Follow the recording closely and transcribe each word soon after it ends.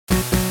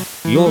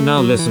You're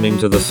now listening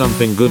to the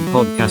Something Good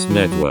Podcast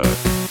Network.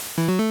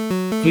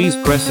 Please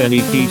press any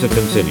key to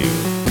continue.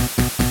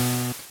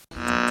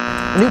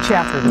 A new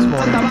chapter this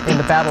morning in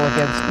the battle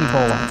against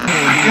Ebola.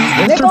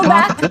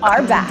 Nickelback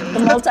are back. The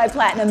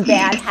multi-platinum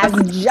band has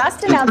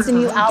just announced a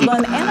new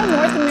album and a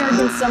North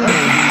American summer.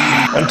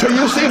 Until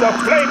you see the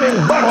flaming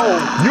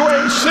butthole, you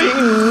ain't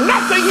seen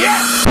nothing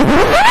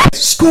yet!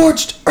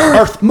 Scorched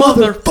earth,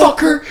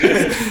 motherfucker!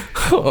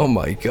 Oh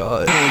my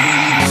god.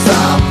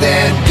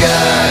 Something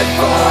good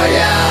for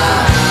ya.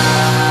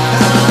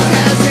 How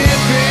has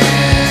it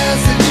been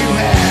since you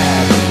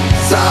had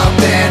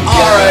something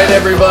good? Alright,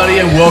 everybody,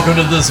 and welcome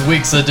to this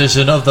week's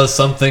edition of the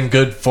Something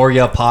Good For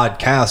Ya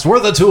podcast, where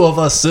the two of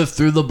us sift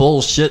through the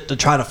bullshit to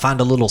try to find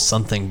a little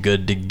something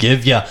good to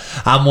give ya.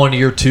 I'm one of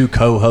your two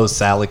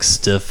co-hosts, Alex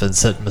Stiff, and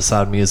sitting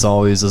beside me as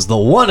always is the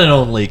one and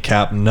only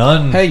Cap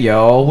Nunn. Hey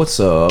y'all, what's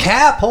up?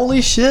 Cap,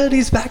 holy shit,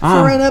 he's back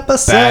for an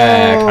episode.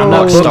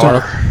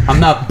 I'm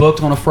not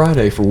booked on a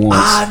Friday for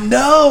once. I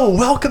know.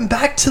 Welcome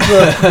back to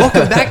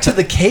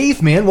the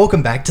cave, man.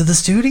 Welcome back to the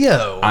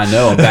studio. I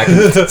know. I'm back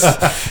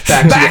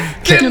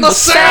in the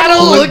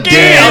saddle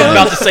again. I was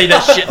about to say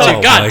that shit too.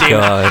 Oh God my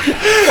damn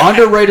it.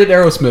 Underrated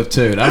Aerosmith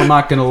tune. I'm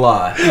not gonna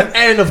lie.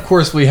 And of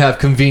course, we have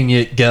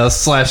convenient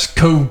guest /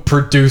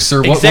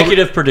 co-producer,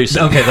 Executive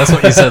producer. Okay, that's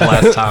what you said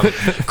last time.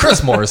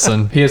 Chris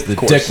Morrison. He is the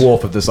Dick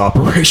Wolf of this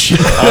operation.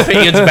 If it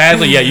ends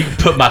badly, yeah, you can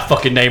put my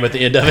fucking name at the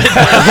end of it.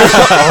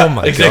 Oh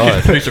my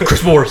Executive producer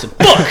Chris Morrison.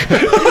 Fuck.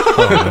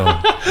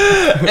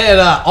 And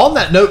on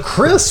that note,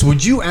 Chris,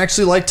 would you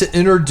actually like to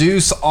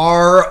introduce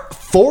our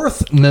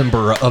fourth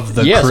member of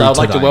the Yes, crew I'd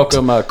like to tonight?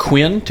 welcome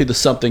Quinn to the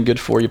Something Good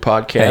For You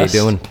podcast. How you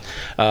doing?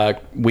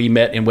 We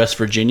met in West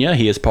Virginia.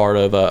 He is part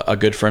of a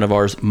good friend of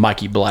ours,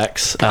 Mikey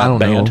Black's I don't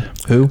band. know.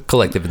 Who?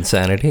 Collective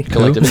Insanity.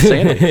 Collective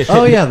Insanity.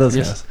 Oh, yeah, those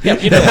guys. Yeah,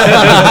 you know,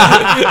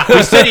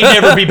 we said he'd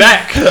never be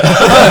back.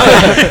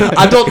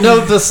 I don't know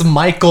this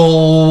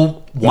Michael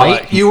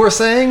White you were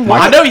saying?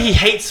 I know he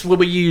hates when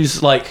we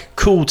use like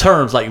cool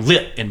terms like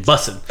lit and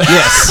bussin'.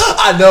 Yes,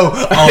 I know.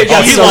 Oh, He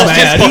I'm so lost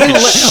mad. his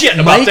fucking shit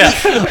about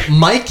that.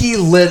 Mikey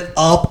lit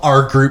up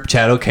our group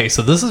chat. Okay,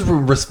 so this is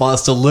in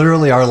response to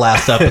literally our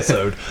last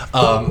episode.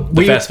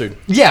 Fast food.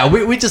 Yeah,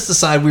 we just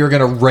decided we were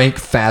going to rank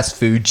fast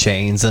food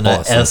chains in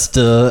an S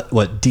to,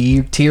 what,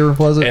 D tier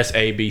was it?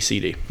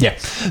 SABCD. Yeah.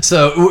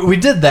 So we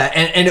did that,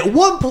 and at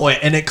one point,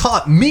 and it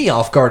caught me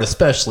off guard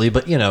especially,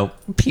 but, you know,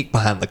 peek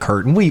behind the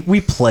curtain.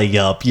 We play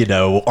up, you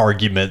know,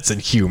 arguments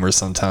and humor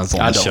sometimes on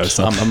I the show. don't.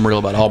 So I'm real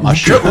about all my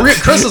shit.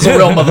 Chris is a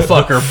real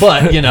motherfucker,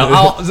 but, you know,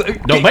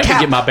 Don't make me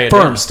get my band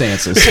Firm down.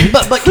 stances.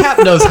 but Cap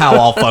knows how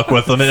I'll fuck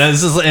with him, and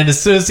as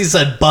soon as he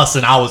said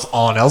bussin', I was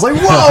on. I was like,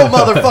 "Whoa,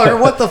 motherfucker!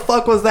 What the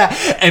fuck was that?"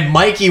 And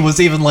Mikey was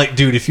even like,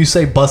 "Dude, if you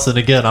say bussin'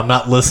 again, I'm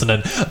not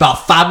listening."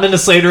 About 5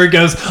 minutes later, he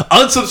goes,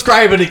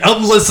 "Unsubscribing,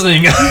 I'm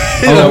listening."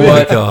 Oh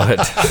my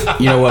god.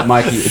 You know what,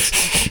 Mikey?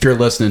 If you're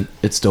listening,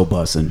 it's still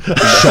bussin'.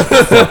 Shut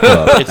the fuck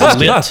up. It's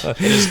lit.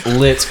 It is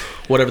lit.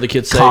 Whatever the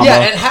kids say. Comma. Yeah,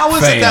 and how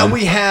is it that Fam.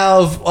 we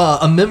have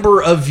a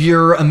member of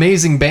your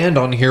amazing band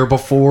on here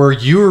before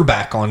you're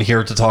back on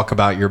here to talk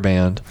about your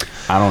band?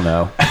 I don't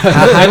know.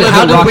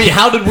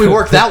 How did we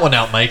work that one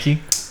out,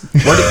 Mikey?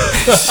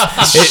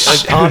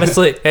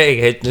 Honestly,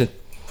 hey,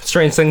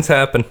 strange things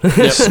happen.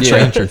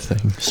 Stranger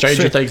thing.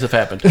 Stranger things have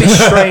happened.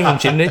 It's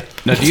strange, isn't it?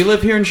 Now, do you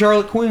live here in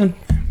Charlotte, Quinn?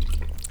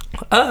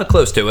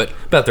 Close to it.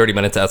 About 30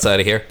 minutes outside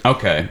of here.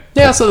 Okay.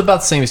 Yeah, so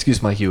about the same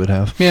excuse Mikey would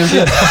have. Yeah.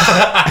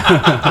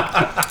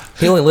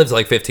 He only lives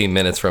like 15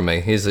 minutes from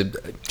me. He's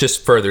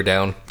just further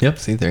down. Yep.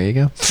 See, there you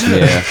go.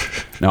 Yeah.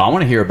 No, I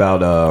want to hear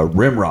about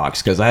Rim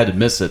Rocks because I had to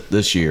miss it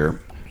this year,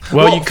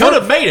 Well, you could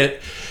have made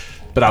it,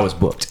 but I was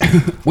booked.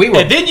 and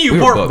then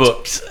you weren't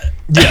booked.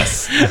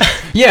 Yes.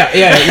 Yeah,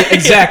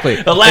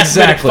 exactly. The last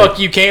minute fuck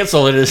you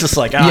cancel it. It's just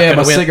like, Yeah,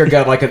 my singer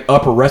got like an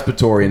upper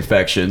respiratory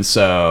infection,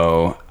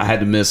 so I had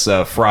to miss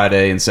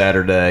Friday and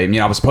Saturday.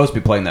 I was supposed to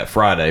be playing that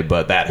Friday,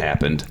 but that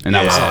happened, and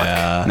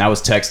I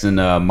was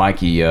texting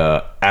Mikey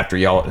after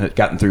y'all had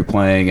gotten through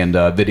playing, and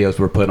videos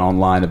were put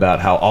online about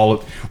how all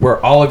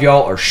of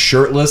y'all are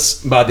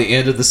shirtless by the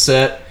end of the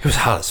set. It was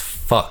hot as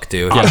fuck,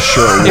 dude. I'm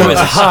sure It was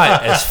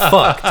hot as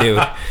fuck, dude.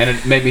 And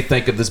it made me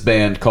think of this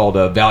band called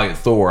Valiant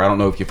Thor. I don't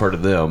know if you've heard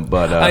of them,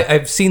 but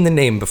I've seen the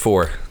name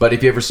before. but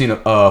if you ever seen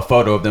a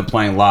photo of them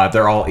playing live,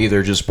 they're all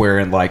either just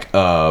wearing like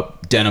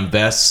denim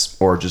vests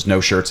or just no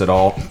shirts at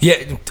all.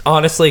 Yeah,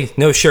 honestly,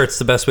 no shirt's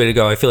the best way to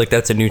go. I feel like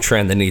that's a new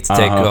trend that needs to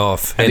take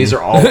off. And these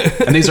are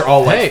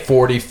all like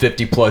 40,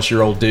 50 plus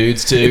year old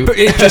dudes too.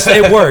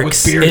 It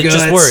works. With beer It just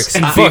guts works.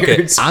 and Fuck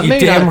beards. it. I You may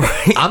damn not,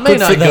 right. I may Good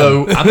not for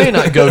go. them. I may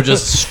not go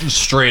just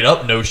straight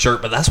up no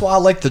shirt, but that's why I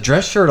like the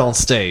dress shirt on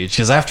stage.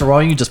 Because after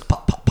all, you just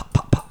pop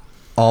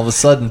all of a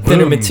sudden,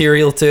 Thinner boom.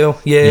 material too.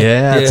 Yeah.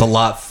 Yeah, it's a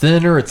lot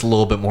thinner. It's a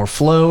little bit more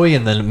flowy,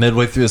 and then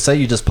midway through the set,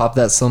 you just pop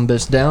that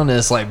sumbitch down, and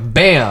it's like,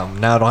 bam!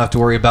 Now I don't have to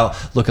worry about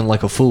looking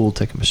like a fool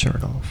taking my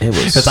shirt off. It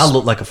was- because I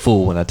look like a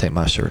fool when I take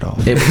my shirt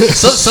off. It was-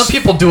 some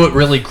people do it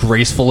really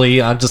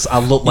gracefully. I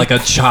look like a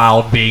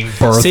child being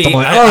birthed. See, I'm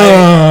like,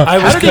 I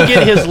was How did he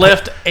get his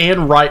left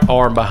and right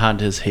arm behind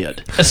his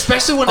head?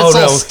 especially when it's Oh,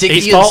 all no. sticky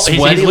He's, and he's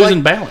sweaty.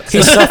 losing like- balance.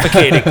 He's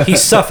suffocating.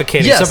 He's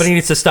suffocating. Yes. Somebody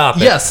needs to stop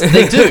it. Yes,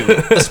 they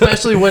do.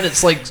 Especially when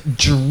it's like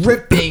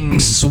dripping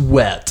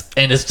sweat,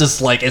 and it's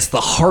just like it's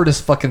the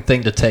hardest fucking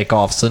thing to take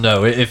off. So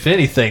no, if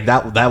anything,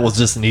 that was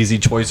just an easy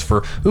choice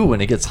for. Ooh,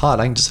 when it gets hot,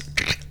 I can just.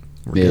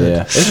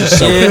 Yeah, it's just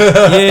so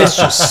it's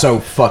just so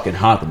fucking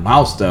hot. The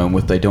milestone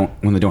when they don't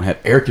have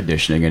air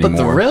conditioning But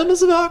anymore. the rim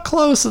is about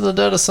close in the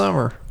dead of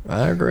summer.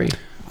 I agree.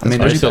 I mean, That's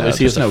there's, pretty cool. At least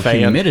he there's has a no fan.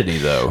 humidity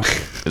though.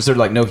 Is there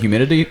like no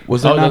humidity?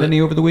 Was there Oh, not the- any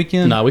over the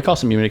weekend? No, we call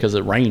some humidity because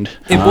it rained.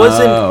 It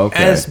wasn't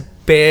okay. as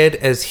bad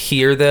as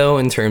here, though,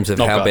 in terms of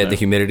Oh, how God, bad no. the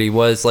humidity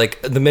was.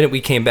 Like, the minute we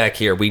came back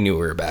here, we knew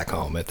we were back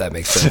home, if that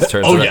makes sense. In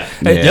terms Oh, of yeah.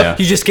 that. And Yeah.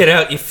 You just get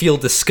out, you feel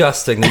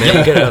disgusting the minute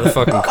you get out of the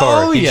fucking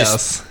car. Oh You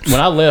yes. When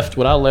I left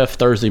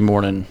Thursday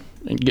morning,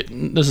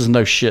 this is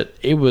no shit.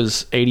 It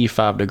was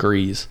 85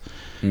 degrees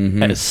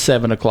at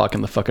 7 o'clock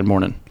in the fucking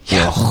morning.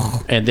 Yeah.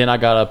 And then I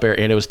got up there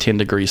and it was 10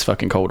 degrees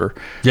fucking colder.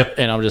 Yep.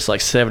 And I'm just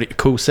like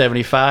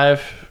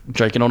 75,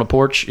 drinking on a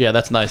porch. Yeah,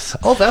 that's nice.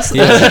 Oh, that's the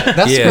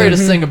Yeah.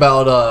 greatest thing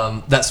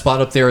about that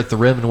spot up there at the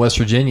Rim in West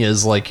Virginia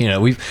is like, you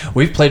know,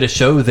 we've played a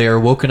show there,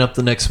 woken up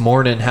the next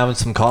morning having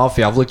some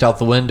coffee. I've looked out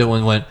the window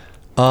and went,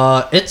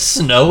 it's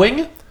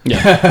snowing.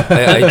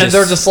 Yeah. And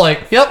they're just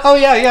like, yep, oh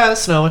yeah,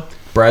 it's snowing.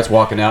 Brad's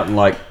walking out in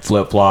like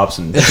flip flops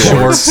and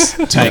shorts,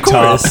 tank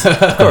top.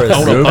 Of course.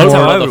 Hold on, That's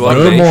how I would walk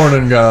in.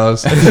 morning,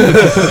 guys.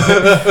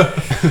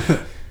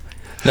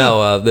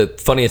 No, the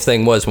funniest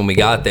thing was when we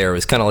got there, it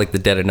was kind of like the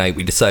dead of night.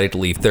 We decided to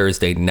leave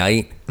Thursday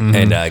night and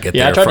get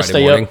Yeah, I there tried to Friday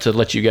stay morning. up to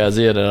let you guys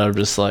in, and I'm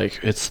just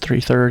like, it's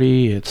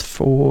 3:30, it's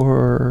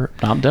 4.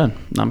 I'm done.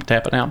 I'm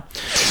tapping out.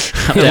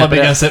 I'm Let tapping me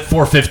out. guess at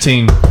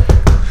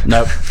 4:15.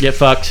 Nope. Get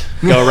fucked.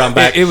 Go around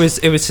back. It was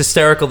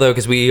hysterical though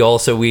because we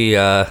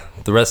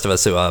the rest of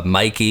us, so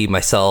Mikey,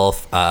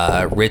 myself,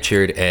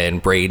 Richard,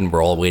 and Braden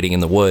were all waiting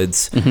in the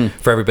woods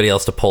for everybody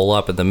else to pull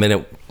up. And the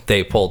minute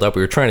they pulled up,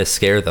 we were trying to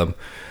scare them,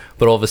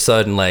 but all of a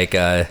sudden, like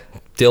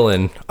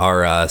Dylan,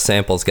 our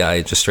samples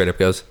guy, just straight up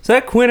goes, "Is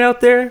that Quinn out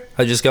there?"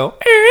 I just go,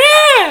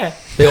 "Yeah!"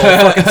 They all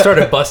fucking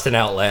started busting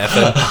out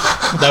laughing.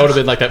 That would have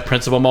been like that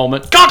principal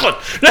moment. Conklin!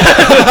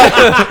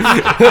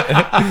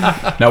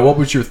 Now, what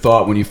was your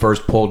thought when you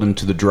first pulled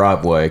into the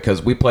driveway?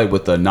 Because we played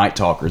with the Night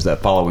Talkers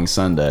that following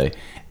Sunday,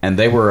 and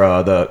they were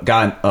the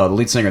guy, the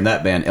lead singer in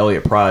that band,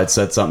 Elliot Pride,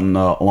 said something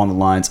along the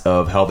lines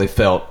of how they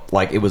felt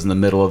like it was in the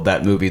middle of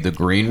that movie, The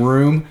Green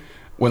Room,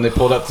 when they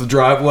pulled up to the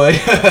driveway.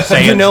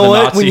 You know the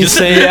what? When you Nazis.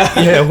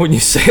 say it, when you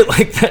say it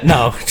like that,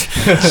 no,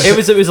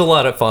 it was a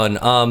lot of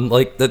fun.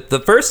 Like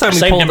the first time we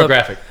Same pulled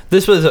demographic. up,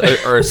 this was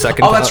our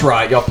second. Oh, that's time.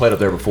 right. Y'all played up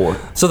there before.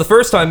 So the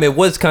first time it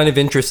was kind of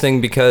interesting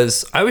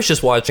because I was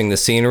just watching the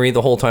scenery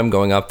the whole time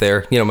going up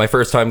there. You know, my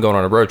first time going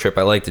on a road trip,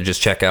 I like to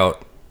just check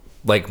out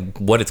like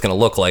what it's going to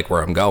look like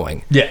where I'm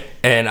going. Yeah.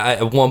 And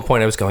at one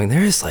point I was going,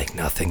 there's like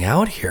nothing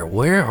out here.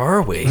 Where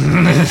are we?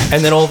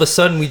 And then all of a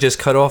sudden we just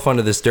cut off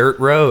onto this dirt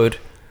road.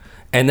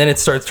 And then it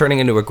starts turning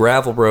into a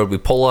gravel road. We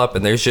pull up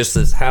and there's just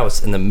this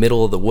house in the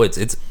middle of the woods.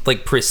 It's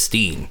like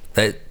pristine.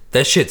 That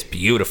shit's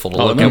beautiful to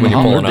look at when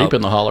you're pulling deep up.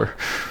 in the holler.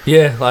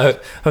 Yeah, I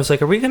was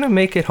like, are we gonna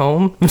make it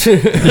home? That's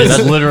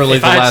literally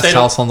If the I had last stayed-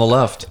 house on the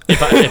left.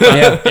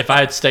 If I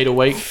had stayed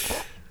awake,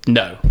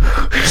 no. no,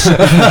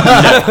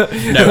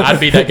 I'd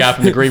be that guy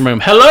from the green room.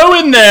 Hello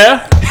in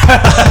there.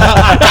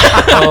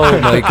 Oh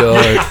my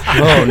god!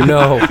 Oh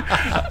no!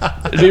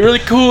 It'd be really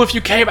cool if you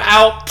came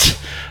out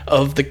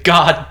of the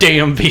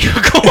goddamn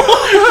vehicle.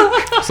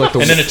 It's like the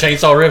And then a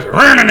chainsaw riff. You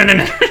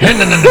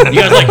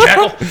guys like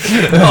Jackal?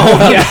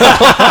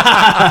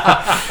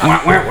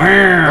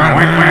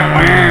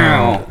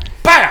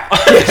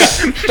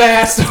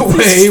 That's the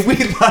way we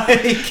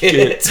like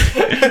it.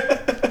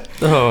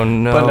 Oh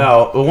no! But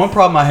no, the one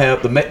problem I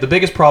have, the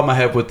biggest problem I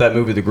have with that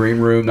movie, The Green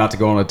Room, not to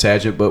go on a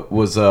tangent, but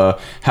was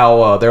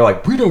how they're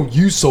like, we don't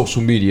use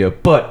social media,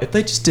 but if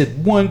they just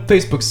did one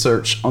Facebook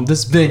search on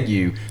this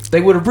venue,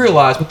 they would have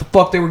realized what the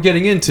fuck they were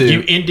getting into.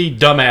 You indie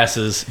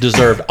dumbasses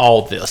deserved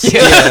all this.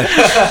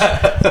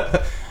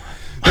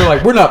 They're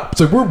like,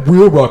 we're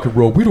real rock and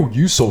roll. We don't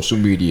use social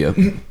media.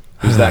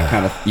 It was that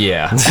kind of,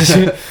 yeah.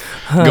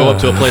 Go up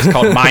to a place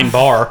called Mine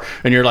Bar,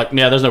 and you're like,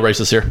 yeah, there's no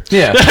racists here.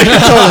 Yeah,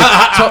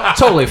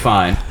 totally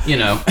fine. You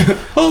know,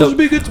 oh, this would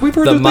be good. We've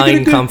heard The that they're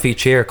Mind good. Comfy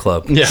Chair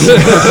Club. Yeah.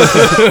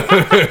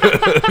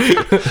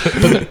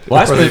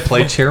 Last Where they band,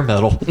 play chair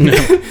metal.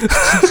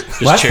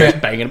 Just Last chairs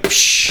band- banging.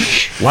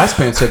 last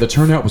band said the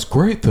turnout was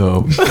great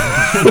though.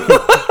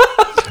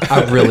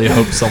 I really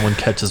hope someone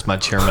catches my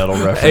chair metal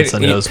reference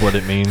and Hey, knows what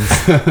it means.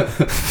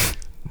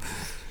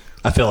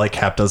 I feel like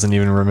Cap doesn't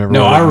even remember.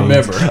 No, what it I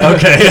means. remember.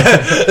 Okay,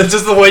 it's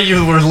just the way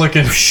you were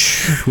looking.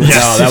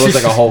 No, that was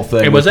like a whole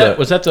thing. Hey, with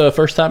was that the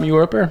first time you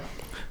were up there?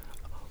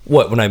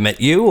 What, when I met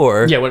you,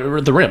 or? Yeah,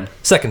 the Rim.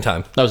 Second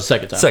time. That was the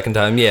second time. Second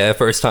time, yeah.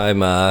 First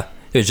time, it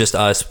was just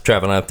us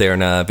traveling up there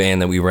in a van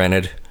that we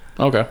rented.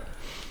 Okay.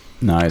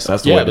 Nice.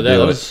 That's the way to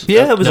do it.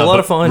 Yeah, it was a lot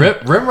of fun.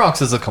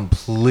 Rimrocks is a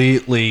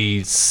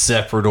completely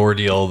separate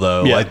ordeal,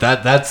 though. Yeah. Like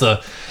that's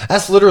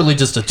literally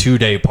just a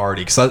 2-day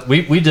party. Because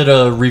we did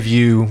a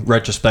review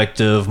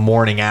retrospective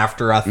morning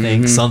after, I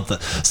think, something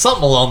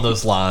along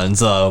those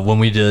lines when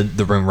we did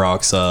the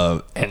Rimrocks.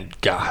 And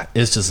God,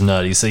 it's just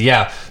nutty. So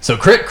yeah, so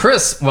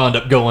Chris wound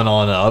up going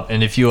on up,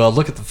 and if you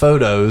look at the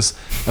photos,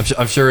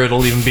 I'm sure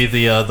it'll even be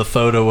the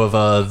photo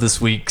of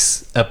this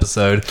week's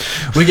episode.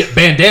 We get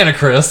Bandana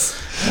Chris.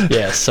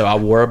 Yeah, so I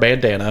wore a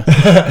bandana,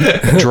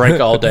 drank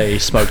all day,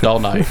 smoked all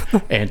night,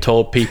 and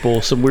told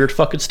people some weird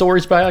fucking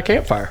stories by a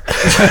campfire.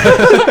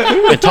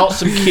 And taught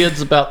some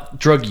kids about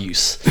drug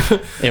use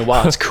and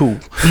why it's cool.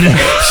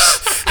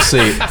 See,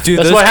 Dude, That's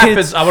those what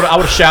kids- happens. I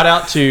would shout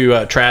out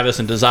to Travis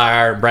and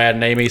Desire, Brad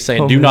and Amy,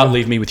 saying, "Do not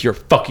leave me with your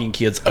fucking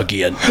kids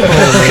again."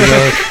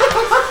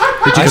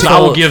 Because I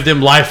will give them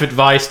life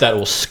advice that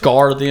will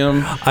scar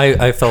them.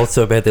 I felt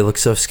so bad. They looked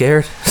so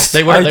scared.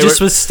 They were- I they just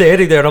were- was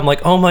standing there, and I'm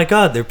like, oh my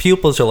god, their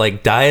pupils are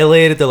like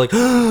dilated. They're like,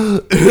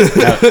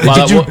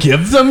 Did you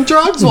give them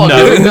drugs? While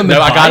No, giving them no,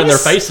 I got in their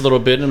advice? face a little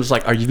bit and was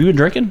like, "Are you even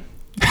drinking?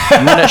 You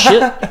want that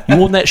shit? You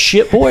want that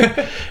shit, boy?"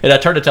 And I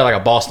turned into like a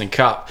Boston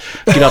cop.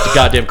 Get out the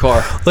goddamn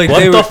car. Like, what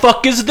they the were-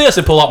 fuck is this?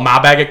 And pull out my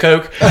bag of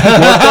coke. What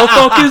the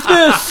fuck is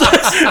this?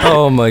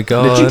 oh my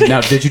god.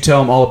 did you tell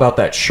them all about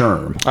that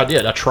Sherm? I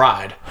did. I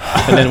tried.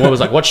 And then one was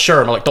like, "What's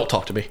Sherm?" I'm like, "Don't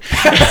talk to me."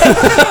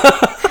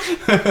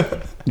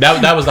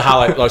 That was the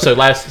highlight. So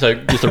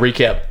just to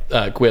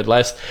recap, Quid.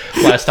 Last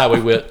time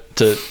we went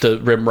to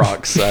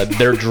Rimrocks,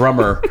 their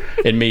drummer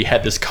and me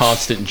had this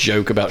constant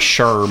joke about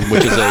Sherm,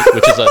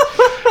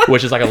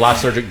 which is like a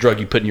lysergic drug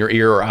you put in your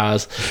ear or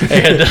eyes.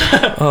 And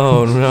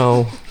Oh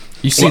no.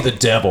 You see the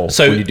devil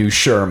when you do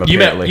Sherm, you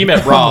apparently.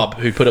 met Rob,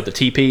 who put up the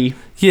TP.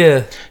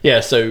 Yeah. Yeah,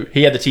 so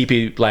he had the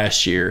TP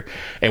last year,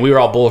 and we were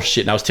all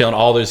bullshitting. I was telling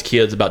all those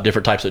kids about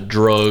different types of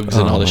drugs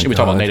and all this shit. We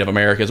talked about Native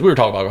Americans. We were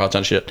talking about all kinds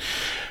of shit.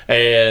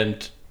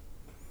 And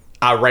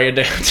I ran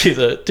down to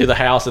the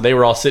house, and they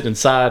were all sitting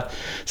inside,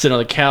 sitting on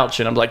the couch,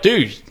 and I'm like,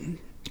 "Dude, you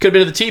could have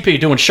been at the TP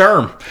doing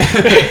Sherm."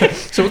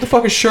 So what the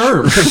fuck is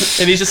Sherm?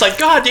 And he's just like,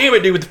 "God damn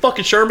it, dude, with the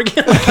fucking Sherm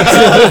again."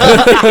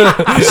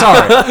 I'm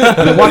sorry.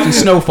 I've been watching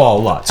Snowfall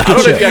a lot. So I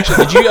don't know if you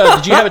actually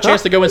did you have a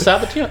chance to go inside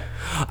the tent?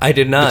 I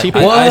did not. The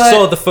TP? I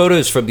saw the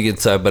photos from the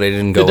inside, but I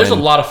didn't go Dude, there's in.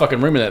 a lot of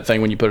fucking room in that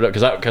thing when you put it up.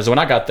 Because when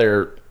I got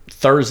there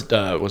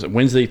Thursday, was it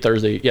Wednesday,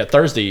 Thursday? Yeah,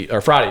 Thursday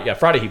or Friday. Yeah,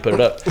 Friday he put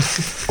it up,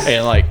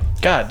 and like,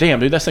 god damn,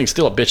 dude, that thing's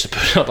still a bitch to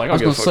put up. Like, I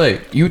was gonna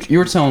say you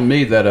were telling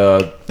me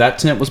that that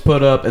tent was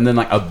put up and then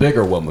like a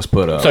bigger one was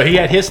put up. So he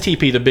had his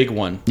TP, the big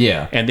one.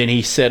 Yeah. And then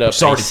he set up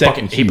It's already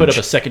fucking he put up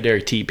huge. a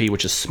secondary TP,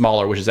 which is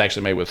smaller, which is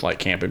actually made with like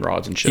camping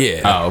rods and shit.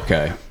 Yeah. Oh,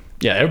 okay.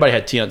 Yeah, everybody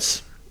had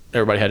tents.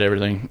 Everybody had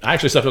everything. I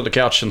actually slept on the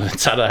couch on the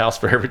side of the house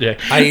for every day.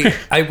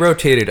 I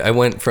rotated. I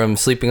went from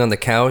sleeping on the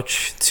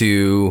couch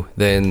to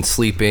then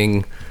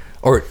sleeping,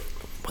 or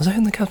was I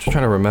on the couch? I'm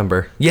trying to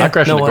remember. Yeah, I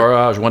crashed no, in the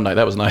garage one night.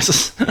 That was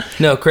nice.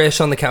 No,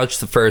 crashed on the couch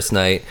the first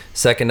night.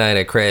 Second night,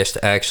 I crashed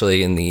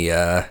actually in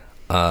the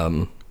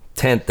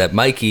tent that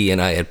Mikey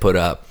and I had put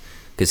up.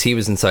 Because he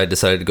was inside,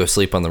 decided to go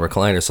sleep on the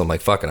recliner, so I'm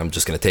like, fuck it, I'm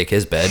just going to take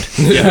his bed.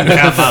 Yeah,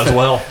 might as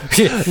well.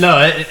 No,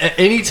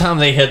 anytime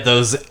they had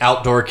those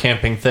outdoor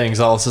camping things,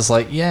 I was just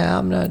like, yeah,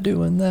 I'm not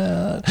doing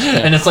that.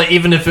 And it's like,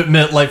 even if it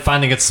meant like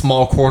finding a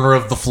small corner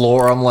of the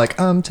floor, I'm like,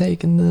 I'm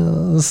taking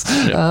this.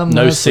 I'm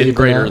No not sin sleeping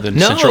greater out. than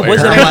No, Central it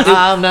wasn't Air. bad.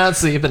 I'm not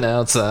sleeping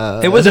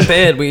outside. It wasn't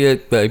bad. We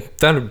I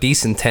found a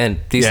decent tent,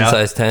 decent Yeah.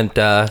 sized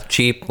tent,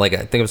 cheap. Like I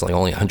think it was like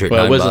only $109.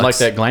 Well, it wasn't like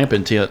that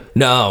glamping tent.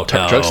 No, no.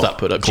 Truck stop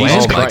put up. Oh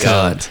Jesus my Christ.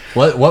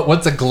 god,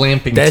 What's a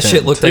glamping that tent?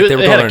 shit looked like they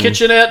were It had going. a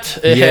kitchenette.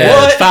 It Yeah.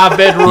 had 5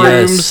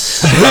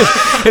 bedrooms.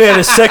 It had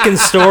a second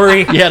story.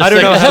 You had a I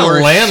don't know second how.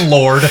 story.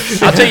 Landlord.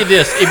 I'll tell you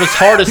this: it was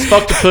hard as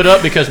fuck to put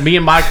up because me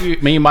and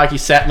Mikey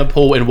sat in the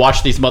pool and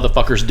watched these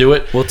motherfuckers do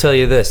it. We'll tell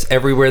you this: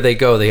 everywhere they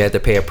go, they had to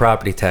pay a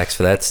property tax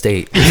for that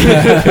state.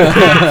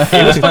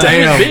 It was fucking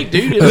Damn. big,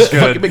 dude. It was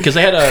fucking big because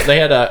they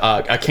had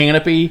a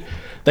canopy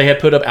they had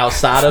put up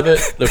outside of it,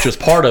 which was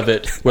part of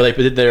it, where they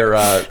did their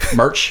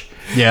merch.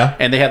 Yeah.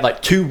 And they had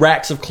like 2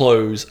 racks of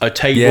clothes, a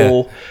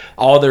table,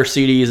 all their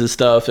CDs and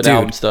stuff, and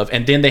album stuff,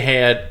 and then they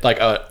had like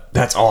a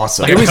That's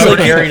awesome. it was like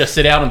an area to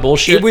sit down and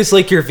bullshit. It was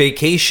like your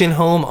vacation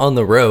home on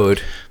the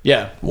road.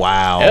 Yeah.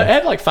 Wow. It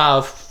had like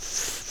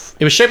 5.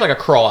 It was shaped like a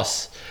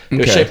cross. It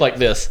was Okay. shaped like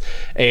this,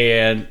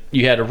 and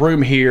you had a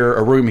room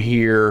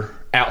here,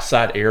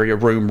 outside area,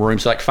 room.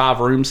 So like 5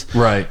 rooms,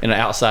 Right. in an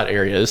outside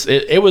area.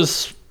 It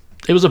was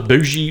a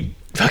bougie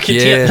fucking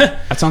Yeah. tent.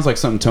 That sounds like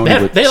something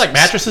Tony would. They had like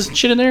mattresses and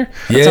shit in there.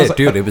 Yeah, sounds like-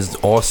 dude, it was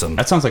awesome.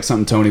 That sounds like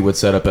something Tony would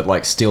set up at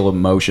like Steel of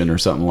Motion or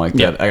something like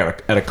that.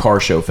 At a car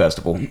show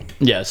festival.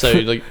 Yeah, so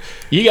like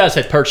you guys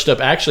had perched up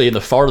actually in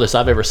the farthest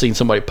I've ever seen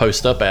somebody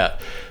post up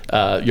at.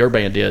 Your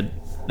band did.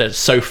 That's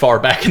so far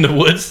back in the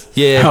woods.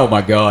 Yeah. Oh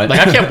my god. Like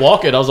I kept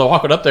walking. I was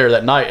walking up there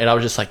that night, and I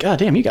was just like, God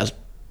damn, you guys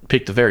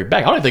picked the very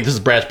back. I don't think this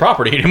is Brad's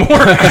property anymore.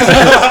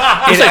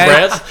 This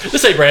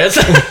ain't Brad's.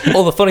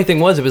 Well, the funny thing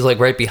was, it was like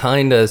right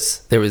behind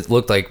us.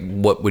 Looked like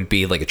what would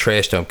be like a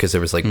trash dump because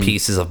there was like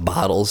pieces of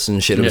bottles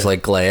and shit. It was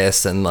like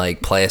glass and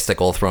like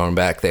plastic all thrown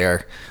back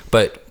there.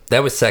 But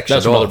that was sectioned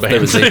That's from off. other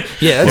bands.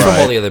 That's from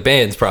all the other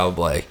bands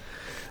probably.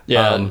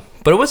 Yeah.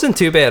 But it wasn't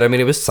too bad. I mean,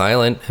 it was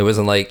silent. It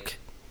wasn't like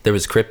there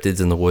was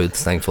cryptids in the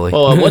woods, thankfully.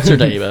 Well, what's her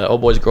name?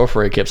 Old boy's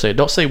girlfriend kept saying,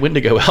 "Don't say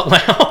Wendigo out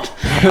loud."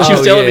 She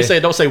was telling me,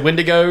 saying, "Don't say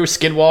Wendigo,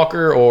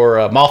 Skinwalker, or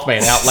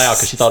Mothman out loud,"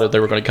 because she thought that they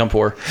were going to come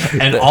for her.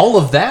 And all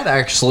of that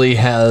actually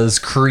has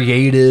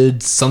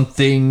created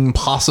something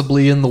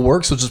possibly in the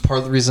works, which is part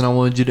of the reason I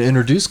wanted you to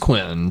introduce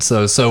Quinn.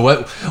 So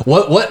what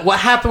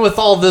happened with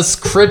all this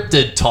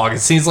cryptid talk? It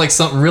seems like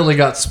something really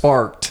got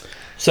sparked.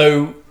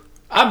 So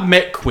I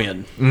met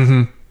Quinn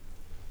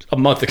a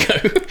month ago.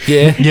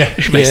 Yeah.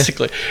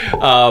 Basically.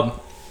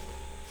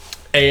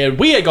 And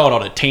we had gone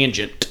on a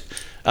tangent.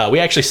 We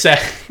actually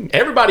sat.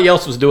 Everybody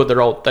else was doing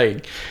their own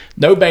thing.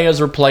 No bands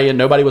were playing.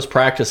 Nobody was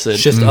practicing.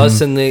 It's just us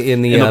in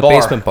the bar.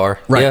 basement bar.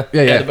 Right.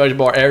 Yeah. At the basement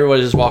bar,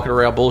 everybody's just walking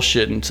around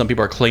bullshitting. Some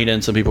people are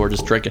cleaning. Some people are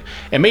just drinking.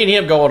 And me and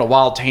him go on a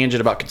wild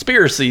tangent about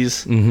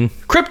conspiracies,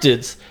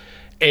 cryptids,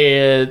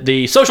 and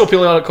the social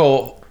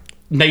political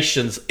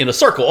nations in a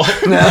circle.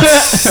 And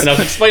I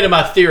was explaining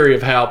my theory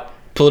of how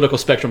political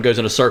spectrum goes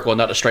in a circle and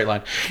not a straight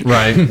line.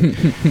 Right.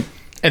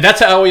 And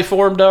that's how we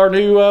formed our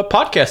new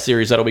podcast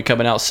series that'll be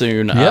coming out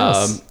soon.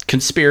 Yes.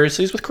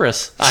 Conspiracies with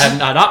Chris. I have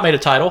not made a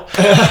title.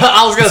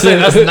 I was going to say,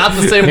 that's not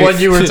the same one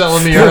you were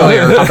telling me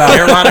earlier. About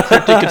Carolina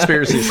Cryptid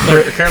Conspiracies.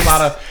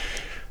 Carolina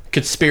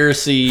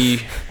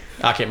Conspiracy...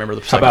 I can't remember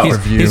the second one.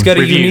 He's got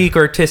a unique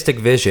artistic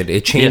vision.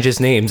 It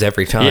changes names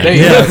every time.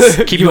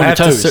 Keep you on your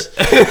toes.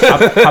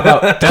 How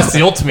about that's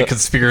the ultimate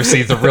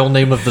conspiracy, the real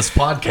name of this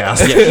podcast.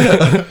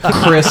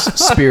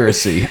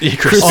 Chris-spiracy.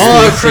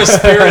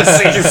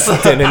 Conspiracies.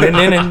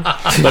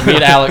 But me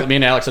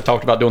and Alex have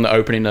talked about doing the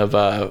opening of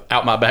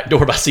Out My Back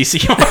Door by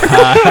CCR.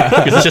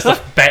 Because it's just a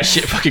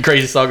batshit fucking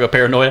crazy song of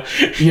Paranoia.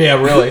 Yeah,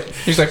 really.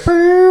 He's like,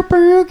 "Brr,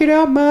 brr, get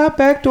out my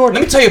back door."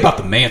 Let me tell you about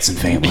the Manson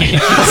family.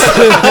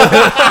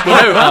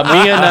 Well,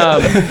 no,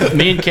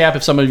 me and Cap,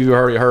 if some of you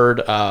already heard,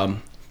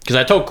 because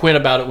I told Quinn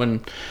about it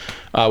when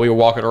we were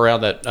walking around,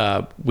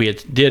 that we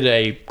did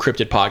a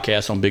cryptid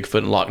podcast on Bigfoot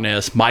and Loch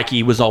Ness.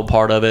 Mikey was all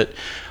part of it,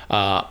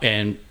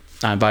 and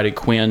I invited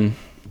Quinn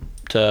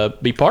to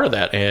be part of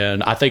that.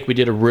 And I think we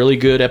did a really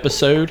good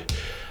episode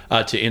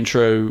to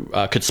intro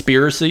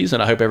conspiracies,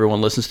 and I hope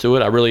everyone listens to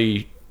it. I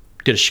really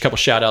did a couple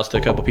shout outs to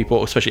a couple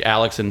people, especially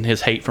Alex and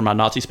his hate for my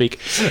Nazi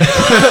speak.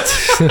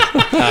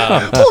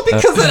 Well,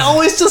 because it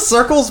always just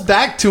circles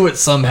back to it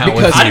somehow.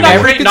 Because I did not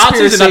create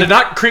Nazis and I did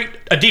not create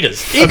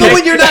Adidas. Even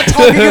when you're not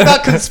talking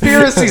about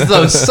conspiracies,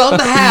 though,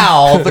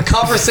 somehow the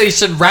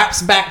conversation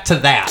wraps back to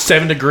that.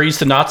 7 Degrees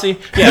to Nazi?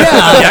 Yeah,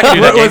 I can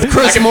do that with game.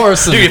 Chris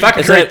Morrison. Dude, if I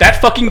could create that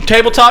fucking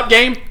tabletop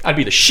game, I'd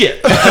be the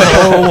shit.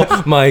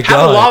 Oh my How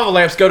god! do lava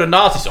lamps go to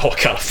Nazis? Oh,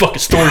 I got a fucking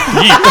story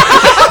for you.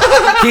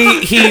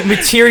 He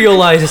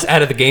materializes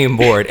out of the game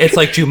board. It's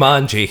like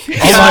Jumanji. Oh my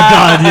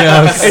god,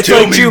 yes. It's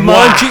like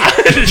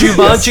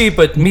Jumanji,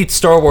 but meets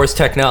Star Wars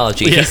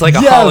technology. He's like a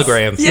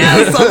hologram.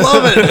 Yes, I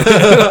love it.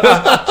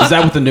 Is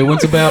that what the new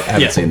one's about? I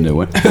haven't seen the new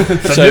one.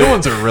 The new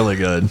ones are really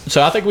good.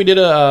 So I think we did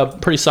a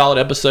pretty solid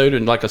episode,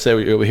 and like I said,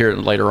 we'll hear it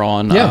later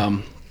on. Yeah.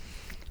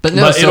 But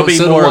no, But it'll be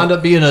more- it'll wind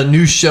up being a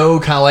new show,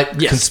 kind of like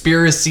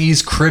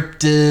conspiracies,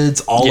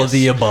 cryptids, all of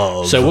the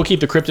above. So we'll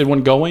keep the cryptid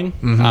one going.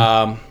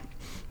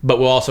 But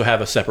we'll also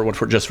have a separate one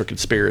for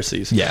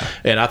conspiracies. Yeah.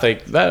 And I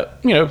think that,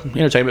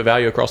 entertainment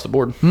value across the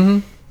board.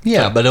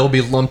 Yeah, but it'll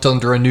be lumped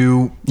under a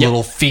new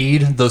little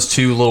feed. Those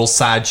two little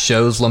side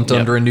shows lumped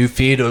under a new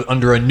feed,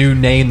 under a new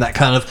name that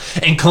kind of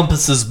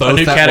encompasses both. A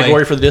new that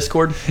category way. for the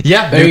Discord.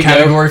 Yeah, There new you go.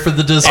 category for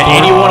the Discord.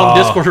 And anyone on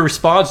Discord who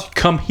responds,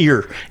 come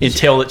here and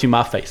tell it to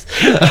my face.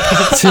 You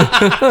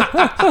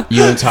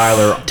and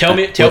Tyler. Tell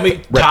me, with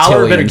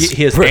Tyler better reptilians. get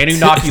his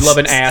Anunnaki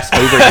loving ass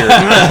over here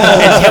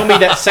and tell me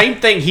that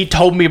same thing he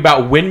told me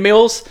about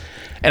windmills,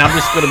 and I'm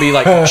just gonna be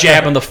like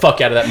jabbing the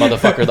fuck out of that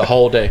motherfucker the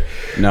whole day.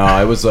 No,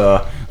 it was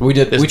we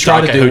tried to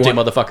John do Cahoot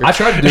one. motherfucker. I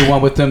tried to do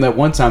one with them that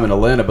one time in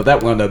Atlanta, but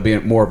that wound up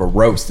being more of a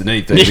roast than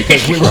anything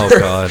because we were. Oh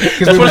god!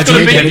 That's what it's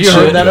gonna be. Have you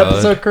heard that God.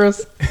 episode,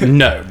 Chris?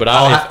 No, but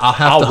I'll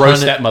have to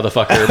roast hunt that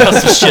motherfucker about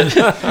some shit.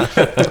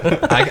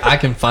 I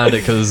can find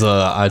it because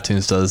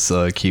iTunes does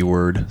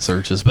keyword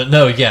searches. But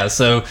no, yeah.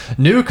 So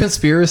new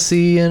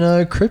conspiracy and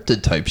a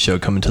cryptid type show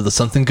coming to the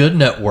Something Good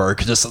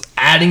Network. Just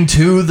adding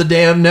to the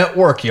damn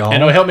network, y'all.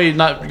 And it'll help me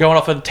not going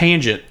off on a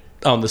tangent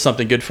on the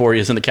Something Good For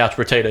You is in the Couch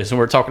Potatoes, and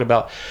we're talking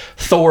about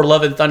Thor: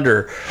 Love and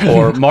Thunder,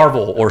 or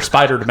Marvel, or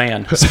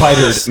Spider-Man.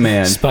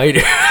 Spider-Man.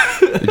 Spider.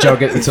 Did y'all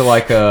get into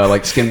like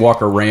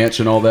Skinwalker Ranch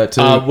and all that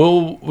too?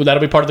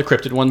 That'll be part of the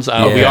cryptid ones.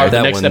 We are the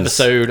that next one's-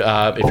 episode.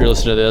 If you're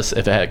listening to this,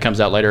 if it comes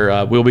out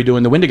later, we'll be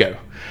doing the Wendigo.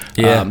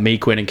 Yeah. Me,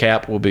 Quinn, and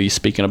Cap will be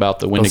speaking about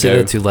the Don't say Wendigo.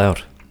 that too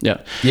loud.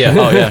 Yeah. Yeah.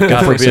 Oh yeah.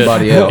 God Freak forbid.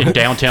 somebody out. In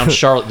downtown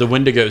Charlotte, the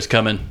Wendigo's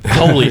coming.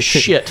 Holy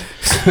shit!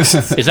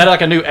 Is that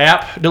like a new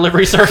app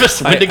delivery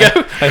service? Wendigo.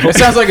 It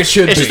sounds like it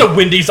should It's be. just a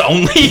Wendy's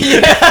only.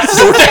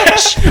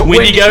 DoorDash.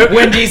 Wendigo.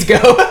 Wendy's go.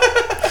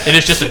 And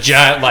it's just a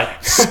giant,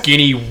 like,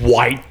 skinny,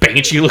 white,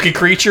 banshee-looking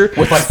creature.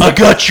 With like, I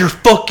got your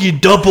fucking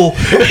double.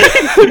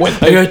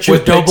 I got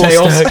your double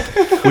stack.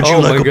 Would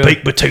you like a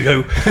baked potato?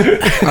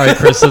 All right,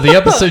 Chris. So the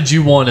episode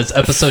you want is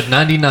episode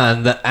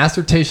 99. The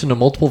assertion of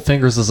multiple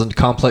fingers is a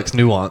complex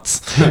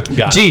nuance.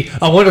 Gee,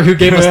 I wonder who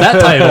gave us that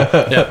title.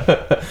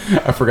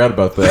 I forgot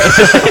about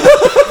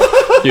that.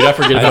 Dude, I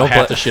forget about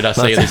half the shit I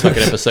say in these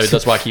fucking episodes.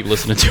 That's why I keep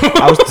listening to them.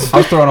 I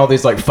was throwing all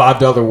these like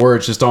 $5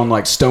 words just on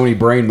like stony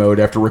brain mode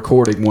after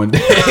recording one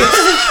day.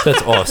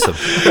 That's awesome.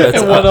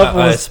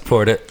 I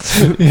support it.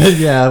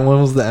 Yeah, and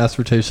one was the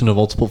assertion of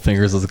multiple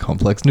fingers is a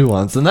complex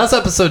nuance, and that's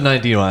episode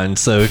 99.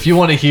 So if you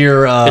want to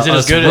hear Is it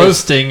as us good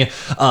roasting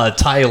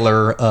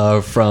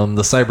Tyler from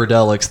the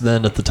Cyberdelics,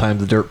 then at the time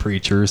the Dirt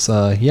Preachers,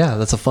 yeah,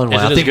 that's a fun one.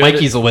 it I as think good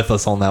Mikey's with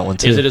us on that one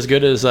too. Is it as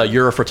good as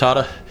Euro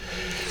Frittata?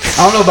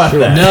 I don't know about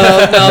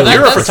that. No,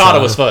 Euro Frittata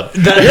was fun.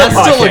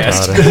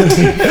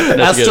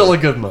 That's still a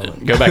good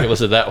moment. Go back and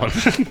listen to that one.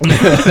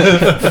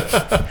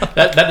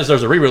 that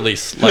deserves a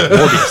re-release, like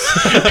Morbius.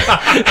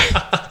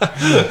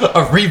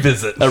 A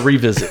revisit. A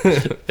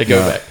revisit. They go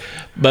back.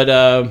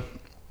 But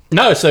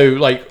no, so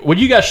like when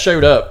you guys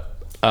showed up,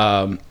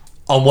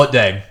 On what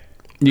day?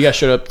 you guys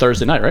showed up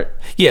Thursday night, right?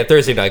 Yeah,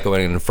 Thursday night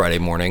going into Friday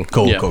morning.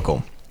 Cool. Yeah.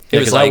 Cool. Yeah,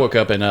 was because like- I woke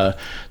up and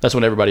that's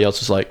when everybody else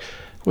was like,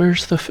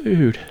 "Where's the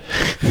food?"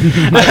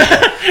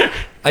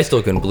 I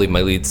still couldn't believe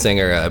my lead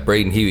singer,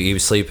 Braden. He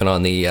was sleeping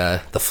on the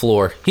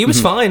floor. He was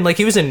fine, like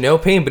he was in no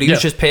pain, but he was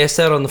Yeah. just passed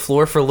out on the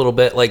floor for a little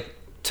bit, like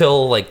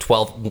till like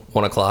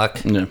 1 o'clock.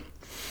 Yeah.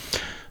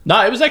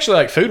 No, it was actually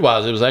like food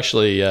wise, it was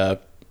actually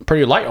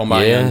pretty light on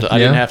my Yeah. end. I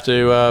didn't have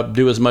to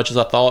do as much as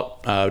I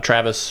thought.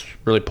 Travis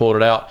really pulled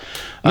it out.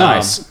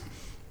 Nice.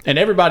 And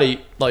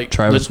everybody like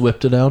Travis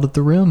whipped it out at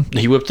the rim.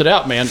 he whipped it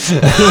out, man.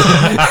 Sometimes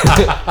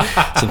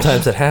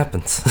it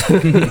happens.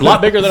 A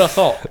lot bigger than I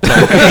thought.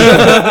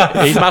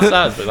 He's my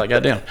size, but like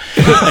goddamn.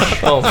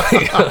 Oh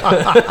my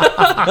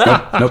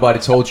God. Nobody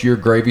told you your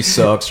gravy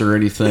sucks or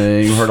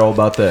anything. Heard all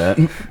about that.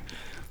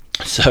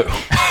 So,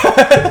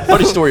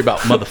 funny story about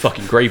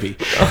motherfucking gravy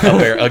up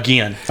there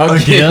again.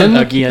 Again?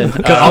 Again.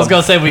 I was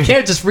gonna say we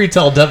can't just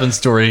retell Devin's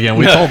story again.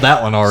 We told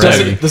that one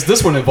already. Does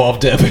this one involve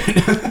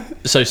Devin?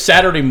 So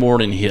Saturday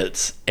morning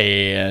hits,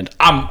 and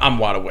I'm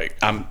wide awake.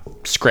 I'm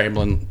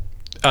scrambling.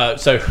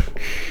 So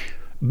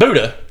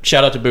Buddha,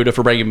 shout out to Buddha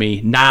for bringing me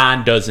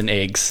 9 dozen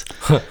eggs,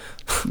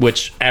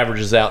 which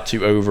averages out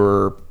to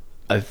over,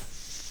 I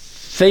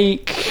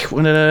think,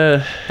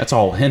 That's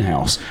all hen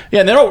house.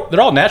 yeah, and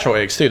they're all natural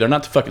eggs too. They're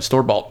not the fucking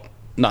store bought.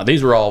 No,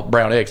 these were all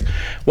brown eggs.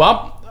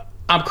 Well,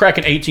 I'm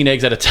cracking 18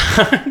 eggs at a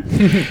time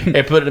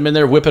and putting them in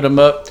there, whipping them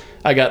up.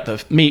 I got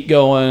the meat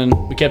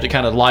going. We kept it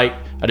kind of light.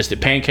 I just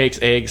did pancakes,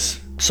 eggs,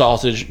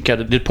 sausage.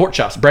 Did pork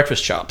chops,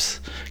 breakfast chops,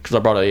 because I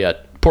brought a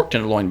pork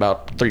tenderloin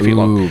about 3 feet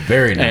long. Ooh,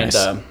 very nice.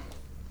 And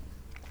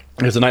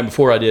it was the night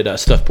before I did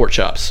stuffed pork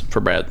chops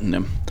for Brad and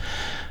them.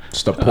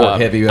 Just a pork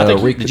heavy. I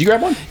think did you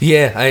grab one?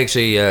 Yeah, I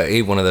actually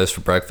ate one of those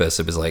for breakfast.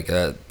 It was like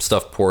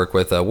stuffed pork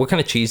with what kind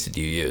of cheese did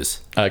you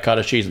use?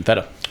 Cottage cheese and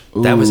feta.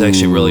 That was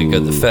actually really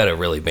good. The feta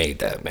really made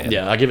that, man.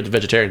 Yeah, I give it to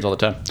vegetarians all the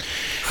time.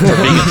 Or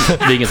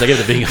vegans, I give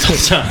it to vegans all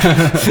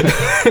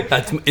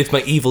the time. It's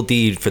my evil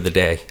deed for the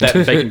day. That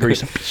bacon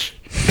grease.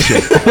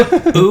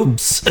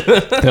 Oops.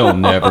 They'll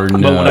never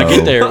know. But when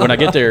I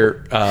get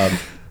there,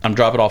 I'm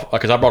dropping off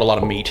because I brought a lot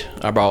of meat.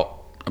 I brought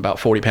about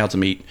 40 pounds of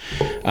meat.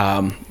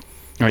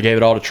 I gave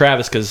it all to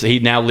Travis because he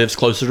now lives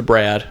closer to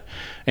Brad,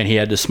 and he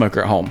had this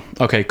smoker at home.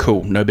 Okay,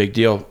 cool, no big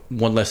deal.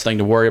 One less thing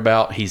to worry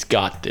about. He's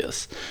got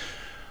this.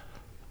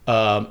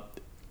 I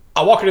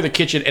walk into the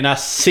kitchen and I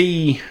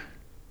see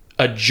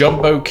a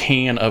jumbo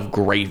can of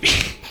gravy.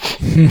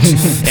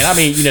 And I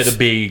mean, you know,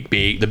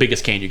 the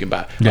biggest can you can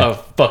buy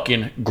of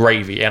fucking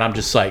gravy. And I'm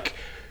just like,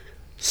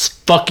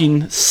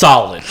 fucking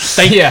solid.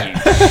 Thank you.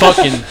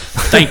 Fucking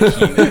thank you.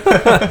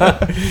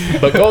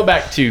 But going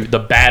back to the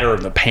batter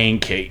of the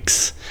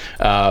pancakes,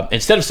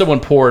 instead of someone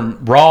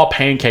pouring raw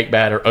pancake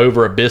batter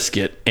over a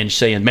biscuit and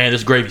saying, man,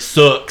 this gravy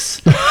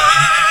sucks.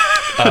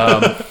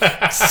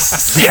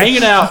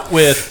 Hanging out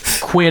with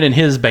Quinn and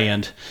his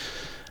band,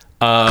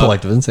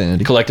 Collective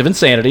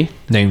Insanity.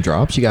 Name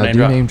drops. You gotta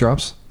do name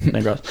drops.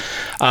 Name drops.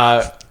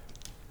 I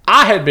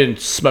had been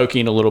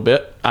smoking a little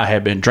bit. I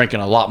had been drinking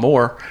a lot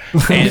more.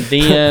 And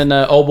then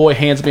old boy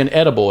hands me an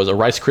edible as a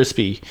Rice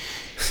Krispie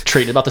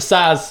treat about the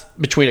size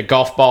between a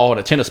golf ball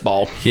and a tennis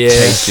ball. Yeah.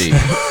 Tasty.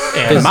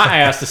 And my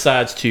ass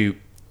decides to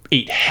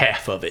eat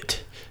half of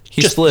it.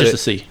 He split it. To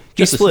see.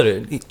 He split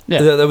it.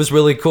 Yeah. That was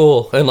really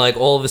cool. And like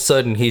all of a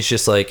sudden, he's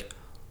just like,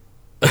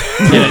 So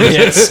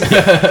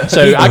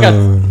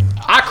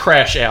I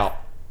crash out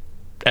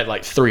at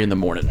like 3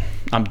 a.m.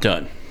 I'm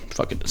done.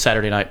 Fucking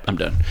Saturday night, I'm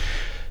done.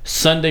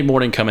 Sunday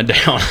morning coming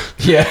down.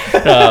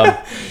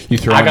 Yeah. You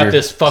throw I on got your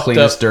this fucked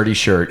cleanest, up dirty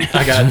shirt.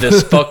 I got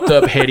this fucked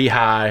up heady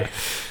high,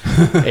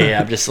 and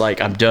I'm just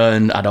like, I'm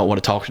done. I don't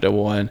want to talk to no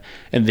one.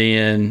 And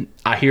then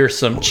I hear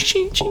some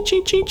ching ching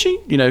ching ching ching,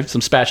 you know,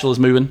 some spatulas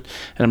moving,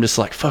 and I'm just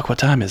like, fuck, what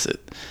time is it?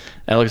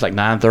 And it looks like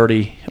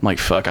 9:30. I'm like,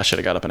 fuck, I should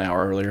have got up an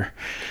hour earlier.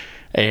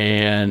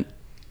 And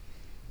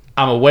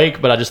I'm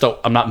awake, but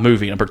I'm not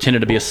moving. I'm pretending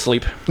to be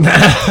asleep.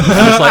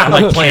 I'm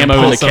like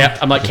camo in the couch.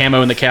 I'm like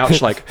camo in the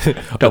couch, like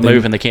don't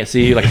move, and they can't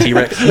see you, like a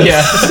T-Rex.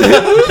 Yeah.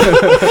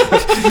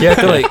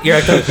 You're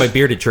acting like my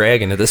bearded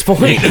dragon at this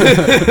point.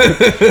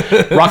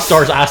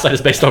 Rockstar's eyesight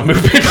is based on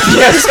movement.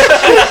 Yes.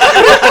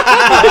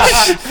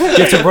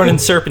 You have to run in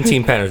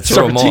serpentine patterns.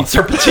 Throw them off.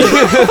 Serpentine.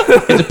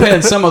 It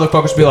depends. Some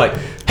motherfuckers be like,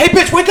 "Hey,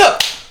 bitch, wake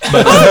up!"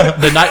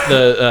 But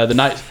the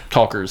night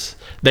talkers,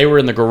 they were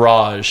in the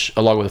garage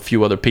along with a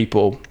few other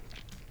people.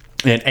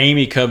 And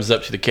Amy comes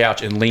up to the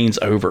couch and leans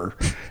over.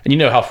 And you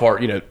know how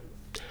far,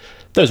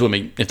 those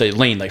women, if they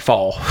lean, they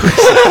fall.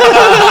 Because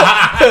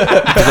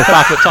they're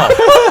 5 foot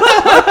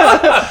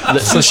tall.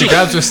 So she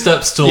grabs her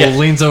step stool,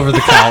 leans over the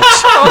couch.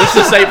 This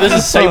is the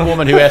same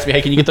woman who asked me,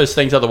 hey, can you get those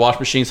things out of the wash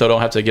machine so I don't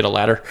have to get a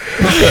ladder?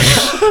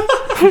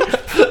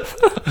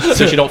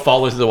 So she don't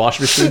fall into the wash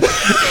machine.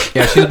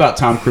 Yeah, she's about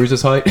Tom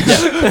Cruise's height.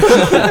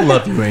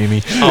 Love you,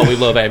 Amy. Oh, we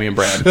love Amy and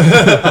Brad.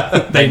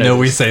 They know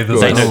we say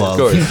this They out know, of of love.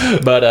 course.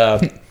 But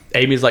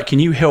Amy's like, can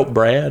you help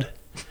Brad?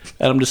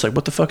 And I'm just like,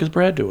 what the fuck is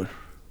Brad doing?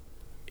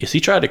 Is he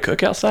trying to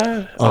cook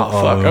outside? Oh,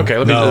 fuck. Okay,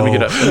 let me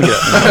get up.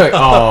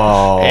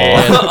 Oh.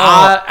 And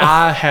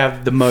I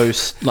have the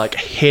most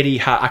heady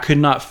high. I could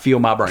not feel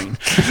my brain.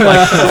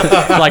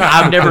 Like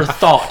I've never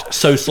thought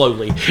so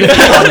slowly.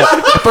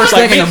 First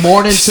thing in the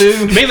morning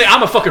too. Mainly,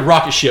 I'm a fucking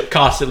rocket ship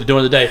constantly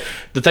during the day.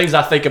 The things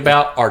I think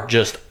about are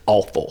just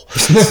awful.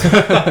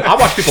 I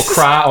watch people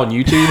cry on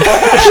YouTube.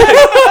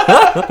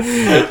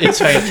 It's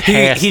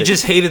fantastic. He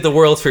just hated the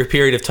world for a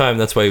period of time.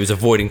 That's why he was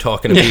avoiding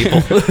talking to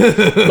people.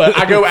 But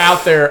I go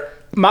out there,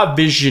 my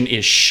vision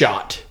is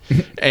shot,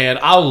 and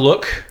I'll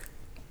look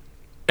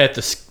at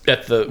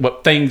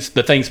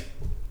the things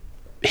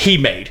he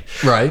made.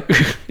 Right.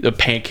 The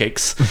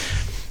pancakes.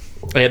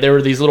 And there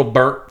were these little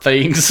burnt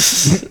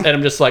things, and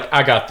I'm just like,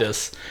 I got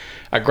this.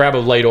 I grab a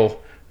ladle.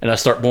 And I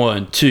start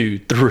 1, 2,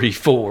 3,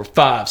 4,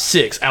 5,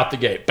 6 out the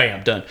gate.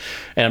 Bam, done.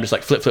 And I'm just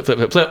like, flip, flip, flip,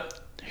 flip, flip.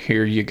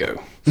 Here you go.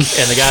 And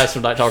the guys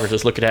from Night Talkers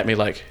just looking at me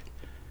like,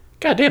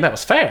 God damn, that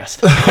was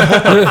fast. And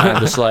I'm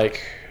just like,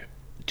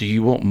 do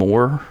you want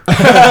more? Do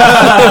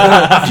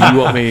you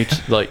want me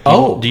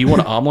to, do you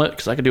want an omelet?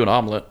 Because I can do an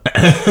omelet.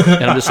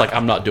 And I'm just like,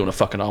 I'm not doing a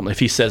fucking omelet. If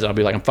he says it, I'll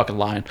be like, I'm fucking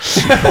lying.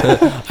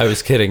 I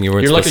was kidding. You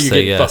weren't You're supposed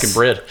lucky to you're say getting yes. fucking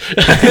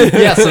bread.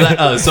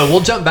 Yeah, so we'll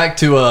jump back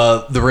to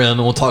the Rim, and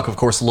we'll talk, of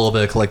course, a little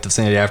bit of Collective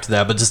Sanity after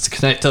that. But just to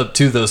connect up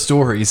to those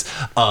stories,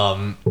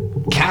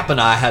 Cap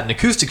and I had an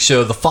acoustic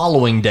show the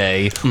following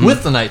day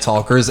with the Night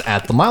Talkers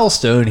at the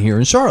Milestone here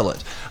in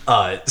Charlotte.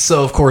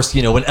 So, of course,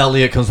 when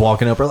Elliot comes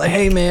walking up, we're like,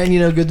 hey, man,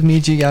 good to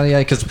meet you, yada,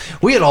 yada. Because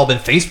we had all been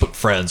Facebook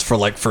friends for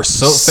and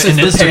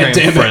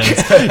Instagram friends.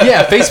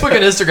 Yeah, Facebook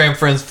and Instagram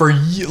friends for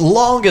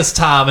longest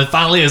time. And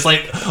finally, it's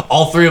like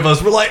all three of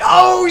us were like,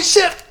 oh,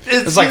 shit.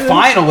 It's like,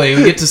 finally,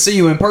 we get to see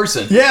you in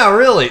person. Yeah,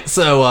 really.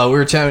 So we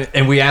were chatting,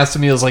 and we asked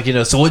him, he was like,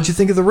 so what'd you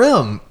think of the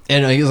Rim?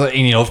 And he was like,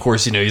 of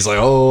course, he's like,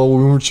 oh,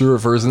 we weren't sure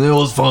at first, and it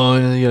was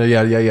fun, and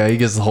yeah. He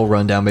gives the whole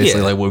rundown,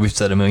 basically, like what we've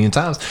said a million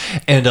times.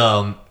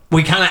 And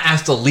we kind of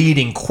asked a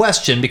leading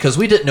question because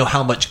we didn't know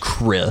how much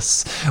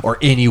Chris or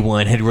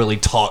anyone had really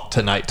talked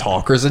to Night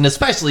Talkers, and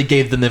especially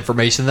gave them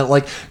information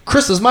that,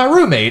 Chris is my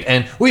roommate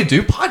and we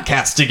do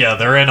podcasts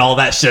together and all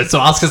that shit. So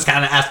I was just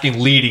kind of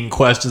asking leading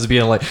questions,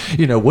 being like,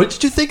 what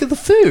did you think of the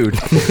food?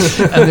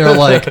 And they're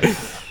like,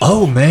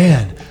 oh,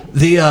 man.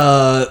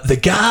 The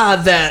guy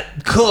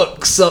that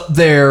cooks up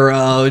there,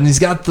 and he's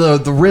got the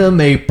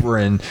Rim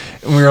apron,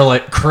 and we were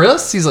like,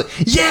 Chris? He's like,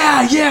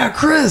 yeah,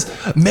 Chris.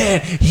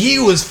 Man, he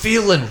was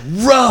feeling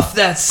rough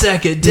that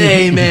second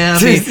day, man.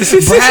 I mean,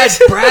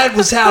 Brad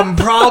was having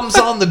problems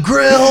on the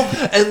grill,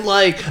 and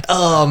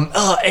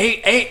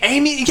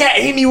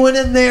Amy went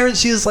in there, and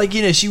she was like,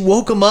 she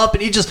woke him up,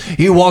 and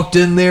he walked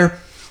in there,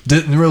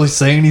 didn't really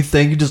say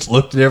anything, he just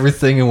looked at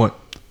everything and went,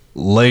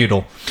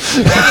 ladle.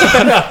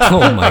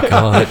 Oh my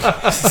god.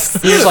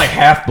 He was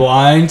half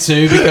blind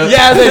too, because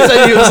yeah, they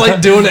said he was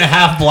doing it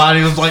half blind.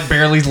 He was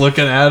barely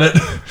looking at it.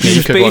 Yeah,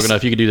 you could long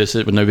enough. You could do this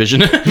with no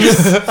vision.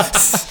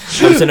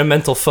 I was in a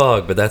mental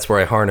fog, but that's where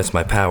I harness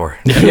my power.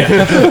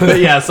 Yeah. But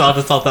yeah, so I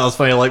just thought that was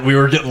funny. We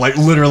were getting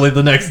literally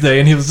the next day,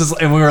 and he was just,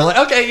 and we were like,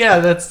 okay, yeah,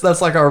 that's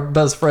our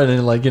best friend,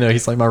 and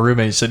he's my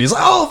roommate and shit. He's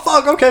like, oh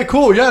fuck, okay,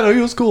 cool, yeah, no,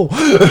 he was cool.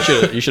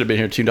 You should have been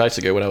here 2 nights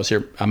ago when I was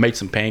here. I made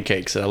some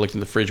pancakes, and I looked in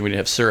the fridge and we didn't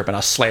have syrup, and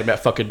I slammed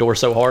that fucking door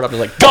so hard I was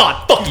like,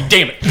 God fucking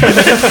damn it.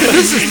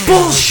 This is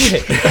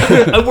bullshit.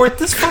 I worked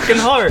this fucking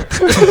hard.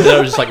 And I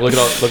was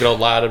just looking all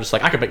loud. I'm just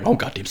like, I could make my own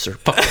goddamn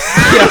syrup. Fuck.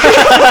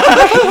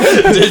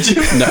 Did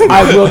you? No.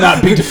 I will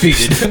not be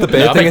defeated. The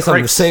bad thing is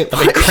I'm the same.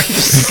 I make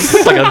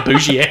crepes. Like a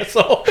bougie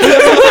asshole.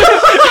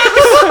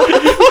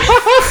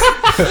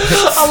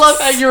 I love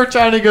how you were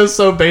trying to go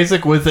so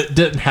basic with it,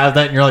 didn't have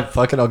that, and you're like,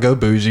 fuck it, I'll go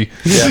bougie.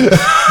 Yeah.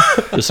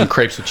 Just some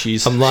crepes with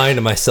cheese. I'm lying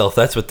to myself.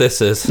 That's what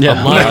this is. Yeah.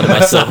 I'm lying to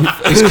myself.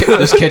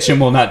 This kitchen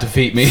will not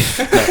defeat me.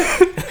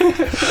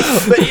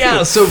 But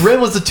yeah, so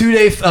Rim was a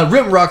 2-day.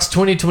 Rim Rocks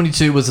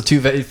 2022 was a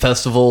 2-day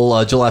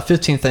festival, July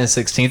 15th and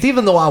 16th.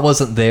 Even though I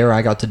wasn't there,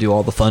 I got to do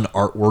all the fun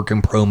artwork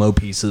and promo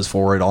pieces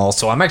for it all.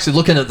 So I'm actually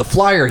looking at the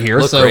flyer here.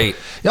 Look so, great.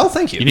 Y'all,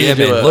 thank you. You need Yeah,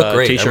 to do man, a look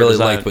great. I t-shirt really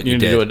design. liked what you you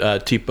need did.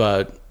 to do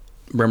a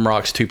Rim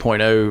Rocks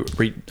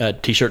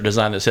 2.0 t-shirt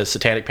design that says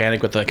Satanic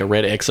Panic with like a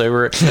red X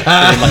over it, and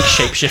then like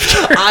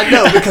shapeshifter. I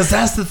know, because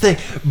that's the thing.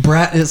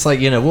 Brad, it's like,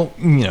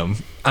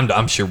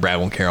 I'm sure Brad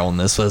won't care on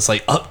this, but it's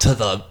like up to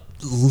the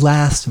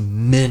last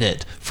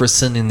minute for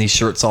sending these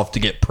shirts off to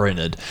get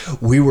printed.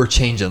 We were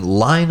changing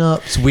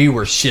lineups. We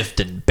were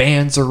shifting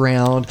bands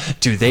around.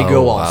 Do they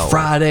go on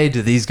Friday?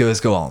 Do these guys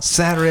go on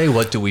Saturday?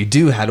 What do we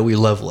do? How do we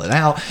level it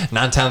out?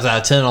 9 times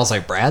out of 10, I was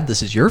like, Brad,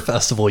 this is your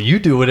festival. You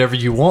do whatever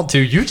you want to.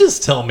 You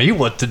just tell me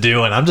what to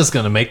do, and I'm just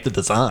going to make the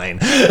design.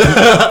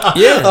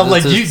 Yeah, I'm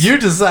like, you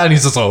decide.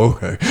 He's just like,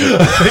 okay.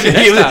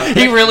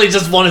 he really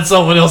just wanted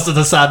someone else to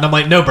decide, and I'm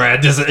like, no, Brad,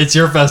 it's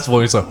your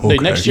festival. He's like, okay.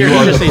 Dude, next year, You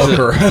are just the needs to-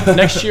 booker.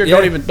 next year,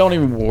 don't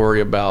even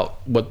worry about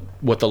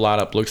what the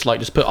lineup looks like.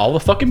 Just put all the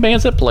fucking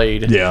bands that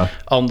played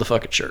on the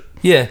fucking shirt.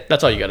 Yeah.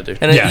 That's all you got to do.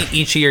 And Yeah.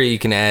 each year you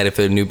can add if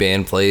a new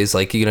band plays,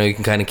 like, you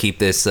can kind of keep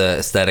this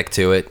aesthetic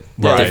to it.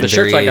 Yeah, Different the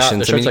shirts I got, variations.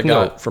 the shirts I you can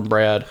go- got from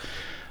Brad,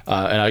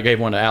 and I gave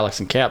one to Alex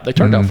and Cap. They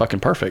turned out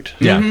fucking perfect.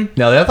 Yeah.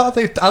 No, I thought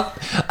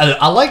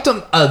I liked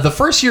them. The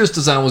first year's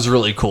design was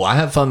really cool. I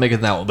had fun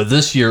making that one, but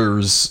this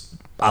year's,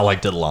 I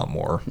liked it a lot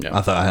more. Yeah. I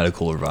thought I had a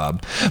cooler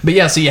vibe. But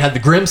yeah, so you had the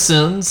Grim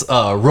Sins,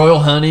 Royal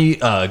Honey,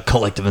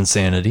 Collective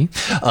Insanity,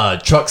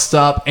 Truck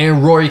Stop,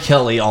 and Rory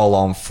Kelly all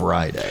on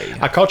Friday.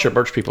 I caught your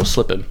merch people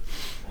slipping.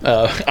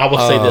 I will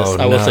say this.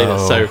 I will say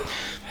this. So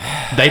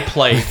they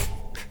play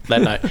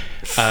that night.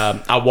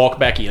 I walk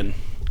back in.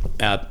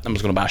 I'm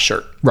just going to buy a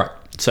shirt. Right.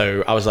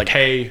 So I was like,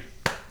 hey,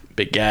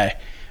 big guy,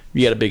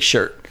 you got a big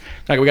shirt.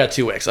 Like, we got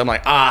 2X. I'm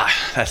like,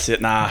 that's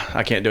it. Nah,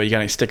 I can't do it. You got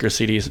any stickers,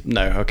 CDs?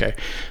 No, okay.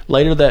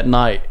 Later that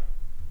night,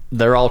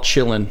 they're all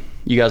chilling.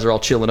 You guys are all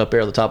chilling up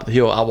there at the top of the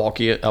hill. I walk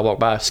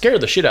by,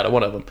 scared the shit out of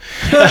one of them.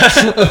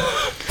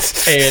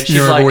 And she's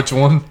You remember like, which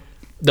one?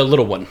 the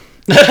little one.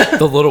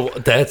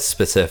 That's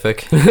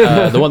specific.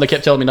 The one that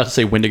kept telling me not to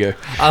say Wendigo.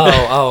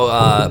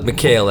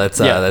 Mikhail, that's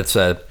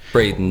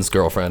Braden's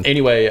girlfriend.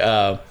 Anyway,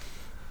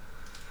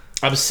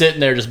 I was sitting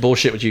there just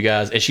bullshit with you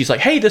guys, and she's like,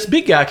 hey, this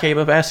big guy came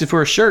up asking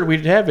for a shirt. We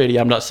didn't have any.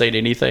 I'm not saying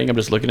anything. I'm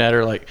just looking at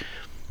her like,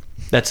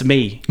 that's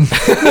me.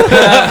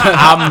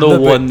 I'm the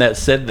one that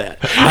said that.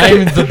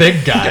 I'm the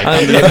big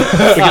guy.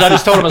 Because I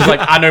just told him, I was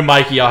like, I know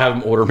Mikey, I'll have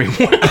him order me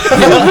one.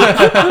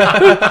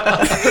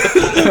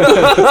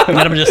 And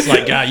then I'm just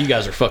like, God, you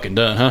guys are fucking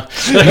done, huh?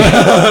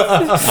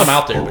 I'm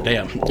out there, but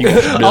damn. You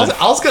guys are done.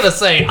 I was going to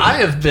say, I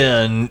have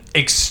been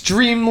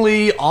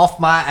extremely off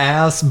my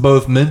ass,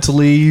 both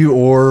mentally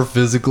or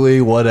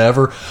physically,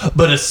 whatever.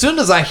 But as soon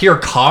as I hear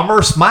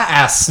commerce, my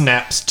ass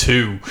snaps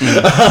too.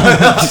 But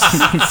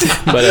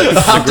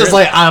I'm just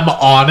like, I'm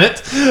on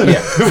it.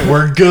 Yeah.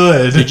 We're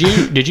good.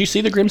 did you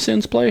see the Grim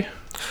Sins play?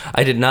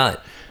 I did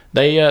not.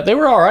 They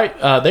were all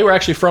right. They were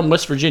actually from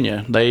West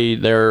Virginia.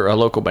 They're a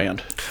local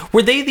band.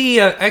 Were they the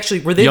Young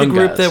the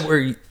group guys. that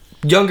were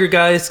younger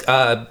guys?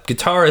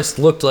 Guitarist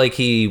looked like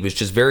he was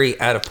just very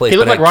out of place. He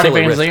looked but like had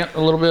Ronnie killer Van riff. Zant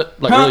a little bit,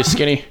 like really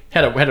skinny.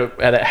 Had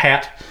a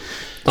hat.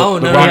 Oh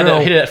no, Ronnie no.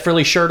 He had that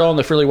frilly shirt on,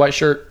 the frilly white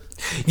shirt.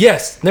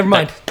 Yes, never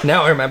mind.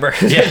 Now I remember.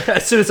 Yeah.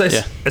 as soon as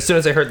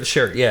I heard the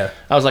shirt, yeah.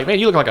 I was like, man,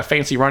 you look like a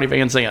fancy Ronnie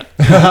Van Zant.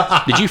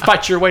 Did you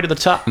fight your way to the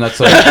top? And that's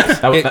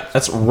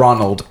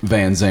Ronald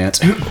Van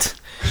Zant.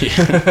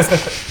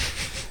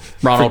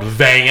 Ronald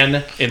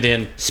Van and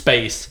then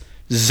space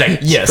Zant.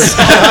 Yes.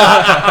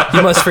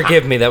 You must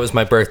forgive me. That was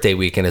my birthday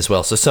weekend as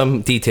well, so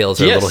some details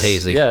are a little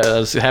hazy. Yeah, it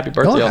was happy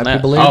birthday on happy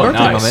that. belated birthday,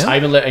 nice. my man. I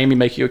even let Amy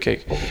make you a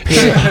cake.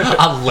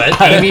 I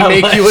let Amy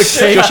make you a cake.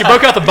 So she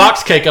broke out the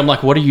box cake. I'm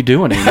like, what are you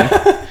doing, Amy?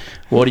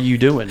 What are you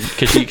doing?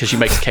 Because she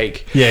makes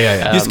cake.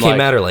 Yeah. You just came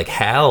at her like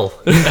Hal.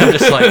 I'm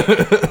just like,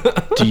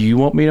 do you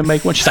want me to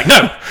make one? She's like,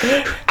 no,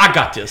 I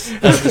got this.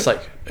 And I'm just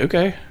like,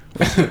 okay,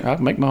 I'll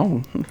make my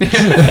own. And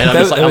I'm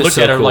just like, I was looked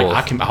so at her cool.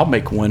 like, I'll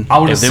make one, I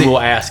wanna and then see- we'll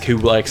ask who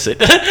likes it.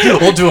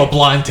 We'll do a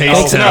blind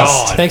taste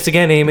test. Thanks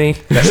again, Amy.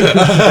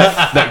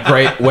 That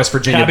great West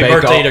Virginia Happy Bake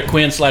birthday Off. to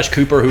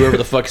Quinn/Cooper, whoever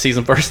the fuck sees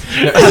him first.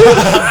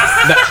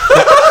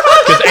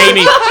 Because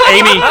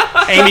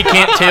Amy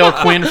can't tell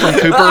Quinn from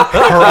Cooper,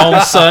 her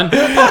own son,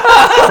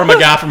 from a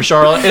guy from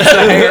Charlotte.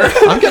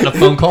 I'm getting a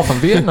phone call from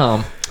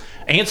Vietnam.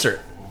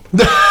 Answer.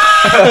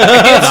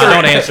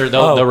 Don't answer.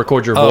 They'll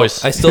record your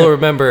voice. I still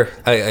remember.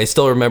 I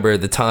still remember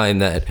the time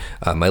that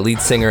my lead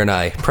singer and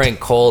I prank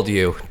called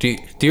you. Do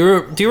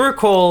you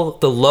recall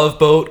the Love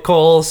Boat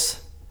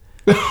calls?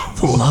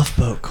 Love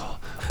boat call.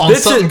 On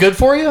This something is- good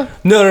for you?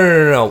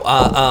 No.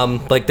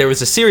 Like there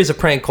was a series of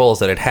prank calls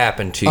that had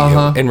happened to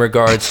you in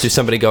regards to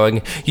somebody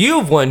going,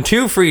 "You've won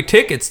 2 free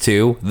tickets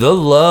to the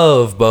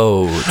Love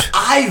Boat."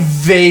 I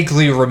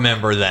vaguely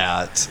remember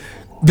that.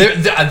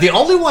 The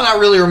only one I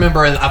really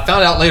remember, and I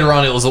found out later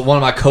on, it was one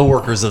of my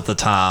coworkers at the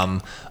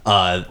time.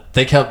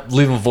 They kept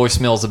leaving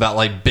voicemails about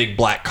like big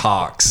black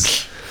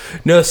cocks.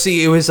 No,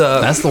 see, it was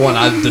That's the one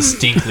I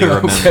distinctly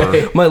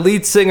remember. my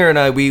lead singer and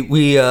I. We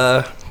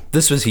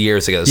this was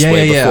years ago. This was Yeah,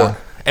 way yeah, before. yeah.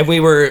 And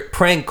we were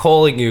prank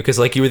calling you because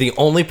like you were the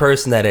only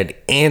person that had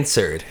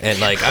answered. And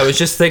like I was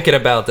just thinking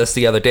about this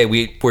the other day.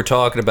 We were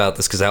talking about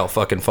this because how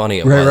fucking funny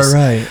it was.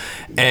 Right.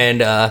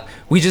 And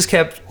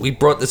we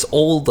brought this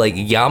old like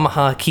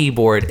Yamaha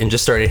keyboard and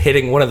just started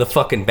hitting one of the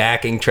fucking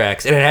backing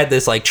tracks, and it had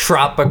this like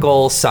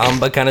tropical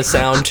samba kind of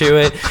sound to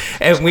it,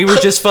 and we were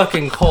just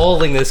fucking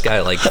calling this guy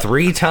like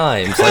 3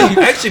 times, like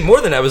actually more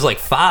than that, it was like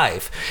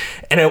 5.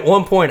 And at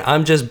one point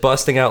I'm just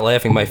busting out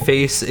laughing, my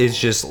face is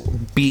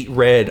just beet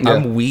red,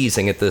 I'm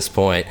wheezing at this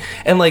point,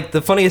 and like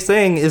the funniest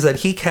thing is that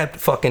he kept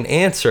fucking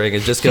answering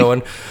and just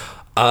going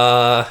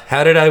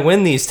how did I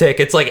win these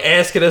tickets? Like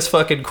asking us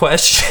fucking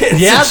questions.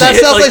 Yeah, and that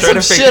shit, sounds like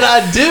trying some to shit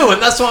I do, and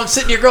that's why I'm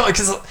sitting here going,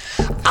 because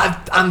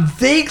I'm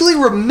vaguely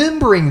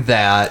remembering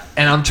that,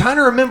 and I'm trying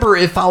to remember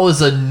if I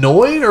was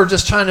annoyed or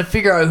just trying to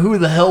figure out who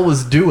the hell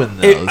was doing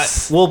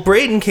those. Well,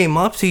 Braden came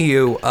up to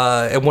you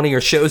at one of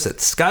your shows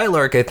at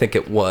Skylark, I think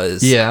it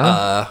was.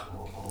 Yeah.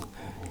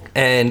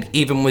 And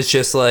even was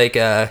just like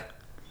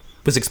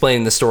was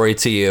explaining the story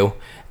to you.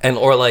 And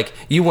or like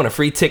you won a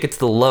free ticket to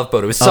the Love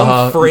Boat. It was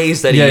some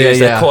phrase that he used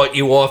that caught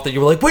you off. That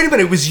you were like, "Wait a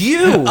minute, it was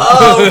you."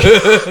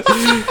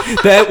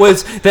 that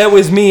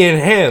was me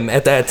and him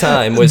at that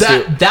time.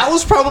 That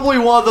was probably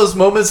one of those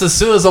moments. As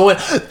soon as I went,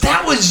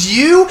 "That was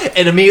you,"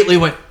 and immediately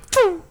went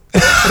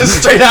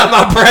straight out of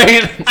my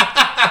brain.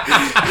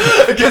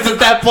 Because at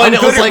that point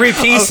I'm good at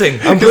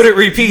repiecing. I'm good at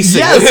repiecing.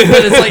 Yes,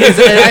 but it's like it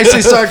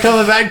actually started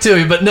coming back to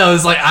me. But no,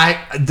 it's like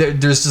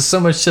there's just so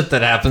much shit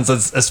that happens,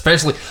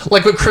 especially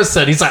like what Chris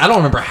said. He's like, I don't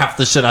remember half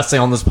the shit I say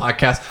on this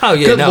podcast. Oh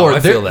yeah, good no, Lord, I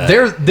feel that.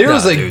 There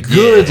was a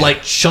good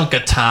like chunk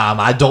of time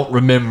I don't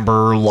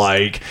remember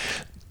like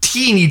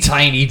teeny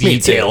tiny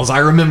details. I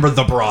remember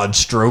the broad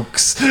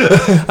strokes.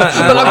 But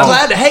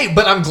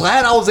I'm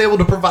glad I was able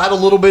to provide a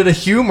little bit of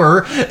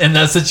humor in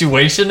that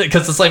situation,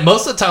 because it's like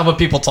most of the time when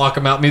people talk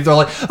about me, they're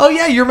like, "Oh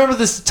yeah, you remember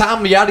this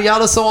time, yada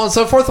yada, so on and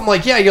so forth." I'm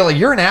like, "Yeah." You're like,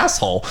 "You're an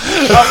asshole."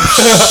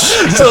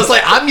 So it's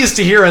like I'm used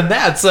to hearing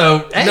that.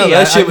 So hey, no,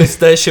 that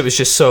shit was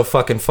just so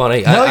fucking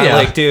funny. I'm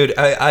like, dude,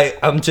 I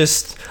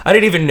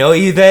didn't even know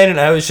you then, and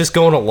I was just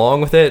going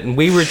along with it, and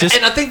we were just.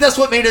 And I think that's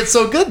what made it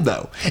so good,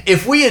 though.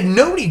 If we had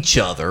known each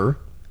other,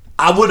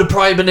 I would have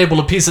probably been able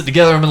to piece it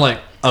together and been like,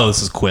 "Oh,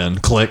 this is Quinn."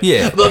 Click.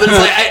 Yeah. But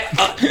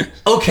it's like,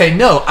 okay,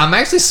 no, I'm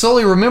actually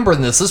slowly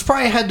remembering this. This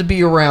probably had to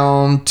be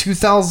around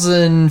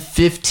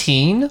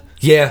 2015.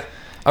 Yeah.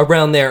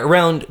 Around there,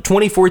 around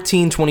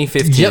 2014,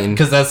 2015. Yep,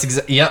 because that's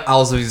I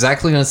was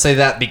exactly going to say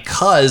that,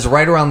 because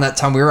right around that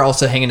time we were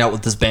also hanging out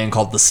with this band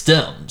called The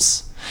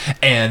Stems.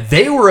 And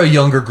they were a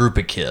younger group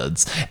of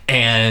kids,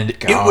 and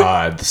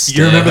the Stems.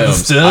 You remember the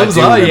Stems?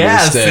 I do remember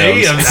yeah, the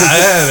Stems.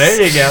 see,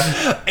 there you go.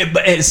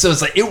 But so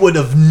it's like it would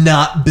have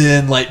not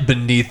been like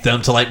beneath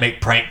them to like make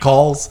prank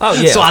calls. Oh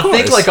yeah. So I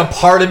think course. like a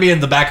part of me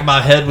in the back of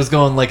my head was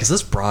going like, "Is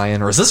this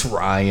Brian or is this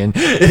Ryan?"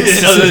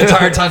 The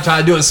entire time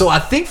trying to do it. So I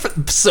think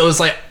so it's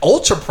like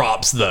ultra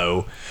props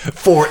though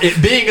for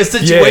it being a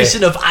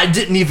situation of I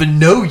didn't even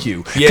know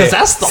you, because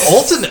that's the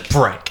ultimate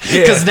prank.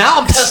 Because now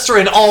I'm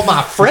pestering all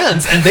my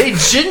friends and they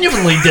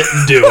genuinely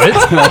didn't do it.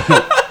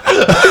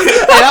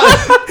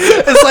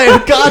 It's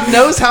like God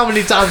knows how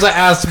many times I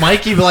asked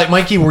Mikey, be like,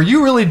 "Mikey, were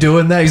you really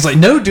doing that?" He's like,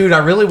 "No, dude, I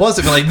really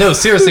wasn't." Be like, "No,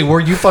 seriously, were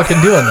you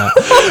fucking doing that?"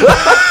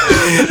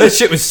 That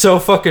shit was so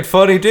fucking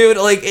funny, dude.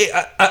 Like,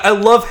 I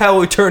love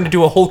how it turned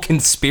into a whole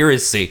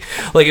conspiracy.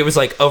 Like, it was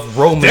like of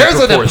Roman There's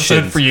an proportions.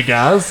 episode for you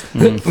guys.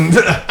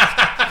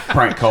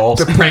 Prank calls.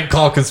 The prank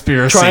call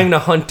conspiracy. Trying to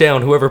hunt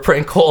down whoever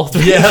prank called.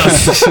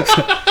 Yes.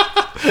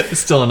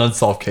 It's still an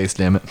unsolved case,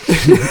 damn it.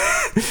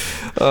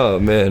 Oh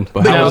man,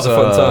 But that how was a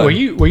fun time.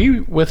 Were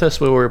you with us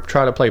when we were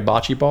trying to play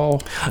bocce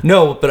ball?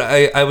 No, but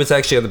I was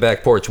actually on the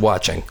back porch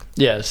watching.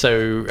 Yeah.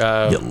 So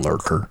You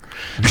lurker.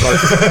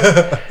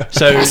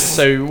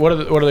 So what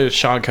are those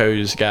Sean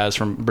Coe's guys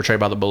from Betrayed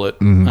by the Bullet?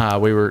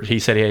 He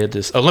said he had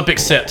this Olympic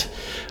set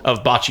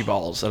of bocce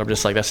balls, and I'm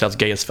just like, that sounds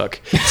gay as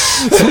fuck.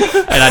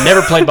 And I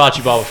never played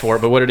bocce ball before,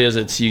 but what it is,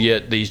 it's you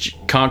get these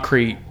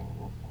concrete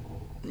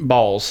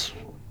balls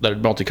that are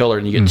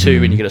multicolored, and you get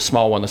two, and you get a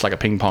small one that's like a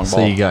ping pong ball.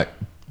 So you got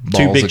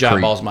two big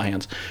giant balls in my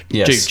hands.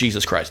 Yes. Dude,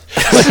 Jesus Christ.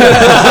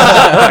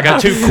 I got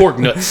 2 cork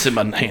nuts in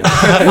my hands.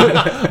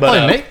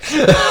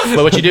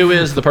 But what you do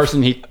is the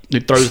person who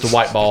throws the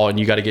white ball, and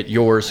you got to get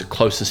yours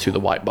closest to the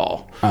white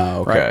ball.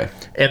 Oh, okay.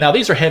 Right? And now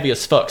these are heavy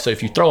as fuck, so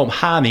if you throw them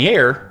high in the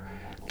air,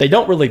 they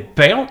don't really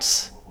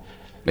bounce.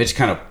 They just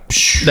kind of.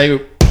 They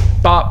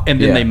pop and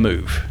then Yeah. they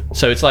move.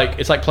 So it's like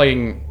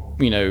playing,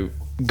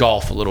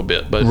 golf a little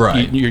bit, but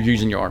you're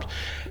using your arms.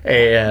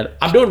 And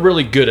I'm doing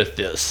really good at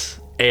this.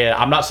 And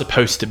I'm not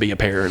supposed to be,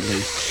 apparently.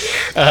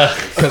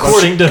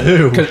 According to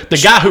who?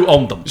 The guy who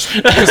owned them.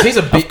 Because he's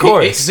a big.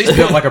 He's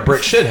built like a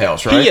brick shit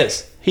house, right?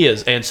 He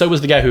is. And so was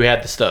the guy who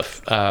had the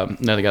stuff.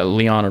 Another guy,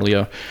 Leon or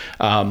Leo.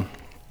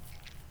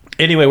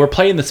 Anyway, we're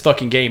playing this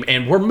fucking game,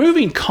 and we're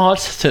moving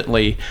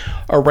constantly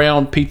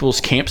around people's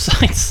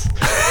campsites.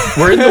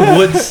 We're in the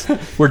woods.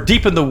 We're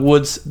deep in the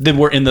woods. Then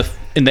we're in the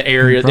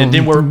area, and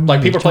then we're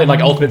like people are playing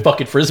like ultimate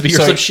fucking frisbee or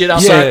some shit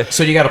outside. Yeah.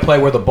 So you got to play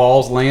where the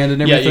balls land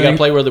and everything. Yeah, you got to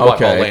play where the white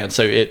ball lands.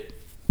 So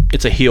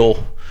it's a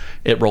hill.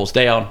 It rolls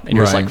down, and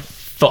you're just like,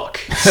 fuck.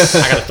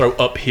 I got to throw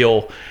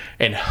uphill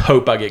and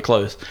hope I get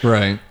close.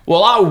 Right.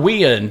 Well, I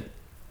win,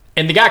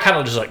 and the guy kind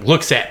of just like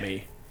looks at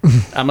me.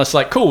 I'm just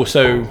like, cool.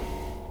 So.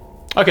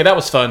 Okay, that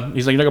was fun.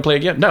 He's like, you're not gonna play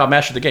again? No, I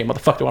mastered the game. What the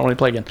fuck do I want to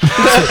play again?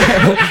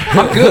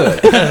 I'm good.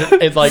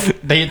 It's like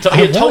he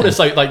had told us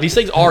like these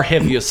things are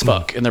heavy as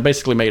fuck, and they're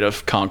basically made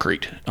of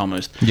concrete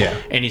almost. Yeah.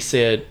 And he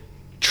said,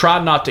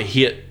 try not to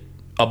hit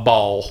a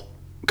ball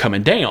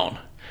coming down.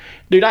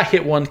 Dude, I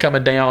hit one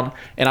coming down,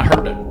 and I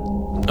heard it.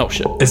 Oh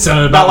shit! It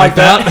sounded about like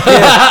that.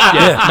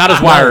 Yeah, not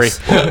as wiry.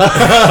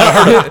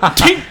 I heard a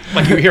tink,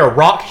 like you hear a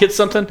rock hit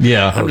something.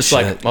 Yeah. I'm just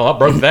like, well, I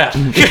broke that.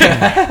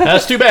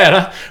 That's too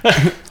bad,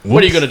 huh?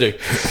 What are you gonna do?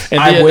 And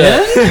I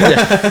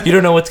win. You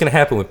don't know what's gonna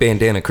happen with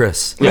Bandana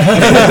Chris.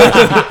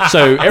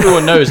 So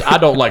everyone knows I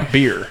don't like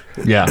beer.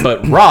 Yeah.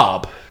 But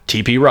Rob,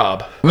 TP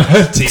Rob,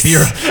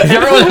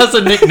 Everyone has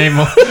a nickname.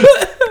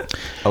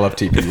 I love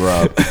TP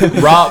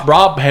Rob.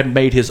 Rob had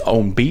made his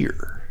own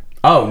beer.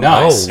 Oh,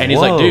 nice. And he's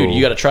like, dude,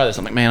 you got to try this.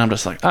 I'm like, man, I'm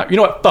just like, you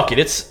know what? Fuck it.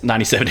 It's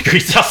 97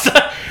 degrees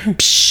outside.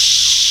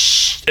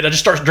 Psh, and I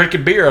just start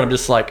drinking beer, and I'm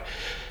just like,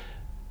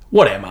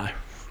 what am I?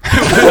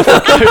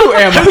 Who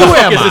am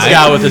I? This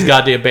guy with this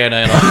goddamn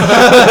bandana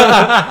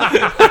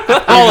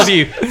on?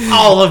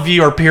 all of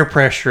you are peer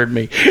pressuring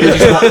me. You're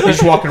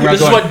just walking around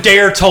This going, is what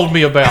Dare told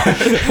me about.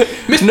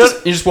 you're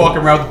just walking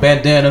around with a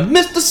bandana.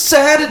 Mr.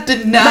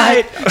 Saturday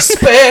Night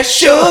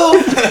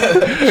Special.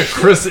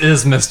 Chris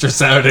is Mr.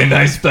 Saturday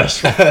Night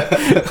Special.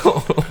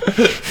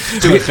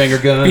 Doing finger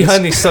guns.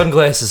 Behind these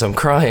sunglasses, I'm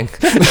crying.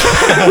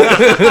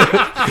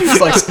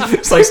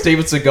 It's like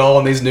Steven Seagal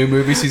in these new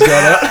movies he's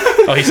got out.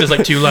 Oh, he says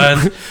like 2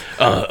 lines.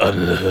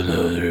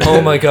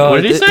 Oh my god!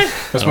 What did he say?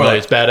 That's more like-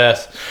 it's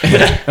badass.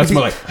 That's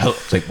more like,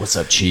 it's like, what's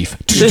up, Chief?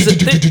 There's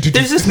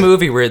this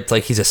movie where it's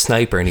like he's a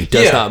sniper and he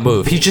does not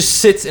move. He just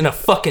sits in a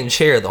fucking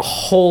chair the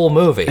whole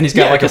movie. And he's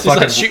got like a 'cause he's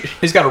fucking. not shoot-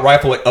 He's got a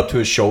rifle like up to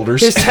his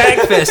shoulders. His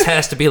tag vest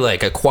has to be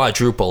like a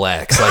quadruple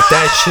X. Like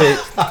that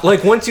shit.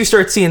 Like once you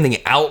start seeing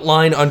the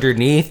outline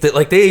underneath, that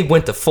like they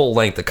went to full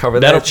length to cover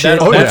that shit.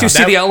 Once you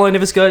see the outline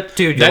of his gut,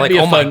 dude, you're like,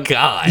 oh my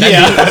god.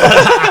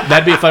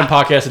 That'd be a fun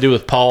podcast to do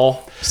with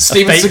Paul.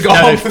 Steven fake,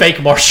 Seagal.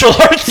 Fake martial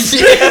arts.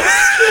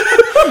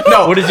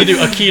 No, what does he do?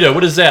 Aikido.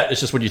 What is that? It's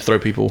just when you throw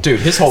people.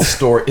 Dude, his whole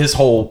story, his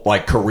whole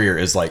like career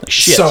is like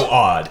Shit. so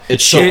odd.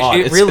 It's so odd.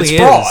 It really it's is.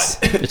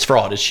 fraud. It's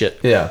fraud as shit.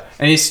 Yeah,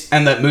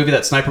 and that movie,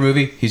 that sniper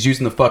movie, he's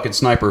using the fucking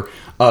sniper,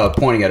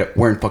 pointing at it,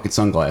 wearing fucking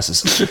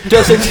sunglasses.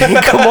 Does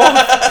it come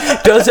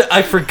off? Does it?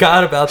 I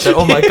forgot about that.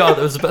 Oh my god,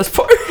 that was the best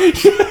part.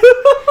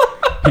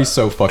 He's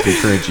so fucking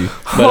cringy.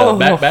 But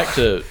back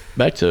to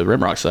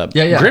Rimrock side.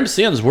 Yeah. Grim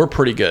Sins were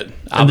pretty good.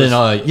 And then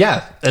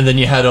and then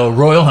you had a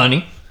Royal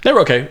Honey. They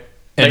were okay.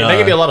 They And,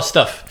 gave me a lot of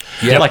stuff.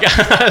 Yeah. Like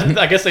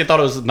I guess they thought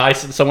it was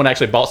nice that someone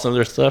actually bought some of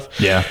their stuff.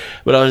 Yeah.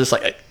 But I was just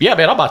like, yeah,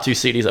 man, I'll buy 2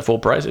 CDs at full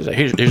price. He's like,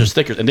 here's your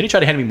stickers. And then he tried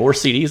to hand me more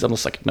CDs. I'm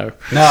just like, no.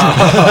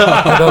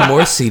 How about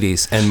more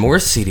CDs and more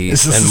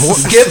CDs and more?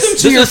 Give them to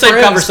This is your the same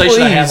friends,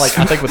 conversation I had, please. like,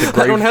 I think with the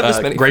grave, don't have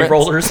this many grave friends.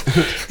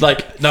 rollers.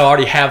 Like, no, I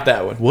already have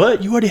that one.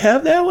 What? You already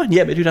have that one?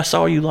 Yeah, but dude, I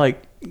saw you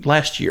like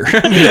last year.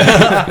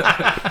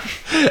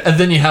 And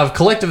then you have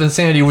Collective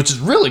Insanity, which is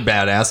really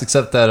badass,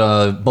 except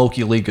that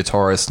bulky lead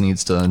guitarist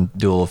needs to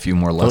do a few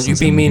more lessons.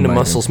 Don't you be mean to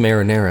Muscles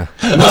Marinara.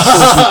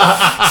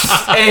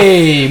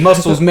 Hey,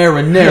 Muscles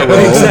Marinero.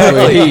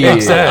 Exactly. Hey.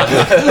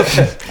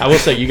 Exactly. I will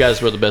say you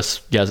guys were the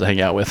best guys to hang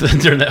out with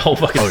during that whole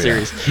fucking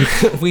series.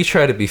 We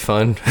try to be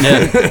fun.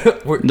 Yeah.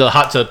 The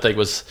hot tub thing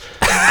was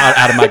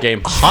out of my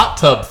game. Hot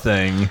tub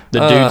thing.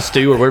 The Dude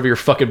Stew or whatever your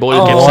fucking boy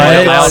Oh, kept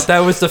saying out loud. that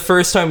was the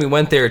first time we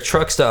went there.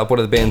 Truck Stop, one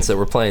of the bands that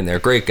were playing there.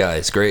 Great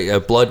guys. Great.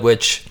 Blood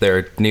Witch,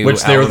 their new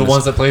Which they were the album is-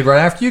 ones that played right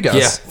after you guys.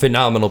 Yeah,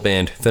 phenomenal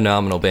band.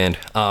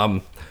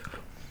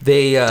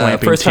 They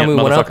Glamping first time we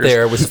tent went up motherfuckers.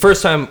 there was the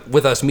first time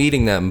with us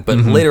meeting them. But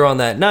later on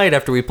that night,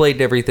 after we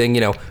played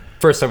everything,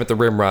 first time at the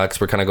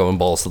Rimrocks, we're kind of going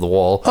balls to the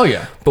wall. Oh,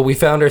 yeah. But we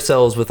found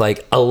ourselves with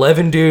like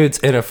 11 dudes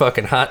in a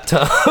fucking hot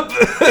tub.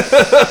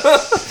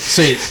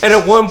 See, And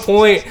at one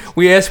point,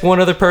 we asked one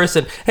other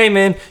person, "Hey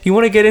man, you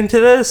want to get into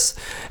this?"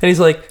 And he's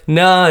like,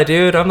 "Nah,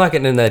 dude, I'm not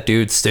getting in that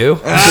dude stew."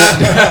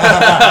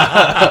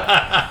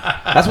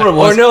 that's what it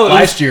was no, it was-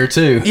 last year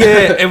too.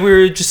 Yeah, and we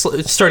were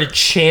just started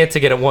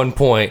chanting it at one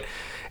point,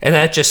 and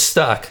that just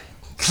stuck.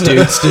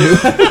 Dude, Stu.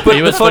 But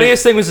the was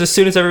funniest thing was as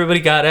soon as everybody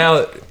got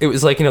out, it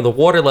was like, the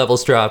water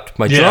levels dropped.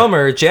 My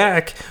drummer,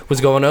 Jack,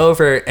 was going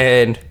over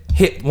and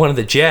hit one of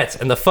the jets,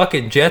 and the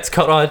fucking jets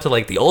cut on to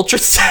like the ultra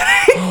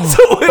setting. So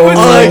it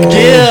was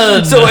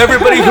Again. so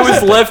everybody who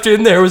was left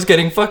in there was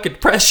getting fucking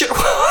pressure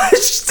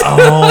washed.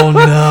 Oh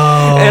no.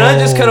 And I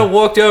just kind of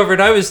walked over,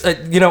 and I was,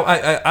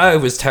 I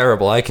was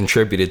terrible. I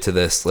contributed to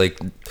this. Like,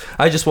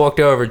 I just walked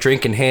over,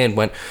 drink in hand,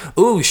 went,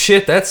 "Ooh,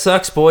 shit, that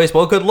sucks, boys.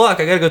 Well, good luck.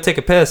 I gotta go take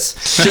a piss."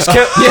 Just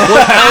kept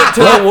went out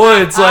to the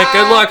woods. Like,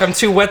 good luck. I'm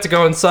too wet to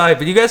go inside,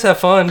 but you guys have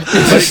fun.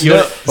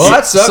 Well,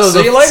 that sucks.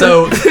 See you later.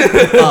 So,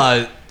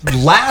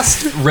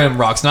 last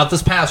Rimrocks, not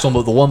this past one,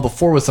 but the one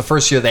before was the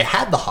first year they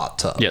had the hot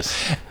tub.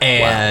 Yes.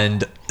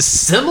 And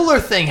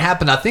similar thing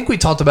happened. I think we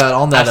talked about it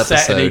on that I episode.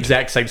 sat in the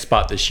exact same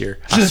spot this year.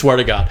 I swear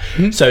to God.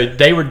 So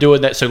they were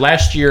doing that. So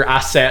last year I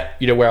sat,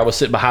 where I was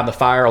sitting behind the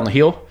fire on the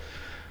hill.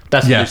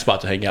 That's the new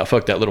spot to hang out.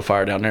 Fuck that little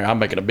fire down there. I'm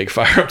making a big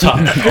fire up top.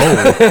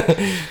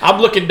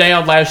 I'm looking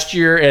down last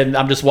year, and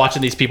I'm just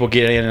watching these people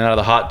get in and out of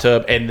the hot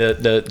tub, and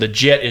the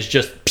jet is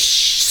just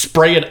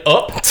spraying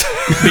up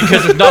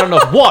because there's not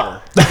enough water.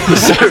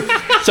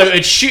 So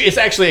it's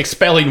actually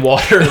expelling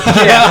water.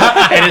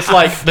 And it's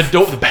like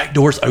the back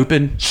door's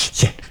open.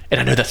 And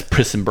I know that's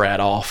pissing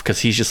Brad off because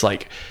he's just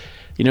like,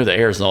 the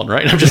air's on,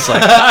 right? And I'm just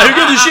like, who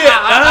gives a shit?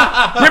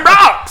 Rip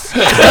rocks!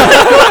 But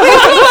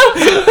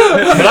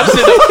I'm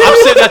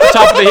sitting at the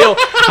top of the hill.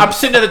 I'm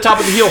sitting at the top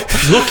of the hill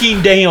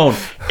looking down,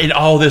 and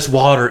all this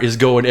water is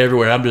going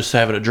everywhere. I'm just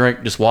having a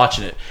drink, just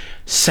watching it.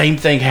 Same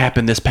thing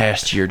happened this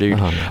past year,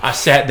 dude. I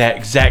sat in that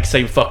exact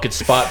same fucking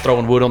spot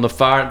throwing wood on the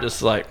fire. I'm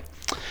just like,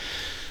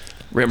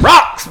 Rim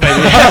rocks,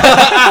 baby.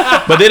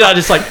 But then I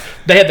just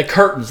they had the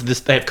curtains.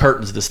 They had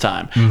curtains this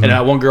time,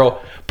 and one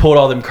girl pulled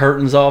all them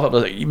curtains off. I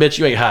was like, "You bet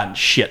you ain't hiding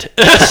shit."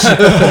 Because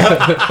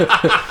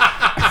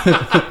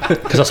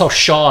I saw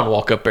Sean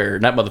walk up there,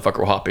 and that motherfucker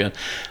will hop in,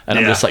 and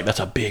I'm just like, "That's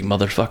a big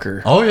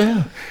motherfucker." Oh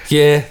yeah,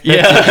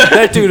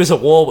 That dude is a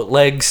wall with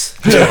legs.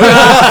 He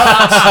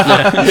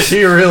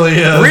really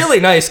is. Really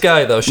nice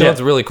guy though. Sean's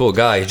a really cool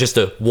guy. He's just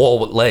a wall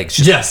with legs.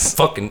 Just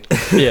fucking.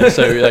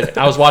 So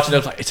I was watching it. I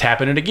was like, "It's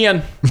happening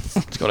again.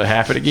 It's gonna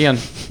happen again."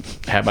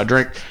 I had my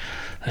drink.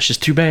 That's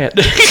just too bad.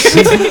 I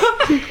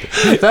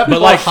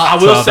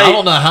will say, I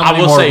don't know how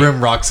many more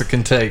Rimrocks it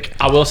can take.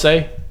 I will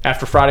say,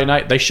 after Friday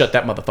night, they shut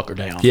that motherfucker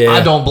down. Yeah.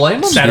 I don't blame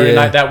them. Saturday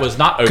night, that was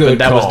not open.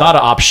 That was not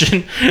an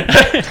option.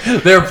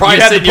 They were probably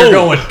sitting here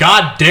going,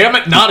 "God damn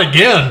it, not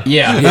again."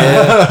 Yeah.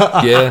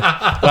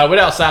 But I went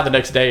outside the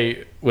next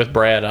day with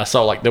Brad. And I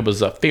saw there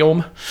was a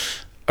film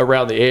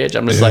around the edge.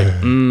 I'm just like,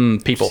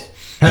 people.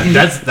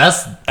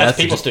 That's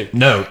people stew.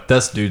 No,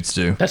 that's dude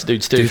stew. That's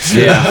dude stew.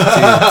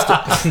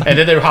 And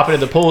then they were hopping in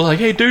the pool like,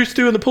 "Hey, dude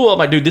stew in the pool." I'm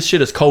like, "Dude, this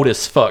shit is cold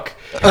as fuck.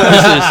 This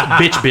is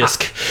bitch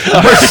bisque."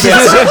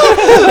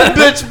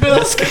 Bitch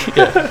bisque.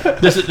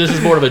 This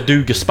is more of a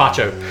dude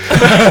gazpacho.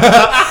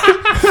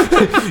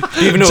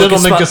 Do you even know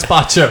Gentleman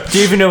gazpacho. Do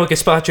you even know what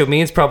gazpacho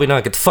means? Probably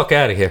not. Get the fuck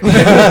out of here. Because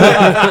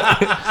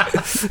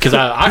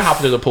I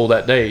hopped into the pool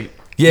that day.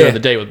 During the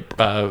day with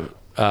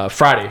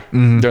Friday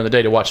during the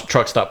day to watch the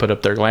truck stop put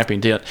up their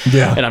glamping tent.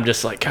 Yeah. And I'm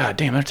just like, God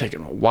damn, they're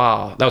taking a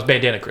while. That was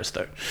Bandana Chris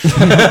though.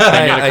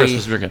 Bandana Chris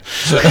was drinking.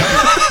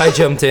 I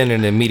jumped in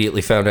and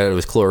immediately found out it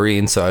was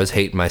chlorine, so I was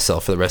hating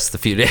myself for the rest of the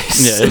few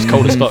days. Yeah, it was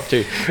cold as fuck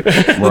too.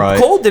 The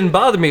cold didn't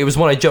bother me. It was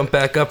when I jumped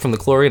back up from the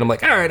chlorine. I'm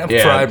like, all right, I'm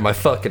frying my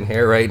fucking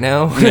hair right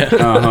now.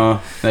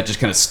 That just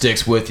kind of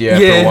sticks with you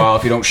after a while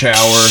if you don't shower.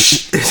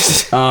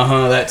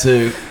 That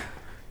too.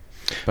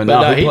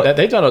 But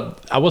they've done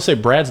I will say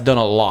Brad's done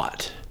a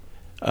lot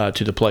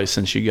to the place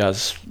since you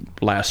guys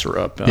last were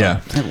up. I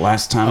think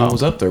last time I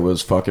was up there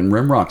was fucking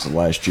Rimrocks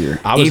last year.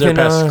 I was there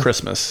past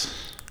Christmas.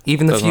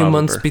 Even the few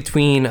months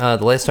between the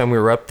last time we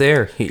were up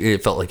there,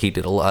 it felt like he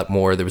did a lot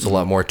more. There was a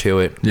lot more to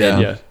it.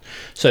 Yeah.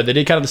 So they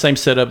did kind of the same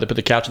setup. They put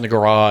the couch in the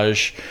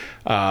garage,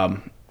 a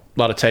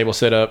lot of table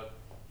set up.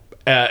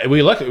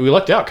 We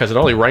lucked out because it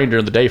only rained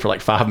during the day for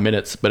like 5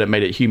 minutes, but it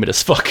made it humid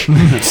as fuck.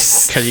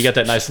 Because you got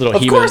that nice little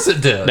humid. Of course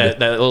it did.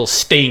 That little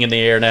sting in the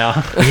air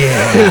now.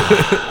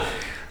 Yeah.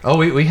 Oh,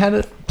 we had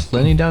it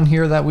plenty down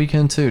here that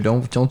weekend too.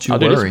 Don't you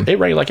worry. It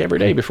rained like every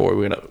day before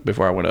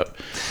I went up.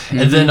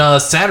 And then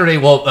Saturday,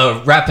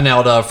 wrapping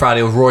out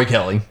Friday with Roy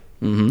Kelly.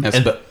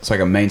 It's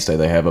like a mainstay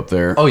they have up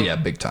there. Oh yeah,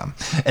 big time.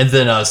 And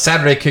then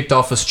Saturday kicked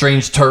off with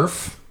Strange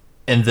Turf.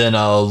 And then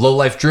Low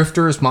Life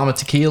Drifters, Mama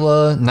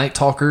Tequila, Night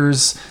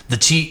Talkers, The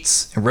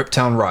Cheats, and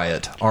Riptown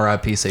Riot.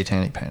 R.I.P.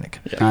 Satanic Panic.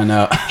 Yeah. I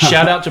know.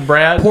 Shout out to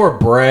Brad. Poor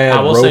Brad.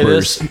 I will say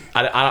this.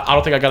 I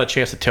don't think I got a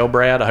chance to tell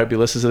Brad. I hope he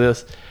listens to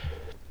this.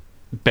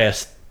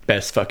 Best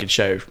fucking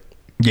show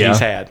he's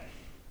had.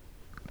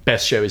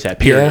 Best show he's had.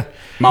 Period.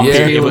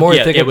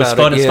 It was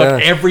fun as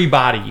fuck.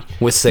 Everybody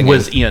was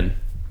in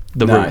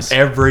the room.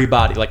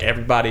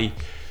 Everybody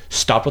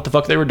stopped what the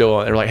fuck they were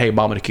doing. They were like, "Hey,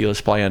 Mama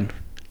Tequila's playing.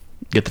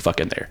 Get the fuck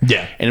in there."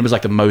 Yeah. And it was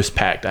like the most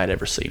packed I'd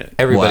ever seen it.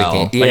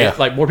 Everybody came. Yeah.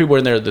 Like more people were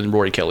in there than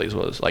Rory Kelly's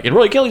was. And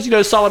Rory Kelly's,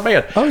 a solid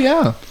man. Oh,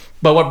 yeah.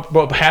 But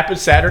what happened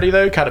Saturday,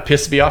 though, kind of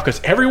pissed me off because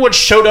everyone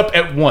showed up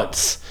at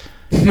once.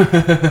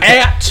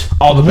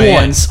 All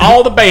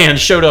the bands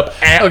showed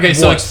up at once. Okay,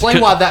 so explain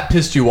why that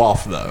pissed you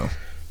off, though.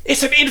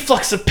 It's an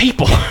influx of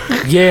people.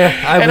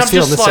 Yeah, I was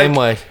feeling the same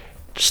way.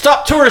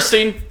 Stop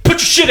touristing, put your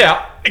shit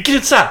out, Get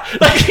inside.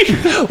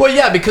 Like, Well,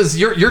 yeah, because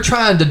you're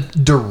trying to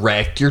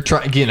direct. You're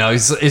trying,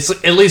 it's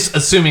at least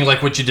assuming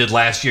like what you did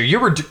last year. You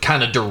were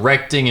kind of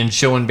directing and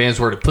showing bands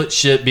where to put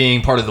shit,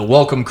 being part of the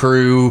welcome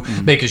crew,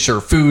 making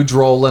sure food's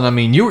rolling. I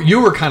mean, you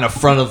were kind of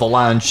front of the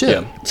line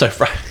shit. yeah. So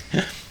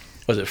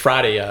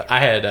Friday? I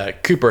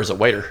had Cooper as a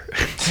waiter.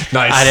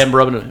 Nice. I had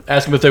him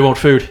ask him if they want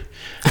food.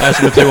 Ask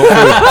them if they want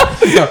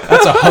food.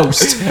 That's a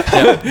host.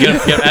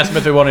 Ask them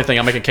if they want anything.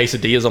 I'm making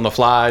quesadillas on the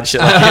fly and shit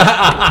like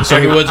that. So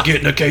everyone's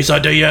getting a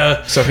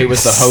quesadilla. So he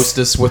was the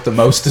hostess with the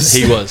mostest.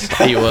 He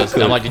was.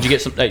 And I'm like, did you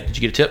get did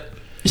you get a tip?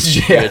 Yeah. Did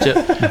you get a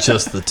tip?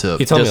 Just the tip.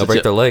 You told me Just I'll a break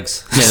tip. their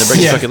legs. Yeah, they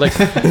break your fucking legs.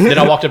 Then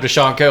I walked up to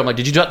Sean Coe. I'm like,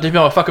 did you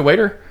know a fucking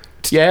waiter?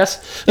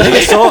 Yes.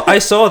 I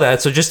saw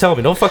that, so just tell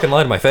me. Don't fucking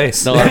lie to my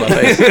face. No, out of my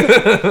face.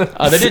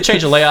 They did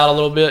change the layout a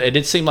little bit. It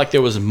did seem like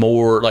there was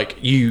more, like,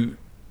 you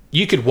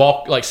could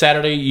walk, like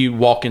Saturday, you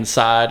walk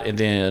inside and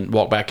then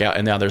walk back out,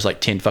 and now there's like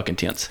 10 fucking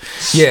tents.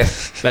 Yeah.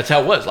 That's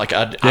how it was. Like,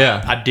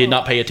 I did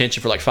not pay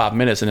attention for like 5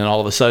 minutes, and then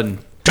all of a sudden,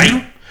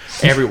 bam,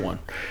 everyone.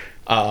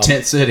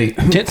 Tent City.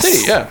 Tent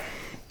City, yeah.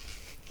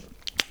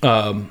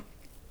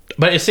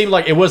 But it seemed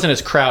like it wasn't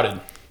as crowded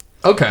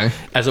Okay.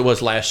 as it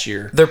was last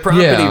year. Their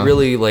property Yeah.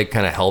 really like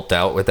kind of helped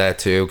out with that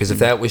too, because if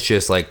that was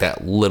just like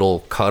that little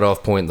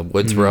cutoff point, the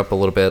woods were up a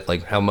little bit,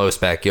 like how most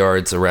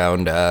backyards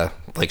around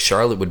like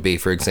Charlotte would be,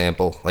 for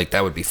example, like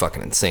that would be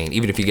fucking insane,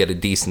 even if you get a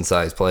decent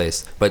sized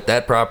place. But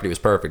that property was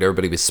perfect.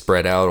 Everybody was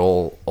spread out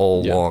all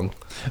along.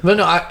 But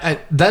no, I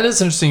that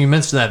is interesting you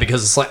mentioned that,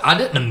 because it's like I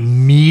didn't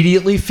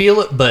immediately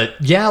feel it, but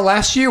yeah,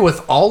 last year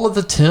with all of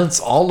the tents,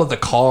 all of the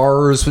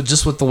cars,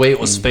 with the way it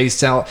was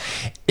spaced out,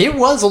 it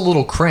was a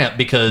little cramped,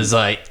 because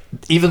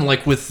even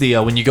like with the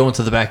when you go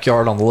into the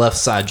backyard on the left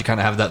side, you kind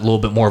of have that little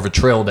bit more of a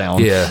trail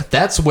down. Yeah.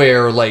 That's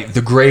where like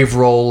the grave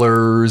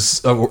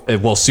rollers,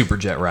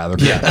 Superjet rather.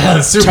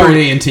 Yeah.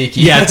 Tony and Tiki.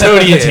 Yeah,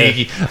 Tony and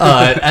Tiki.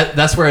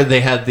 That's where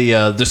they had the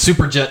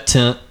Superjet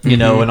tent, you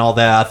know, and all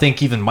that. I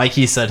think even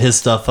Mikey set his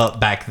stuff up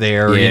back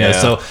there. You know,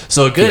 Yeah.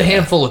 so a good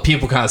handful of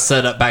people kind of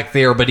set up back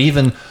there, but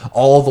even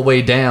all the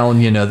way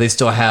down, you know, they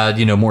still had,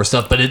 you know, more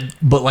stuff.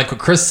 But like what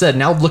Chris said,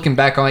 now looking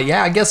back on it,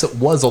 yeah, I guess it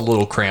was a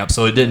little cramped,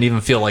 so it didn't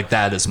even feel like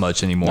that as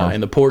much anymore.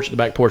 And the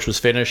back porch was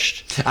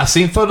finished. I've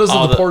seen photos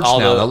of the porch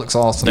now. That looks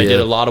awesome. They did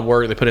a lot of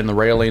work. They put in the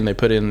railing, they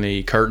put in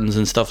the curtains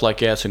and stuff like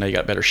that. So now you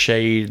got better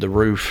shade. The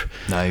roof,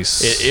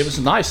 Nice. It was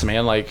nice,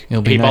 man. Like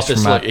It'll be nice for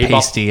my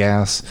pasty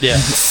ass. Yeah,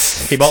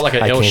 he bought like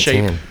an I can't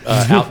L-shaped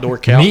stand. outdoor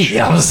couch. Me,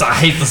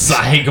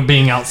 I hate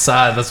being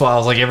outside. That's why I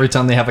was like, every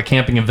time they have a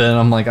camping event,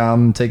 I'm like,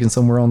 I'm taking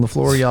somewhere on the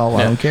floor, y'all.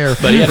 I don't care.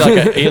 But he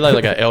had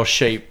like a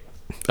L-shaped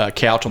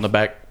couch on the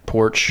back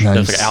porch. That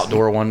was like an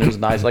outdoor one. It was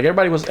nice. Like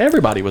everybody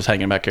was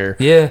hanging back there.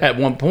 Yeah. At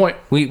one point,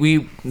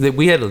 We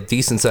had a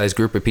decent sized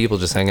group of people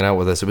just hanging out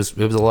with us. It was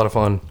a lot of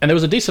fun. and there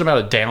was a decent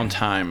amount of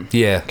downtime.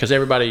 Yeah. because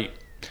everybody,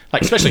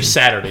 like especially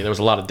Saturday, there was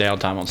a lot of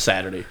downtime on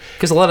Saturday.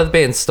 Because a lot of the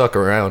bands stuck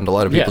around. A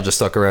lot of people Yeah. just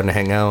stuck around to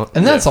hang out.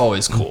 And that's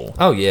always cool.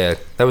 Oh yeah,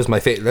 that was my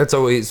favorite. That's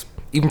always,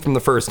 even from the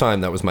first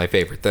time, that was my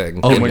favorite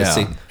thing. Oh, Getting to yeah.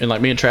 see- And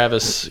like me and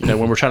Travis, you know,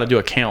 when we're trying to do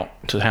a count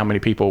to how many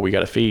people we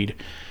got to feed,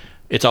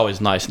 it's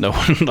always nice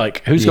knowing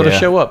like who's going to Yeah.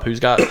 show up, who's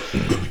got,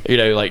 you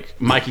know, like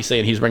Mikey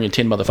saying he's bringing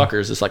 10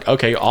 motherfuckers. It's like,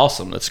 okay,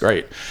 awesome, that's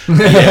great. And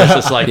yeah, it's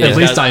just like At these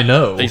least guys- I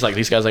know. He's like,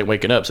 these guys ain't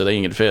waking up, so they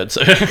ain't getting fed.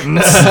 So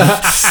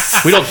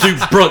we don't do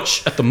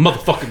brunch at the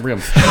motherfucking rim.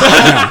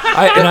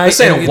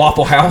 This ain't a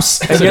Waffle House.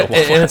 And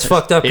it's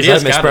fucked up It because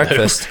is I missed kinda,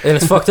 breakfast. And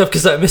it's fucked up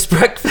because I missed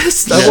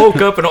breakfast. I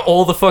woke up and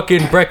all the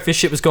fucking breakfast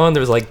shit was gone.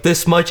 There was like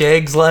this much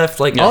eggs left.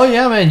 Like, Oh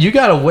yeah, man, you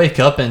gotta wake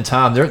up in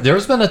time.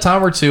 There's been a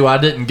time or two I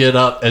didn't get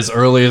up as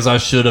early as I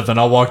should have, and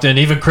I walked in.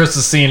 Even Chris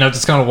has seen. I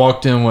just kind of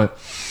walked in with.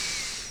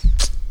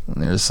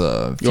 There's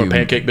a You want a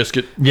pancake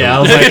biscuit? Yeah,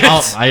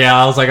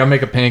 I was like, I'll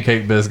make a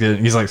pancake biscuit.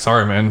 He's like,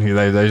 sorry, man.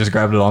 They just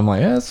grabbed it all. I'm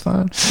like, yeah, it's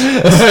fine.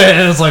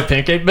 And it's like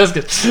pancake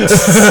biscuit.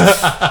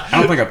 I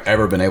don't think I've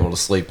ever been able to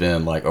sleep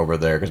in like over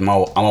there, because I'm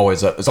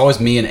always up. It's always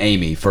me and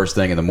Amy first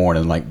thing in the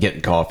morning, like getting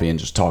coffee and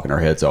just talking our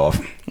heads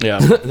off. Yeah.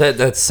 that's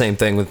the same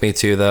thing with me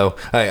too, though.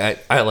 I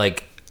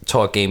like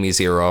talk Amy's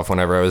ear off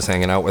whenever I was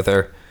hanging out with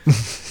her.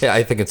 Yeah,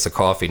 I think it's the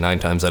coffee 9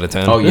 times out of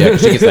 10. Oh yeah,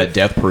 because she gets that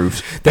death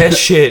proof. That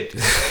shit.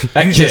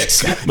 That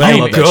kicks. I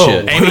love go. that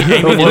shit. Amy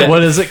did that.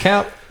 What is it,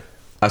 Cap?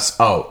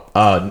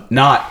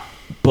 Not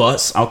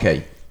bus.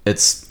 Okay,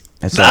 it's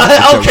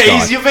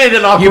Okay, you made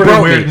it awkward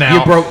and weird now.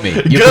 You broke me.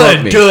 Good.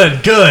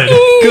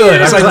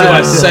 It's I'm like, do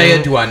I glad. say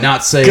it? Do I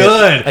not say it?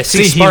 Good. I see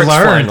he sparks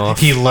flying learned. off.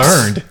 He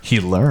learned.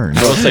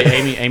 I will say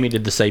Amy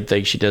did the same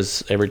thing she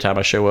does every time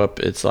I show up.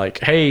 It's like,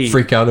 hey,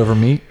 Freak out over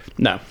meat.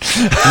 no. so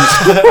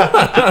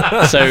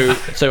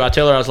I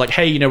tell her, I was like,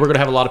 hey, you know, we're gonna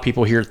have a lot of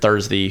people here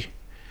Thursday.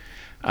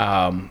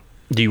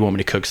 Do you want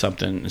me to cook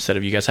something instead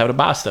of you guys having to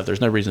buy stuff?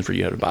 There's no reason for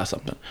you to have to buy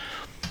something.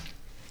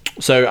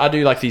 So I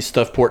do like these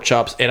stuffed pork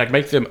chops, and I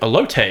make them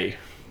elote,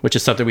 which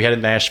is something we had in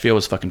Nashville. It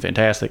was fucking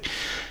fantastic.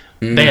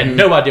 They had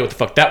no idea what the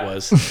fuck that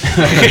was.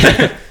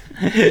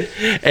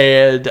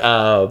 And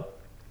I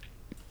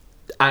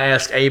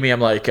asked Amy,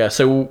 I'm like,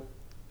 so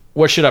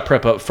what should I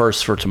prep up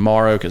first for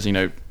tomorrow? Because, you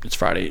know, it's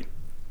Friday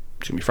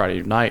it's gonna be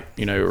Friday night,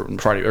 or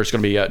Friday, or it's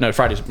gonna be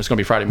Friday. It's gonna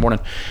be Friday morning,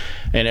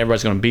 and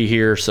everybody's gonna be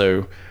here.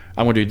 So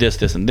I'm gonna do this,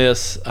 this, and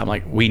this. I'm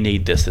like, we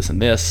need this, this,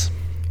 and this.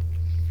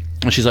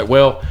 And she's like,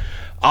 well,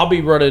 I'll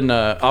be running.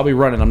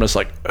 I'm just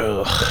like,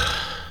 ugh,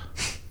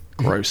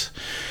 gross.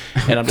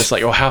 And I'm just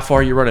like, well, how far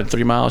are you running?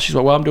 3 miles? She's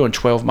like, well, I'm doing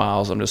 12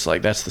 miles. I'm just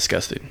like, that's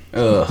disgusting.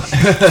 Ugh.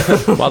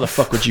 Why the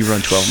fuck would you run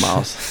 12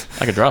 miles?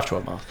 I could drive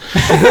 12 miles.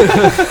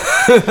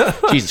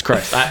 Jesus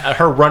Christ.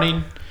 Her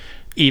running,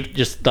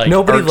 just like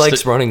nobody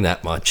likes running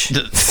that much.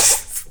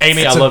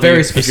 Amy, I love you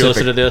if you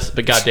listen to this,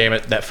 but God damn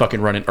it, that fucking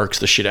running irks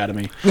the shit out of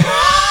me.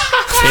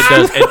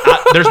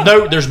 It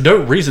does. There's no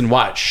reason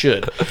why it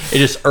should. It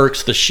just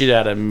irks the shit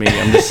out of me.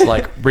 I'm just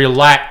like,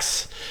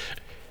 relax.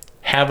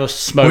 Have a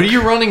smoke. What are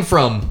you running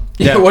from?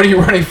 Yeah, what are you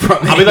running from?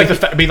 I'll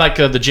be like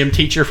the gym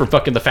teacher from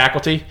fucking The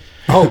Faculty.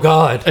 Oh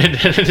God! And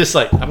just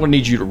like, I'm gonna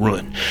need you to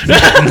run.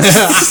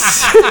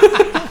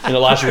 And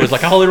Elijah was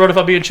like, I'll only run if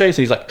I'm being chased.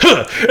 And he's like,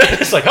 huh.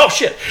 It's like, oh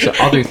shit. So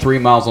I'll do 3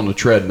 miles on the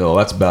treadmill.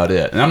 That's about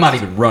it. And I'm not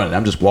even running.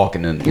 I'm just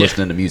walking and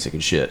listening to music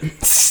and shit.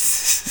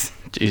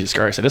 Jesus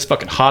Christ. And it's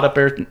fucking hot up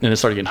there. And it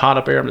started getting hot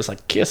up there. I'm just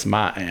like, kiss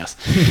my ass.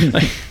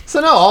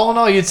 So no, all in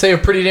all, you'd say a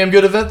pretty damn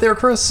good event there,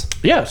 Chris?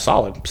 Yeah,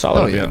 solid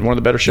event. Yeah. One of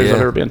the better shows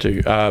I've ever been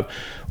to.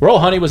 Royal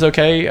Honey was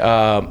okay.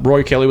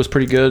 Roy Kelly was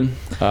pretty good.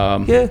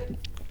 Yeah.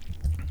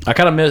 It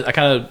kind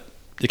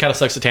of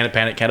sucks that Tana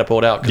Panic kind of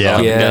pulled out.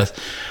 Yeah.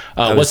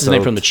 What's his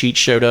name from the Cheats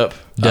showed up?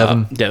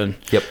 Devin. Devin.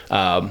 Yep.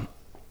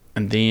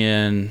 And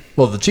then...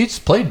 Well, the Cheats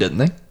played, didn't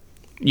they?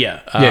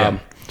 Yeah. Yeah.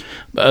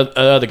 The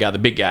other guy, the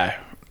big guy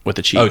with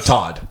the Cheats. Oh,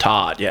 Todd.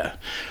 Todd, yeah.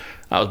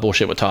 I was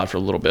bullshit with Todd for a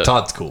little bit.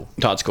 Todd's cool.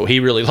 He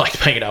really liked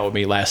hanging out with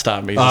me last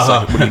time. He was just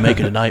like, what are you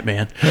making tonight,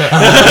 man?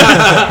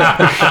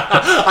 I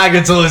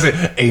can totally say,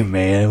 hey,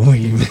 man.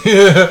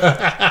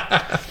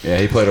 Yeah,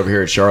 he played over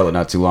here at Charlotte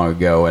not too long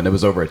ago, and it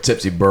was over at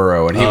Tipsy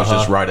Burrow, and he was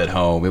just right at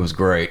home. It was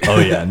great. Oh,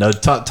 yeah. No,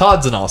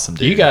 Todd's an awesome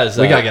dude. You guys...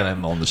 we got to get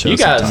him on the show You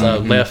guys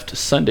sometime. left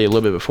Sunday a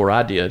little bit before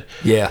I did.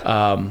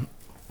 Yeah.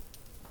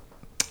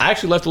 I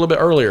actually left a little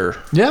bit earlier.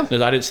 Yeah.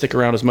 Because I didn't stick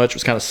around as much.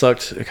 It kind of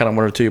sucked. I kind of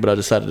wanted to, but I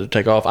decided to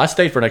take off. I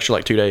stayed for an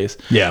extra 2 days.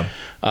 Yeah.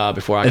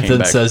 Before I And came then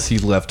back. says he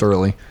left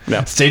early.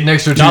 Yeah. Stayed an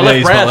extra 2 No,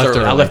 days, but left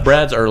early. I left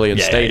Brad's early and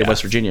Yeah, stayed in yeah.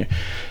 West Virginia.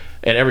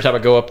 And every time I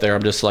go up there,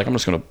 I'm just like, I'm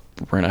just going to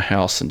rent a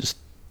house and just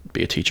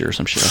be a teacher or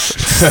some shit.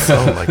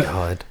 Oh my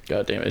God.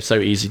 God damn it. It's so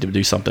easy to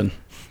do something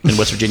in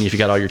West Virginia if you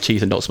got all your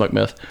teeth and don't smoke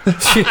meth.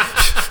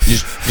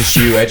 Just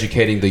you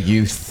educating the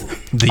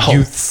youth. The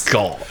youths.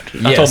 God.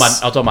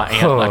 Yes. I told my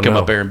aunt I'd come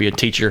up there and be a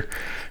teacher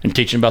and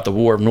teaching about the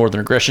War of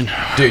Northern Aggression.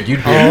 Dude, you'd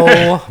be...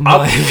 Oh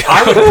my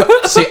God.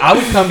 I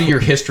would come to your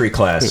history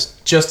class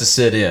just to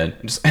sit in.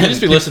 You'd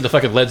just be listening to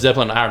fucking Led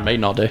Zeppelin and Iron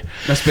Maiden all day.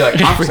 Just be like,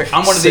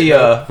 I'm one of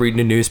the... Reading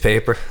a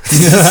newspaper.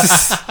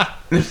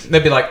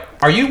 They'd be like,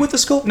 are you with the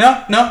school?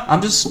 No,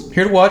 I'm just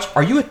here to watch.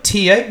 Are you a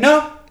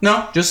TA?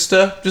 No, just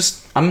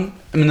I'm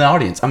in the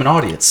audience. I'm an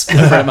audience.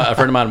 A friend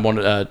of mine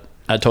wanted...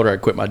 I told her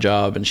I'd quit my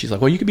job, and she's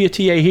like, well, you could be a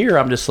TA here.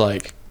 I'm just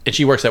like... And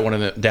she works at one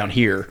of the... down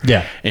here.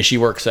 Yeah. And she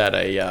works at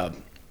a...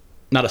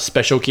 not a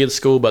special kids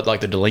school, but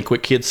like the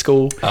delinquent kids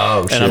school.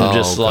 Oh, shit. And I'm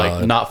just Oh, like,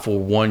 God. not for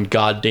one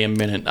goddamn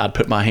minute I'd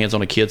put my hands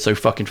on a kid so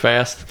fucking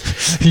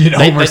fast. You know,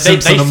 Homer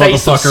Simpson, a say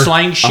some motherfucker.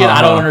 slang shit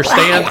I don't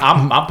understand.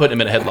 I'm putting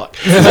him in a headlock.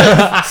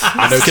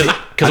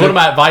 Because one of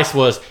my advice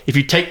was, if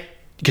you take...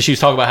 Because she was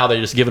talking about how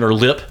they're just giving her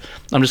lip.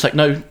 I'm just like,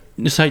 no,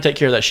 this is how you take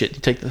care of that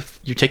shit.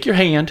 You take your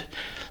hand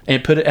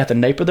and put it at the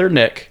nape of their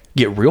neck,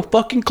 get real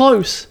fucking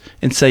close,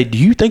 and say, do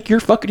you think you're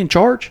fucking in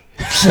charge?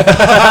 And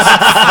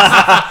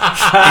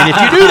if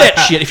you do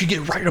that shit, if you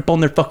get right up on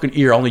their fucking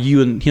ear, only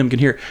you and him can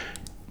hear,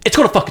 it's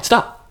gonna fucking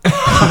stop.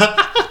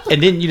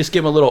 And then you just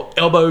give them a little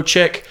elbow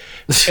check,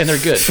 and they're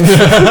good. Just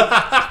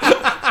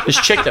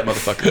check that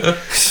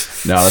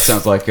motherfucker. No, that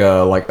sounds like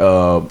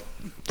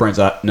friends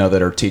I know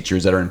that are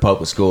teachers that are in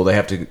public school. They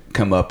have to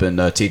come up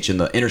and teach in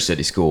the inner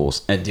city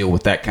schools and deal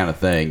with that kind of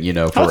thing, for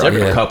it's a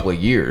everywhere. couple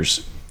of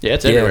years. Yeah,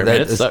 it's everywhere,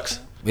 man. It is- sucks.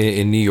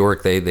 In New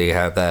York, they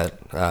have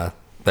that.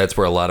 That's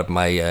where a lot of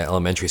my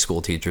elementary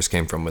school teachers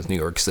came from, was New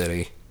York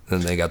City.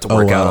 And they got to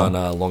work out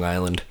on Long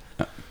Island.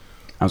 I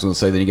was going to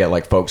say, then you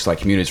got folks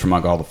communities from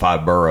all the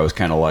 5 boroughs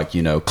kind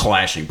of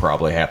clashing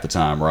probably half the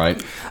time,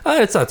 right?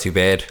 It's not too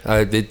bad.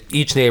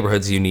 Each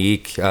neighborhood's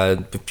unique.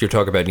 If you're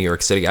talking about New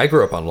York City, I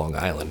grew up on Long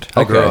Island.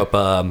 I grew up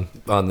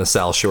on the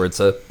South Shore. It's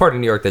a part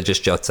of New York that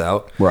just juts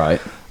out. Right.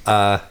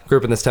 Grew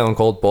up in this town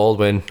called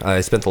Baldwin.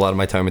 I spent a lot of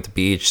my time at the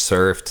beach,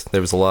 surfed.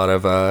 There was a lot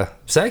of...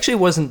 so it actually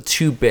wasn't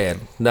too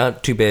bad.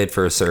 Not too bad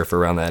for a surf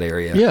around that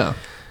area. Yeah.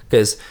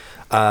 Because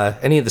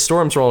any of the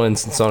storms rolling in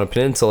since on a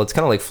peninsula, it's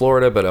kind of like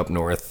Florida, but up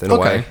north in a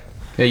way.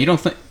 Yeah, you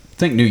don't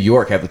think New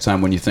York half the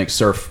time when you think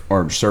surf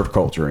or surf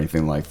culture or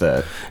anything like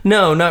that.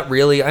 No, not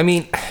really. I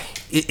mean...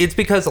 It's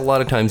because a lot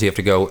of times you have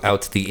to go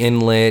out to the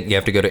inlet. You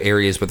have to go to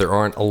areas where there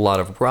aren't a lot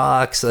of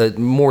rocks,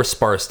 more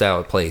sparsed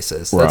out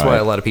places. That's why Right.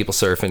 a lot of people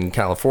surf in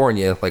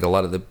California. Like a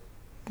lot of the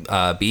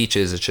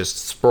beaches, it's just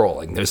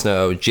sprawling. There's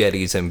no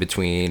jetties in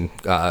between,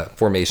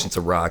 formations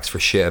of rocks for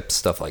ships,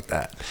 stuff like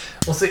that.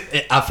 Well, see,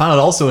 I found it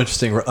also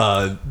interesting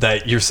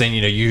that you're saying,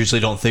 you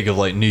usually don't think of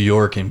like New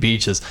York and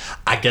beaches.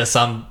 I guess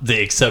I'm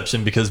the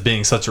exception because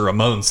being such a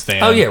Ramones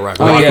fan. Oh yeah,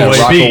 Rockaway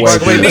Beach.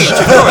 Rockaway Beach, of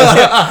course.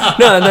 Yeah.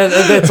 No,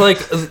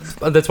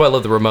 that's why I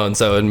love the Ramones.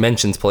 So it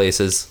mentions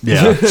places.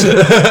 Yeah,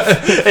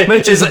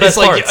 mentions it's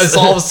like it's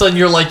all of a sudden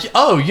you're like,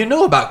 oh, you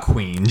know about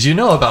Queens, you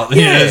know about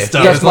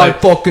stuff. That's my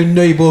fucking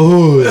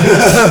neighborhood.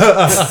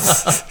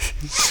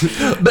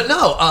 But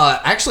no,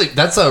 actually,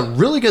 that's a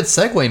really good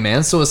segue,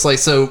 man. So it's like,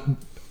 so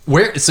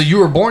you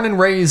were born and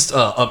raised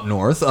up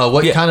north.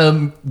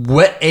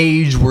 What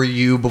age were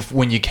you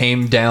when you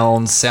came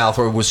down south?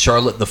 Or was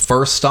Charlotte the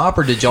first stop,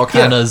 or did y'all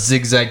kind of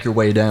zigzag your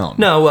way down?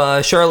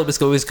 No, Charlotte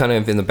was always kind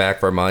of in the back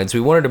of our minds. We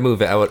wanted to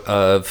move out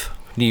of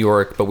New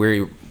York, but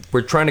we're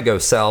trying to go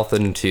south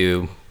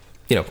into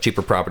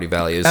cheaper property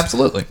values.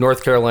 Absolutely.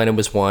 North Carolina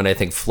was one. I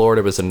think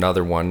Florida was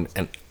another one.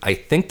 And I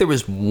think there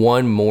was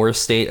one more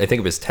state. I think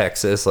it was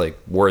Texas, like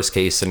worst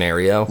case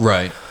scenario.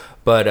 Right.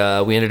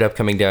 But we ended up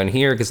coming down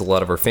here because a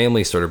lot of our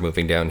family started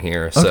moving down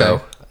here.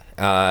 So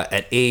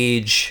at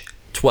age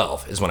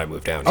 12 is when I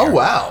moved down here. Oh,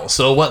 wow.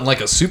 So it wasn't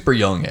like a super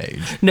young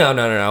age. No.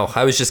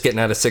 I was just getting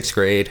out of 6th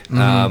grade.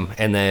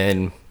 And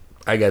then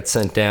I got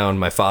sent down.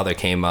 My father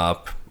came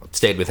up,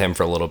 stayed with him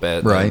for a little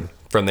bit. Right.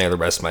 From there, the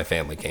rest of my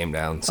family came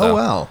down. So. Oh,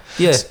 wow.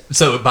 Yeah.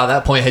 So by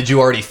that point, had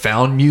you already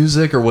found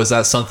music, or was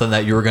that something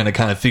that you were going to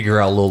kind of figure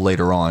out a little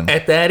later on?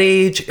 At that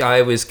age,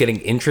 I was getting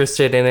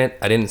interested in it.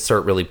 I didn't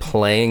start really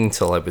playing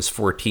until I was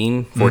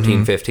 14,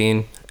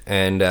 15.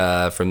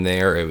 And from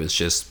there, it was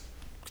just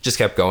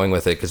kept going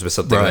with it because it was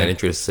something that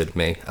interested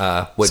me.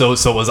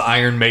 So was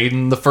Iron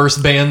Maiden the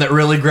first band that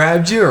really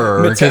grabbed you,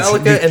 or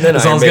Metallica? And then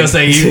I was gonna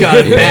say you got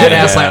a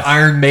badass like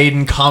Iron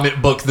Maiden comic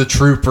book The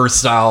Trooper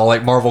style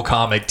like Marvel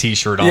comic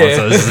T-shirt on.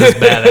 So this is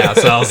badass.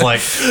 So I was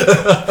like,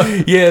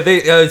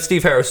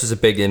 Steve Harris was a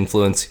big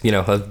influence.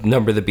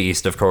 Number of the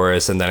Beast, of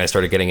course, and then I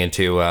started getting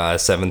into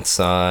Seventh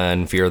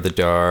Son, Fear of the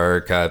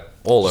Dark.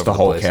 All over the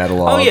whole place.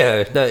 catalog. Oh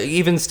yeah,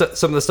 even some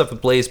of the stuff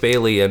with Blaze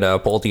Bayley and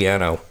Paul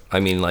Di'Anno. I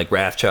mean, like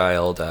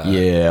Wrathchild.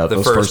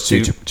 Those first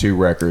two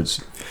records.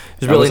 It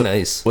was really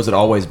nice. Was it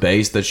always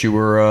bass that you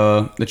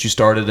were that you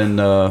started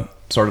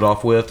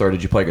off with, or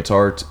did you play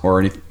guitar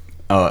or any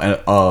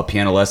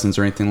piano lessons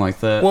or anything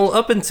like that? Well,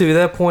 up until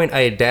that point,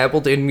 I had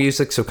dabbled in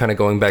music. So kind of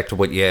going back to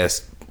what you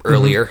asked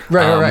earlier,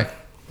 right.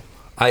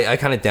 I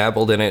kind of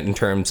dabbled in it in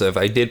terms of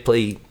I did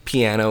play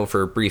piano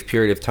for a brief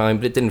period of time,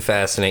 but it didn't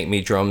fascinate me.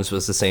 Drums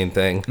was the same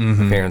thing.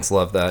 My parents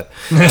loved that.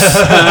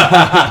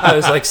 I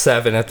was like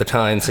 7 at the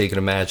time, so you can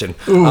imagine.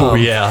 Ooh,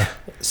 yeah.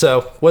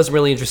 So wasn't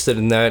really interested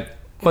in that.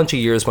 A bunch of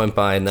years went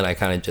by, and then I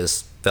kind of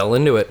just fell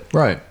into it.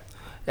 Right.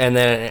 And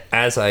then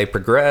as I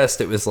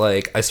progressed, it was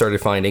like I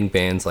started finding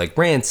bands like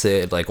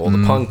Rancid, like all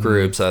the punk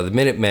groups, the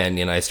Minutemen,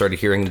 and I started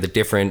hearing the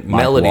different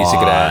melodies you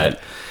could add.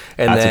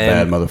 And that's then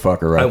a bad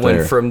motherfucker right I went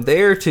there. from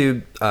there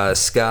to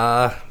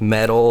ska,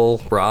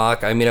 metal,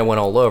 rock. I mean, I went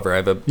all over. I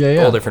have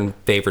all different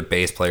favorite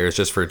bass players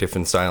just for a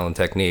different style and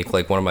technique.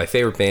 Like one of my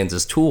favorite bands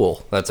is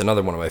Tool. That's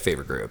another one of my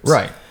favorite groups.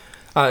 Right.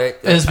 And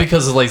it's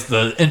because of like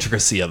the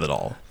intricacy of it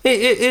all.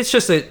 It's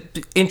just the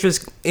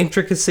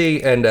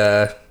intricacy and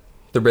the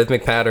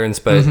rhythmic patterns,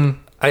 but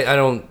I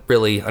don't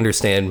really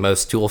understand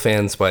most Tool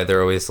fans why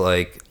they're always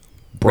like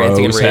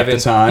ranting and Bros half raving.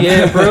 the time.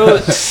 Yeah,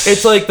 bros.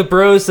 It's like the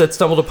bros that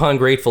stumbled upon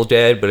Grateful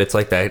Dead, but it's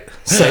like that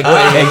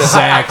segue.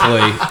 Exactly.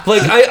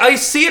 Like I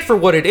see it for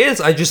what it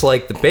is. I just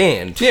like the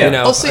band. Yeah. You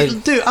know?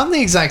 Dude, I'm the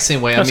exact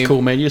same way. That's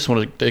cool, man. You just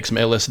want to take some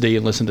LSD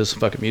and listen to some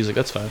fucking music.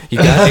 That's fine. You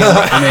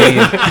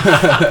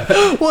got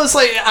well, it's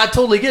like I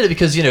totally get it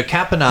because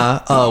Cap and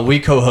I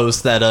we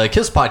co-host that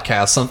Kiss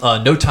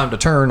podcast, No Time to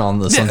Turn on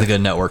the Something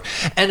Good Network,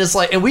 and it's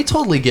like, and we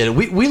totally get it.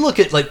 We look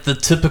at like the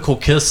typical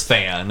Kiss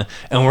fan,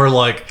 and we're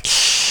like,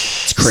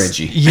 it's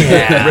cringy.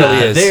 Yeah, it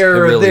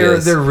really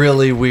is. They're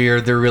really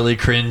weird. They're really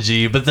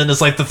cringy. But then it's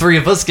like the three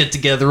of us get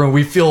together and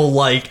we feel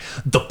like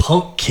the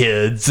punk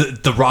kids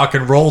at the rock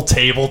and roll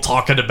table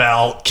talking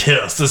about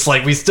Kiss. It's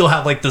like we still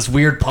have like this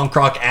weird punk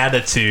rock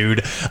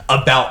attitude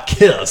about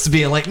Kiss,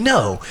 being like,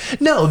 no,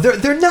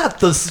 they're not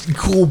this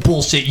cool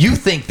bullshit you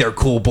think they're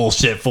cool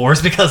bullshit for.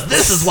 It's because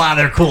this is why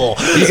they're cool.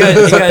 You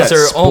guys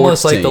are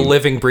almost like the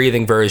living,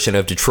 breathing version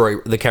of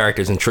Detroit. The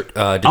characters in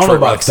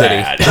Detroit Rock City.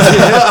 I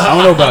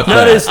don't know about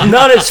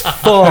that. Not as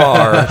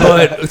far,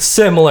 but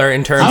similar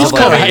in terms of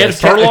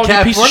like.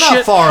 We're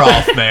not far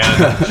off, man.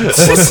 Well,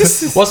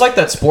 it's like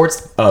that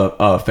sports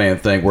fan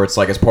thing where it's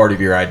like it's part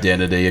of your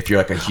identity. If you're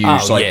like a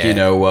huge,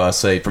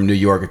 say from New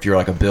York, if you're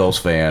like a Bills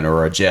fan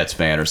or a Jets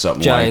fan or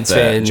something Giants like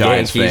that, fan,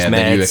 Giants Yankees, fan,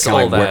 Mets, then you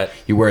all that.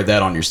 you wear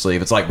that on your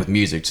sleeve. It's like with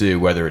music too,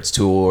 whether it's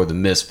Tool or the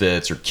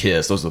Misfits or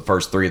Kiss. Those are the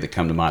first three that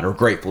come to mind. Or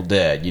Grateful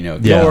Dead. Don't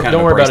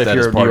worry about it if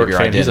you're a New York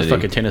fan. He's a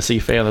fucking Tennessee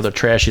fan. They're the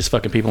trashiest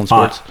fucking people in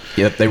sports.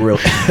 Yep, they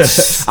really.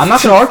 I'm not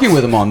can argue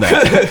with him on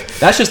that.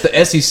 That's just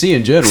the SEC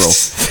in general.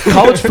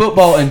 College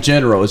football in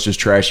general is just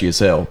trashy as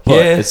hell,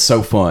 but it's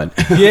so fun.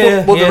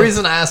 Yeah. Well, the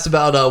reason I asked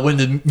about when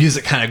the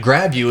music kind of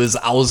grabbed you is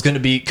I was going to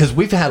be, because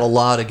we've had a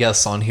lot of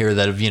guests on here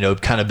that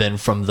have, kind of been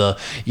from the,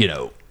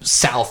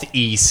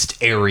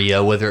 southeast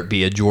area, whether it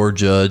be a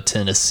Georgia,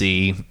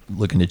 Tennessee,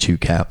 looking at you,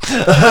 Cap,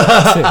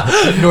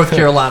 North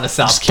Carolina,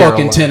 South Carolina.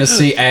 Fucking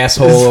Tennessee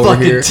asshole over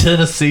fucking here.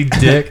 Tennessee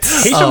dick.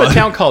 He's from a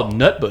town called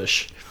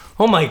Nutbush.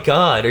 Oh my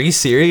God, are you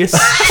serious?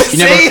 You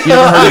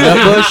never heard of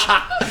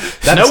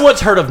Nutbush? No one's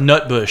heard of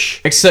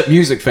Nutbush. Except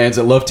music fans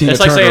that love Tina It's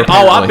like Turner. saying,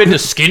 apparently. I've been to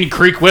Skinny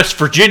Creek, West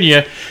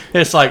Virginia.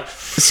 It's like,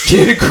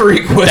 Skinny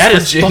Creek, West that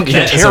is Virginia. fucking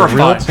That is a terrifying.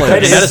 real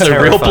place. That is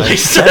a real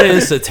place. That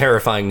is a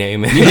terrifying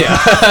name.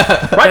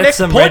 Right next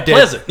to some Point Red Dead.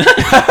 Pleasant.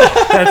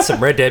 That's some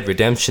Red Dead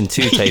Redemption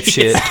 2 type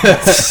shit.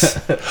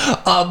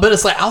 But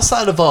it's like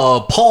outside of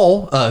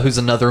Paul, who's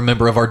another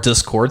member of our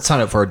Discord.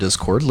 Sign up for our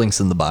Discord. Links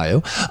in the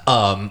bio.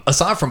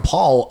 Aside from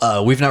Paul,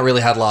 we've not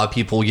really had a lot of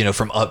people,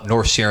 from up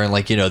north sharing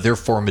their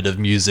formative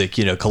music,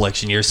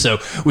 collection years. So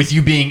with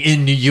you being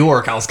in New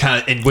York, I was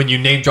kind of, and when you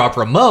name drop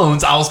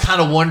Ramones, I was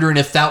kind of wondering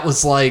if that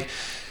was like,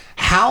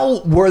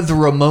 how were the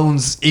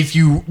Ramones, if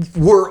you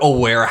were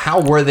aware,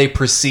 how were they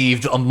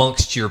perceived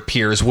amongst your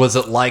peers? Was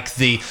it like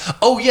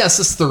oh yes,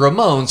 it's the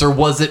Ramones, or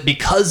was it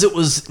because it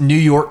was New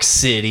York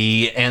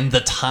City and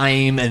the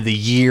time and the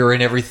year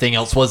and everything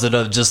else? Was it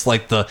just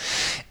like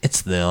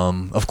it's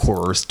them, of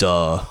course,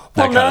 duh, that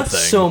Well, kind not of thing?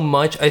 so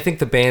much. I think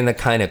the band that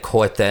kind of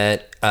caught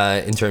that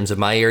in terms of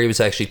my area was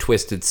actually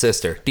Twisted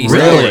Sister.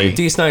 Really?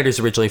 Dee Snider's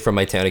originally from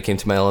my town. He came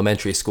to my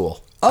elementary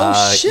school.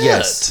 Oh, shit.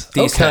 Yes.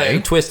 Okay.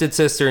 Twisted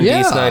Sister and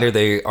Yeah. Dee Snider,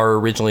 they are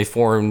originally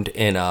formed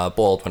in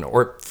Baldwin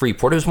or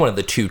Freeport. It was one of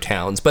the two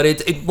towns, but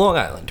it's Long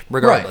Island,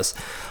 regardless.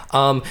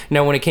 Now,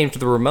 when it came to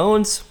the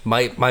Ramones,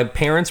 my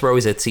parents were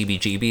always at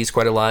CBGB's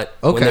quite a lot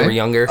when they Okay. were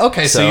younger.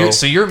 Okay, so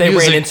your they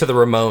music- ran into the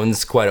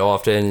Ramones quite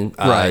often.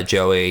 Right.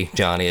 Joey,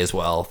 Johnny as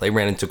well. They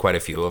ran into quite a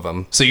few of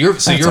them. So your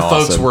folks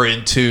awesome. were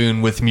in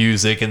tune with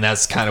music, and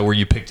that's kind of where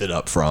you picked it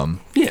up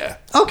from. Yeah.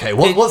 Okay,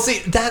 well, see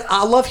that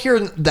I love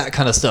hearing that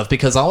kind of stuff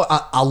because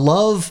I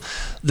love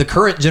the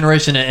current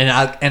generation, and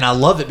I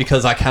love it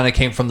because I kind of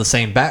came from the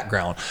same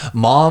background.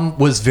 Mom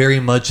was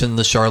very much in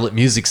the Charlotte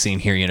music scene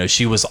here.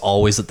 She was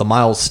always at the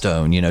Milestone.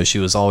 She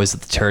was always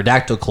at the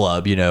Pterodactyl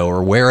Club.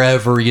 Or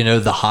wherever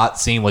the hot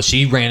scene was.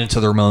 She ran into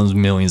the Ramones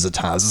millions of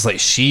times. It's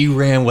like she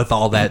ran with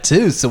all that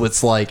too. So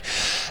it's like,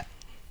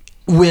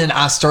 when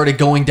I started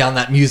going down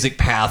that music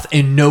path,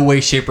 in no way,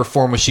 shape, or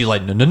form was she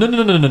like,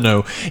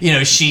 no.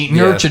 She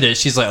nurtured it.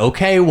 She's like,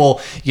 okay, well,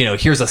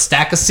 here's a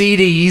stack of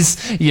CDs,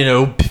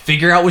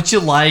 figure out what you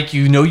like.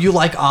 You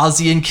like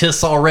Ozzy and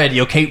Kiss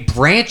already. Okay,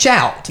 branch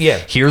out. Yeah.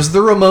 Here's the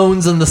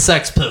Ramones and the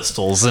Sex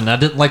Pistols. And I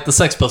didn't like the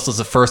Sex Pistols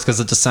at first because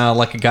it just sounded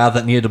like a guy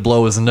that needed to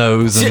blow his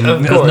nose and Yeah,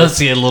 of course.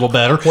 enunciate a little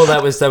better. Well,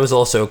 that was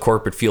also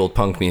corporate fueled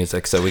punk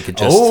music, so we could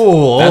just. That's a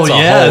whole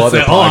yes. other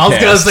I was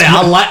gonna podcast. say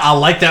I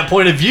like that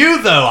point of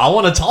view though. I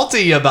want to talk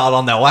to you about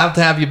on that. We'll have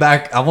to have you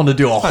back. I want to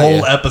do a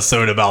whole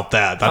episode about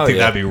that. I think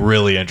yeah. that'd be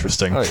really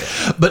interesting. Oh,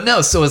 yeah. But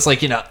no, so it's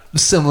like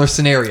similar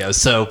scenarios.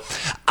 So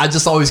I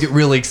just always get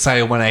really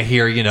excited when I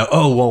hear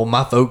oh well,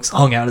 my folks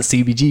hung out at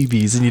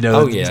CBGB's and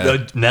Oh,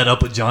 yeah. met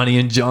up with Johnny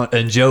and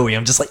Joey.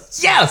 I'm just like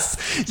yes.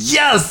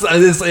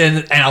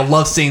 And I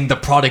love seeing the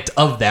product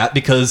of that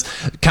because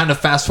kind of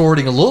fast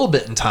forwarding a little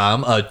bit in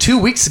time. 2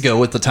 weeks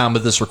ago at the time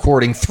of this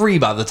recording, 3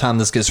 by the time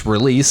this gets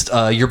released,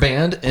 your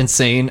band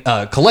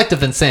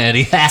Collective Insanity.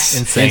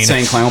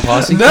 Insane Clown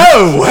Posse.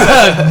 No,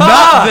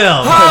 not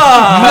them.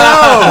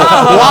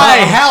 No.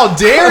 Why? How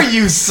dare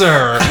you,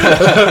 sir?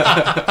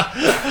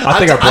 I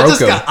think I broke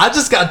him. I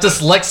just got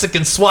dyslexic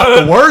and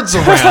swapped the words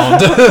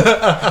around.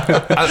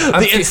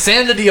 The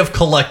insanity of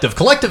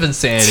Collective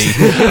Insanity.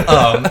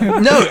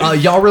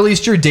 Y'all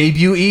released your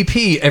debut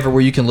EP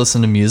everywhere you can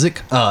listen to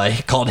music,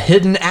 called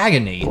Hidden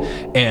Agony,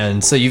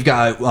 and so you've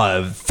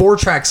got 4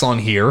 tracks on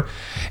here.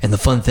 And the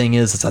fun thing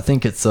is I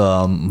think it's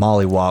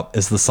Molly Wop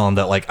is the song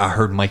that I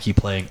heard Mikey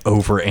playing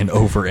over and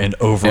over and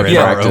over in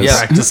our own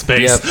practice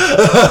space.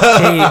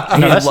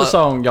 No, that's the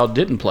song y'all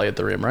didn't play at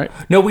the Rim, right?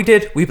 No, we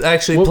did. We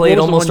actually What played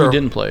was the almost one our. you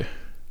didn't play?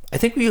 I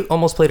think we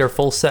almost played our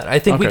full set. I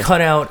think we Okay.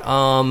 cut out.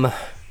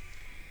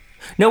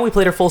 No, we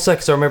played our full set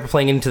because I remember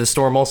playing Into the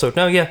Storm also.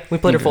 No, yeah, we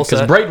played our full Because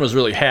set. Braden was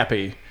really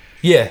happy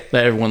Yeah,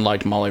 that everyone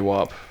liked Molly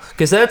Wop.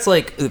 because that's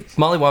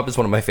Molly Wop is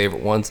one of my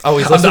favorite ones. I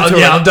always I'm listen to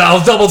it.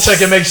 I'll double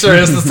check and make sure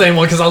it's the same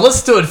one because I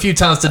listened to it a few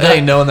times today,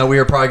 knowing that we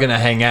were probably going to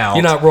hang out.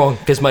 You're not wrong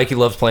because Mikey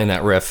loves playing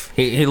that riff.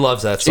 He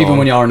loves that song. Even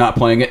when y'all are not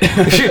playing it.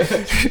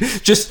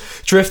 just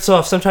drifts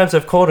off. Sometimes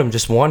I've called him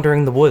just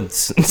wandering the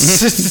woods.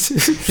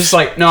 Just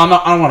like, no, I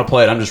don't want to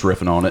play it. I'm just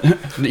riffing on it.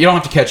 You don't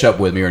have to catch up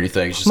with me or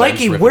anything. It's just like,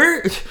 Mikey, I'm just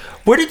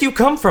riffing. where did you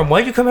come from?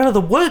 Why'd you come out of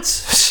the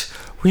woods?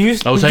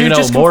 I was hanging out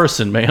with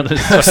Morrison, man. It's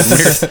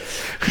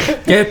fucking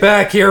weird. Get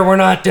back here. We're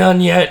not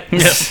done yet.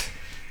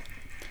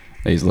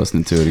 He's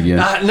listening to it again.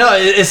 No,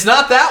 it's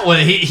not that one.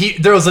 He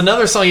there was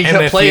another song he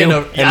kept MFU? playing.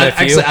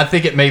 MFU? I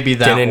think it may be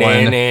that one.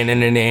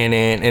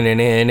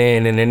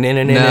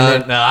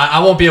 No, I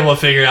won't be able to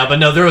figure it out. But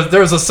no,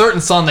 there was a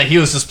certain song that he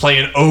was just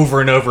playing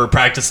over and over,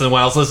 practicing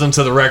while I was listening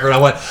to the record.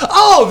 I went,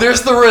 oh,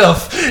 there's the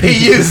riff.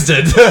 He used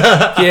it.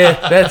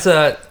 Yeah,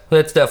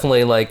 that's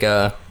definitely like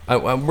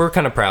we're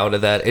kind of proud of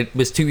that. It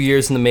was 2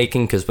 years in the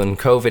making because when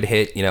COVID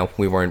hit,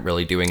 we weren't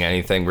really doing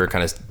anything. We were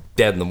kind of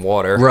dead in the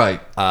water.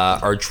 Right.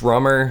 Our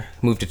drummer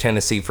moved to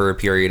Tennessee for a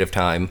period of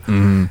time.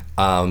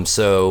 Mm-hmm.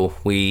 So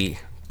we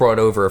brought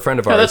over a friend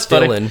of ours, That's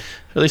funny. Dylan.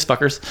 At least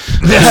fuckers.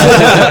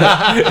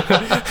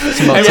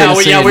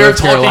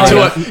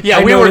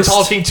 We were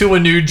talking to a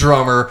new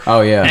drummer.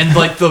 Oh, yeah. And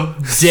like the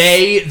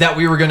day that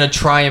we were going to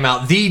try him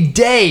out,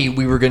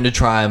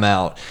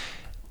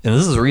 and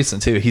this is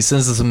recent too, he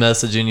sends us a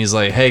message and he's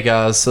like, hey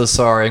guys, so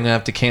sorry, I'm going to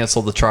have to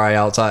cancel the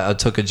tryouts. I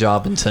took a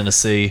job in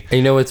Tennessee. And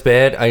you know what's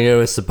bad? I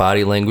noticed the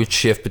body language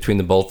shift between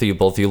the both of you.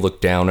 Both of you look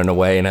down and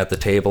away and at the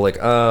table like,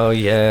 oh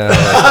yeah.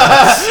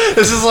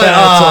 This is like,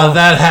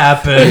 that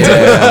happened.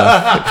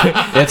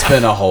 Yeah. It's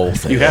been a whole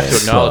thing. You have to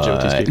acknowledge it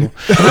with these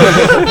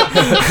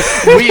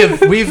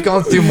people. We've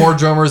gone through more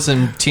drummers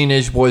than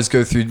teenage boys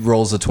go through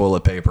rolls of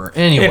toilet paper.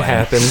 Anyway. It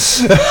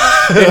happens. It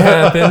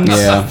happens.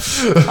 Yeah.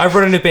 I've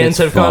run into bands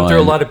that have gone through a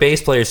fun. lot of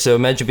bass players, so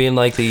imagine being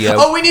like the...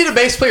 we need a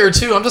bass player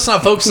too. I'm just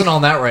not focusing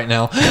on that right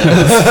now.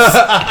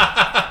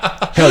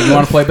 Hell, you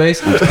want to play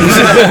bass?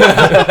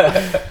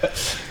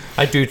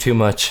 I do too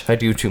much. I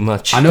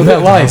know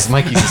that life.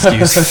 Mikey's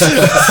excuse.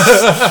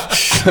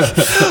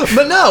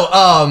 But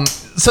no,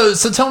 so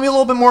tell me a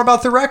little bit more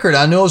about the record.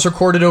 I know it was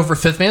recorded over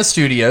Fifth Man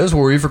Studios,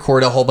 where we've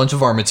recorded a whole bunch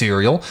of our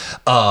material.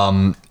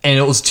 And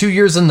it was 2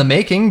 years in the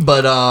making,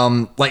 but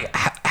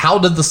how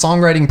did the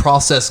songwriting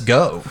process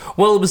go?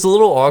 Well, it was a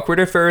little awkward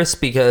at first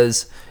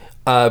because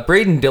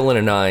Braden, Dylan,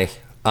 and I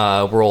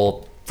were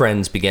all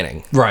friends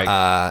beginning.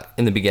 Right.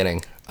 In the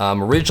beginning.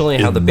 Originally,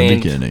 how the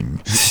band...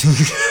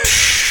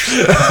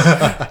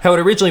 How it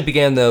originally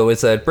began, though, is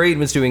that Braden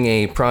was doing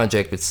a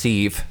project with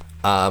Steve.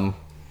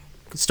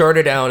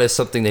 Started out as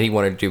something that he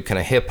wanted to do kind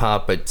of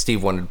hip-hop, but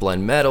Steve wanted to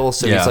blend metal,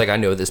 so he's like, I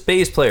know this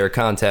bass player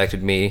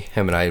contacted me.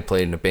 Him and I had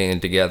played in a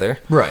band together.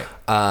 Right.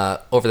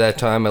 Over that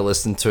time, I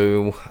listened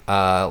to,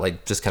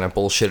 just kind of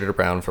bullshitted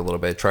around for a little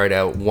bit. Tried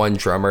out one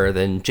drummer,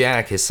 then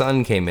Jack, his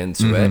son, came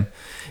into it,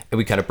 and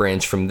we kind of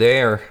branched from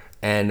there.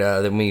 And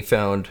then we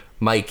found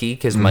Mikey,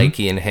 because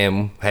Mikey and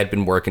him had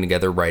been working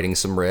together writing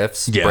some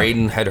riffs. Yeah.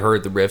 Braden had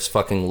heard the riffs,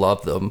 fucking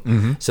loved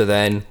them. So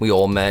then we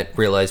all met,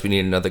 realized we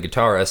needed another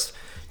guitarist.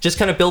 Just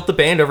kind of built the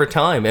band over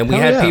time. And we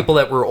had people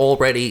that were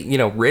already,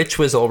 Rich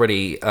was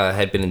already,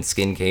 had been in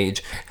Skin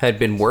Cage, had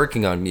been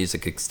working on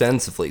music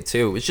extensively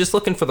too. It was just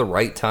looking for the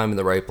right time and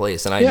the right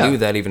place. And I knew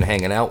that even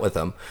hanging out with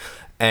him.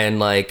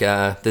 And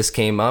this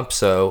came up.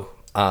 So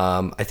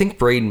I think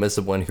Braden was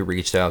the one who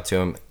reached out to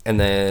him. And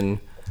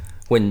then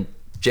when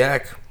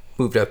Jack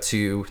moved up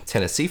to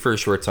Tennessee for a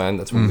short time,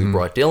 that's when we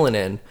brought Dylan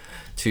in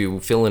to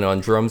fill in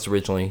on drums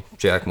originally.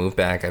 Jack moved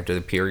back after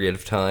the period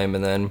of time,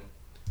 and then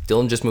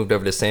Dylan just moved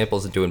over to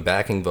samples and doing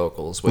backing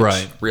vocals,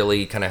 which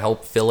really kind of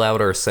helped fill out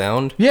our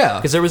sound. Yeah.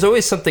 Because there was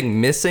always something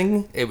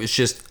missing. It was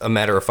just a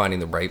matter of finding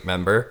the right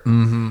member.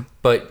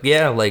 But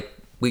yeah,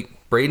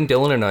 Braden,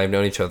 Dylan, and I have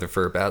known each other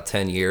for about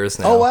 10 years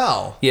now. Oh,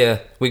 wow. Yeah,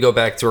 we go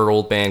back to our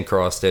old band,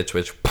 Cross Stitch,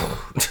 which...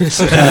 It's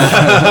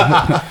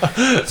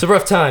a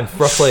rough time,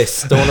 rough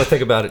place. Don't want to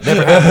think about it.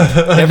 Never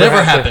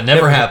happened.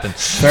 Never happened.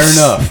 Fair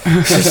enough.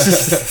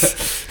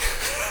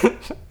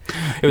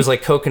 It was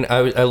like coconut.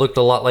 I looked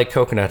a lot like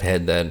Coconut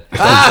Head then.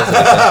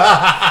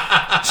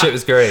 Shit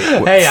was great.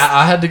 Hey,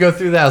 I had to go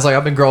through that. I was like,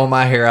 I've been growing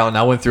my hair out, and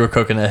I went through a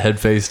coconut head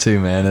phase too,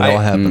 man. It all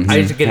happened. I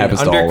had to get an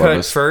Happens to all of undercut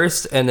us.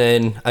 first, and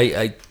then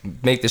I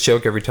make this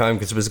joke every time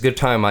because it was a good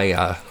time.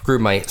 I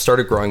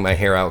started growing my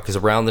hair out because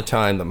around the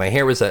time that my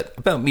hair was at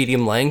about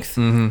medium length,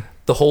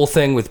 the whole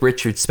thing with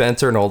Richard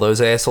Spencer and all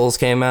those assholes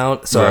came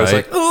out. So I was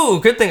like,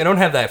 ooh, good thing I don't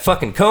have that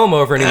fucking comb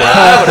over anymore.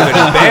 That would have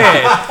been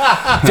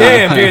bad.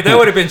 Damn, dude, that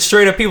would have been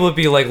straight up. People would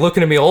be like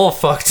looking at me all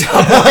fucked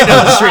up right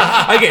down the street.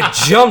 I get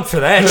jumped for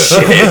that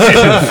shit.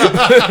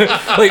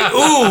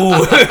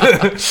 Ooh.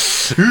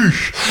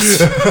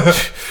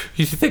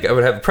 You think I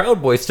would have a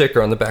Proud Boy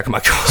sticker on the back of my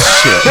car?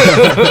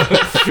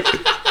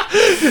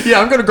 Yeah,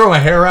 I'm gonna grow my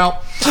hair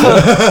out.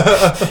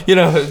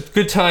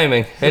 Good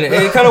timing, and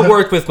it kind of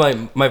worked with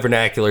my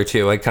vernacular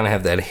too. I kind of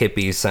have that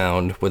hippie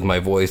sound with my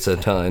voice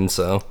at times.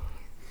 So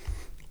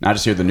I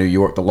just hear the New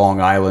York, the Long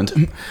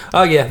Island.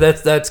 oh yeah,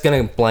 that's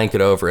gonna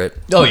blanket over it.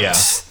 Oh yeah.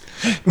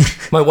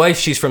 My wife,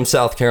 she's from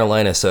South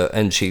Carolina,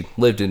 and she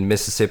lived in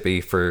Mississippi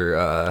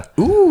for.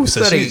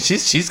 So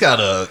she's got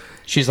a.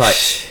 She's like,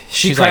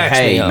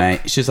 hey,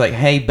 man. She's like,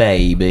 hey,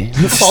 baby.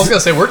 I was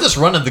gonna say we're just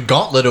running the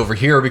gauntlet over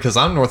here because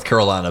I'm North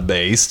Carolina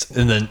based,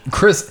 and then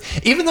Chris,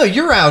 even though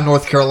you're out of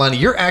North Carolina,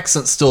 your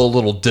accent's still a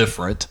little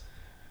different.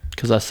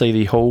 Because I say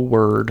the whole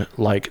word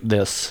like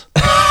this.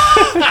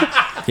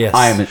 Yeah, Yes.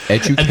 I am an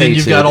educated. And then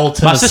you've got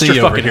old My Tennessee sister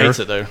over fucking here. hates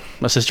it though.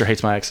 My sister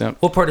hates my accent.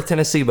 What part of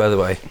Tennessee, by the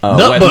way?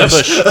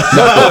 Nutbush.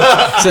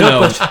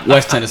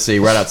 West Tennessee,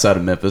 right outside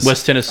of Memphis.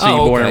 West Tennessee,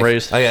 Oh, born and okay.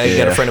 raised. I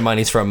got a friend of mine.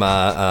 He's from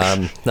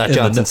not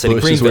Johnson City,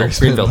 Nutbush is where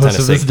Greenville, he spent most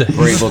of his Tennessee. days.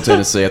 Greenville,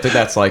 Tennessee. I think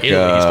that's like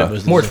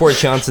More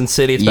towards Johnson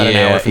City. It's about an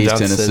hour from East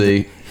Johnson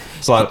Tennessee.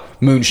 It's a lot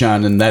of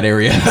moonshine in that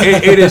area.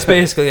 It is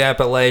basically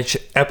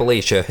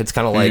Appalachia. It's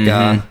kind of like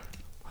a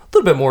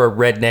little bit more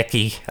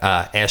rednecky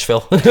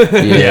Asheville.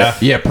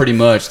 Yeah, pretty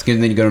much.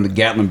 And then you go to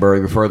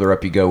Gatlinburg. The further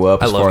up you go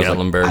up, I as love far as,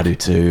 Gatlinburg. I do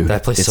too.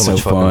 That place is It's so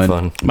much fucking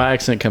fun. My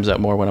accent comes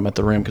out more when I'm at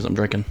the rim because I'm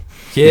drinking.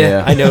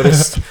 Yeah, I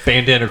noticed.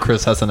 Bandana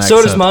Chris has an accent.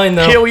 So does mine,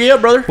 though. Hell yeah,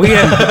 brother. We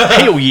had,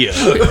 Hell yeah.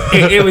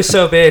 it was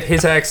so bad.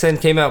 His accent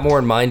came out more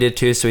than mine did,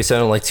 too, so he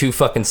sounded like two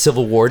fucking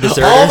Civil War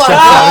deserters. Oh my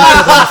that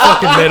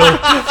fought each other in the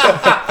fucking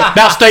middle.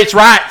 About states'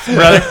 right,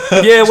 brother.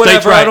 Yeah, whatever.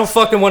 States' right. I don't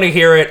fucking want to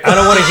hear it. I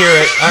don't want to hear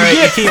it. All right,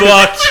 Get you keep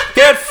fucked.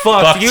 Get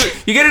fucked. Fucked.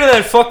 You get into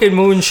that fucking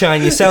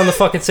moonshine. You sound the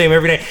fucking same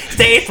every day.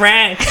 States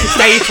right.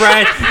 States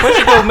right. Why don't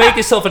you go make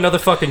yourself another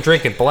fucking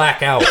drink and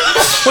black out?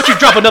 Why don't you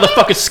drop another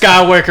fucking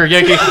Skywalker,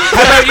 Yankee?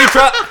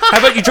 How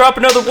about you drop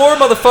another war,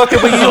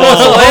 motherfucker? But you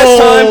lost the last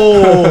time.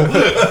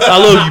 I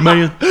love you,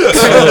 man.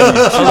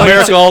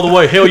 America all the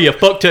way. Hell yeah.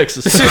 Fuck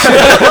Texas.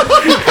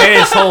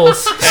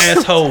 Assholes.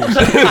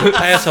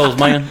 Assholes,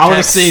 man. I want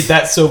to see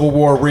that Civil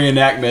War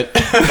reenactment.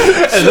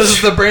 And this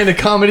is the brand of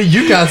comedy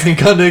you guys can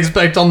come to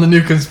expect on the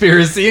new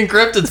Conspiracy and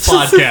Cryptids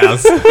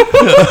podcast.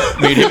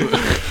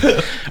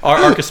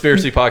 Our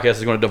conspiracy podcast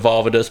is going to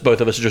devolve into us,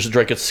 both of us just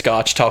drinking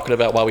scotch, talking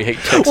about why we hate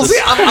Texas. Well, see,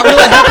 I'm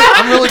really happy.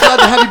 I'm really glad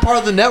to have you part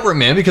of the network,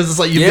 man, because it's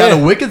like you've got a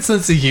wicked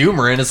sense of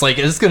humor, and it's like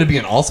it's going to be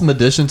an awesome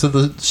addition to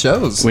the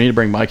shows. We need to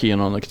bring Mikey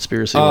in on the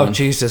conspiracy Oh, one.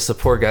 Jesus, the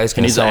poor guy's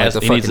going to needs sound like his the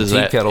ass- he needs fucking his tea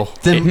ass- kettle.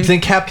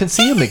 Then Cap can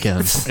see him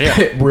again.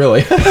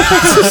 Really?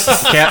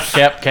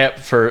 Cap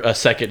for a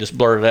second just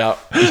blurted out.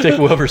 You think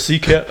we'll ever see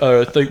Cap?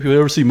 Think we'll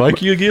ever see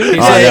Mikey again?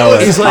 I know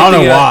it. he's like I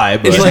don't know the, why,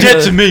 but he's He's like dead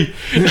the- to me.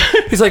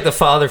 He's like the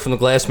father from the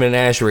Glass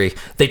Menagerie.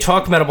 They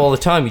talk about him all the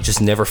time. You just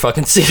never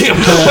fucking see him.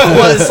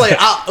 Well, it's like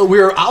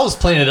I was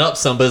playing it up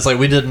some, but it's like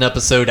we did an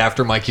episode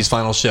after Mikey's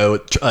final show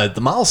at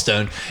the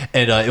Milestone,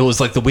 and it was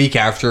like the week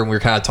after, and we were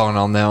kind of talking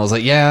on that. I was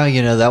like, yeah,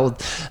 that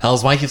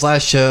was Mikey's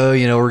last show.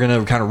 We're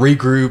gonna kind of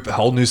regroup,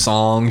 whole new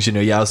songs,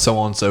 so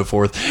on and so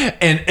forth,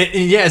 and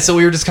yeah, so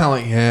we were just kind of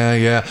like,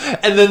 yeah,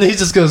 and then he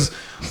just goes,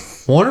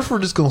 wonder if we're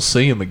just gonna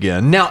see him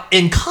again. Now,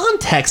 in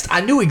context, I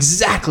knew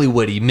exactly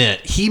what he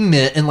meant. He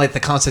meant in like the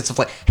context of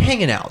like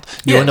hanging out,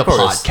 doing a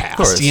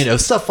podcast,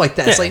 stuff like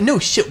that. It's like, no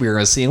shit, we were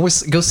gonna see him. We'll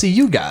go see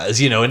you guys,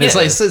 and it's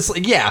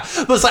like, yeah.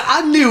 But it's like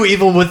I knew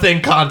even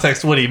within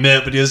context what he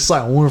meant, but he was just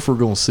like, I wonder if we're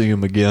gonna see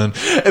him again.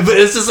 But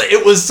it's just like,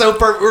 it was so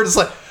perfect. We're just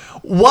like,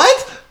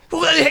 what?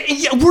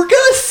 Yeah, we're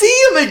gonna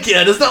see him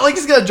again. It's not like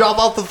he's gonna drop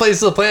off the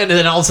face of the planet.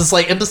 And I was just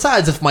like, and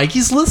besides, if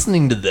Mikey's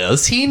listening to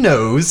this, he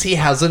knows he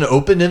has an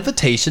open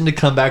invitation to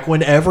come back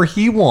whenever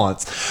he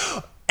wants.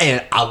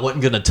 And I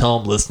wasn't gonna tell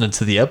him listening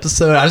to the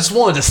episode. I just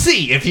wanted to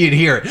see if he'd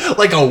hear it.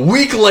 Like a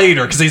week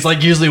later, because he's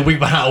like usually a week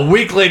behind. A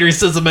week later, he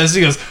sends a message.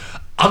 He goes,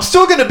 I'm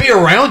still gonna be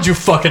around, you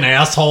fucking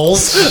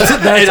assholes.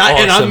 And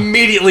I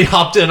immediately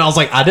hopped in. I was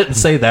like, I didn't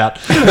say that.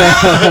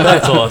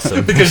 That's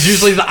awesome. Because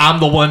usually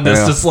I'm the one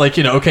that's just like,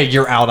 okay,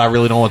 you're out. I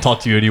really don't want to talk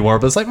to you anymore.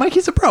 But it's like,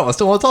 Mikey's a pro. I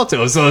still want to talk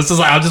to him. So it's just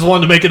like, I just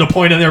wanted to make it a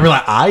point in there. Be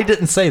like, I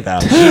didn't say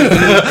that.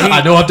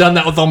 I know I've done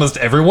that with almost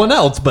everyone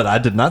else, but I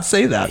did not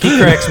say that. He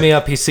cracks me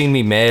up. He's seen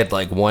me mad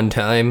like one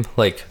time,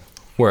 like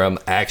where I'm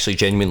actually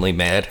genuinely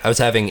mad. I was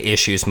having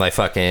issues with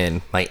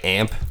my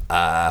amp.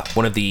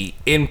 One of the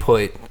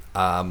input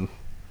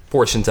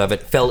portions of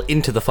it fell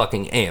into the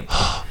fucking amp.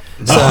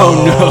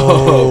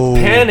 So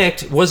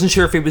panicked, wasn't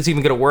sure if it was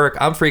even gonna work.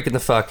 I'm freaking the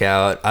fuck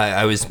out.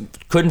 I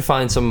couldn't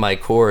find some of my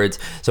chords.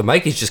 So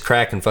Mikey's just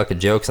cracking fucking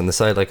jokes on the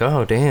side, like,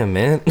 oh damn,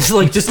 man. It's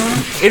like, just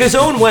in his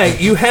own way,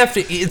 you have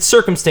to. It's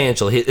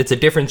circumstantial. It's a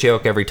different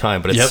joke every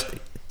time, but it's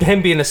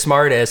him being a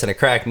smart ass, and it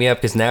cracked me up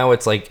because now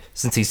it's like,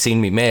 since he's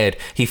seen me mad,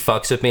 he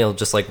fucks with me. He'll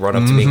just like run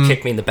up to me and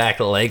kick me in the back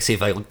of the leg, see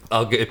if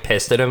I'll get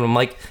pissed at him. I'm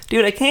like,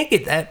 dude, I can't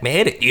get that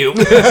mad at you.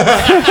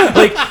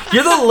 Like,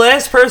 you're the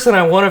last person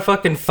I want to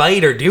fucking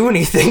fight or do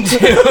anything to.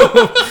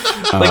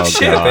 Like,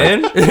 shit,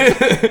 man.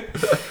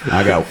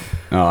 I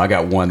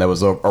got one that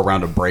was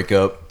around a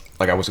breakup.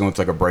 Like, I was going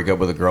through like a breakup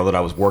with a girl that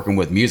I was working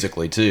with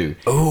musically too.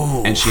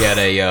 Oh. And she had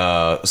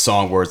a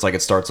song where it's like,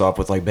 it starts off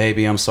with like,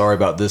 baby, I'm sorry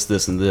about this,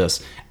 this, and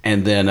this.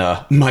 And then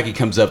Mikey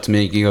comes up to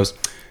me and he goes,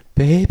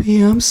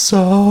 baby, I'm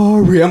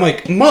sorry. I'm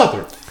like,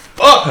 mother.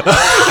 Fuck.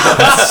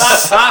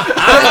 That's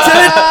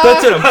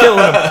it. I'm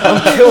killing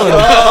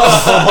him.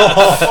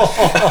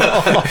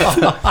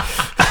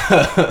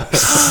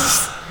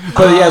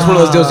 But yeah, it's one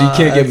of those deals you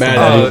can't get mad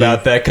at him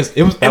about that because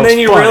it was. And then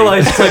you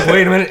realize it's like,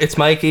 wait a minute, it's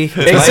Mikey.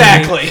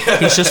 Exactly.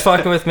 Mikey. He's just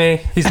fucking with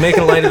me. He's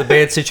making light of the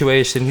bad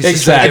situation. He's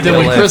Exactly. And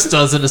then when Chris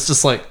does it, it's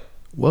just like,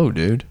 whoa,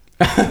 dude.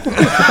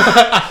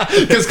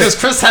 Because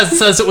Chris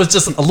says it was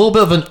just a little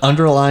bit of an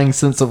underlying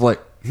sense of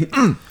like,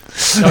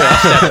 Oh, yeah, I'll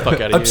stab the fuck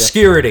out of you.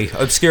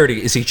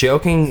 Obscurity. Is he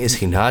joking? Is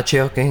he not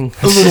joking?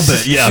 A little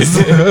bit,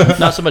 yes.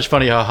 Not so much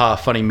funny, haha,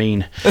 funny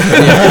mean.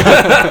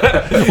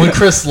 When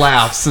Chris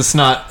laughs, it's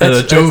not in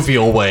a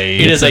jovial way.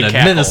 It it's is in a a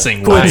cackle.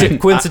 menacing way.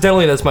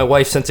 Coincidentally, that's my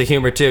wife's sense of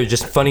humor too.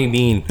 Just funny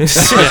mean.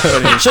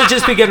 She'll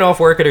just be getting off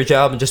work at her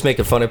job and just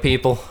making fun of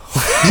people.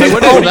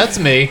 That's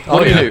me.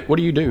 What do you do? What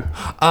do you do?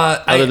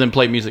 Other than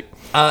play music?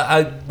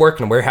 I work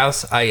in a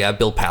warehouse. I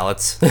build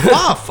pallets.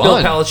 Ah, fun.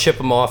 Build pallets, ship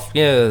them off.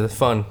 Yeah,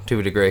 fun to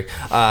a degree.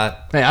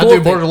 Hey, I cool do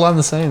thing- borderline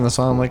the same. That's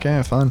why I'm like,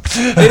 yeah, fun.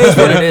 It is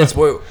what it is.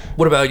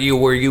 What about you?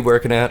 Where are you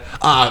working at?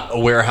 A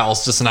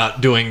warehouse, just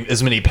not doing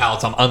as many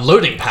pallets. I'm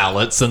unloading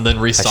pallets and then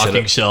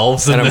restocking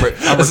shelves. And And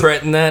I'm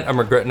regretting that. I'm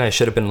regretting I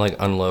should have been like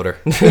unloader.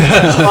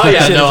 oh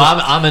yeah, no,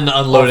 I'm in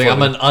unloading. I'm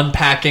Offloading. in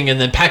unpacking and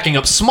then packing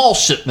up small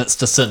shipments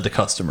to send to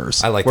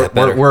customers. I like we're, that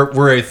better.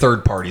 We're a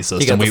third party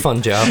system. You got the We-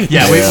 fun job.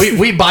 Yeah,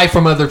 we buy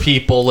from other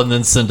people and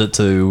then send it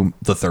to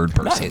the third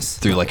person Nice,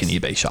 through like an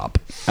eBay shop.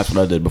 That's what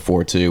I did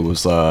before too.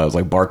 Was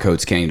like barcode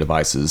scanning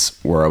devices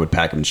where I would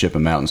pack them and ship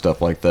them out and stuff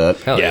like that.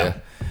 Hell yeah.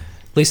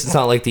 At least it's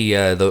not like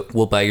the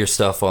we'll buy your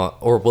stuff on,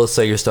 or we'll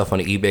sell your stuff on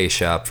an eBay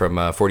shop from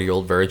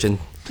 40-year-old virgin.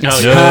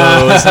 Oh,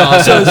 no, it's not.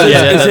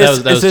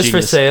 Is this for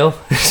genius. sale?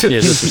 Yeah,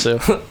 is this for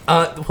sale?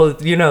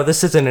 Well,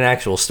 this isn't an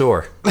actual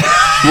store.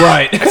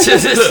 Right. You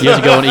have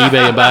to go on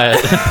eBay and buy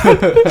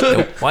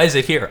it. Why is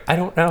it here? I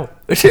don't know.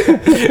 I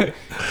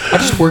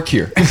just work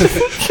here.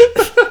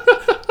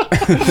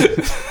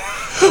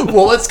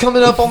 Well, it's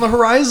coming up on the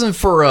horizon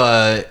for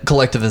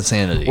Collective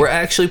Insanity. We're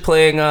actually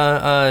playing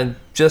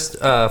just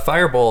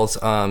Fireball's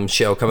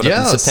show coming up in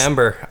Yes.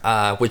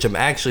 September, which I'm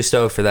actually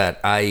stoked for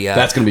that.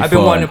 That's gonna be I've been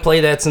fun. wanting to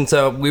play that since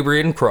we were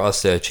in Cross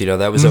Stitch. You know,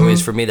 that was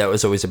always for me. That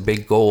was always a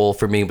big goal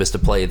for me, was to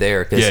play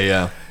there. 'Cause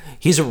Yeah.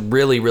 he's a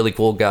really, really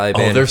cool guy,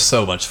 man. Oh, they're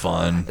so much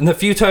fun. And the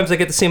few times I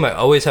get to see him, I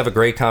always have a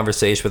great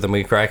conversation with him.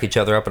 We crack each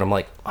other up, and I'm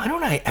like, why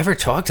don't I ever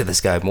talk to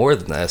this guy more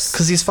than this?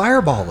 Because he's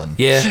fireballing.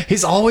 Yeah.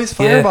 He's always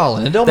Yeah.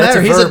 fireballing. It don't That's matter.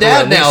 a He's a verb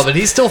dad around now, these- but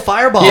he's still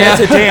fireballing.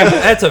 Yeah,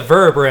 that's a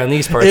verb around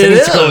these parts. It I need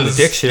is. to go in the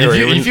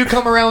dictionary. If you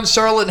come around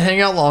Charlotte and hang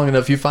out long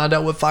enough, you find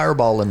out what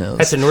fireballing is.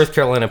 That's a North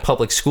Carolina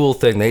public school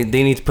thing. They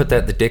need to put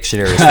that in the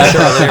dictionary, especially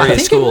Charlotte area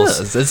schools.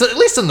 It is. It's at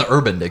least in the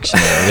urban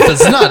dictionary. If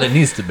it's not, it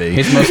needs to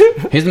be.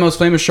 He's the most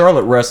famous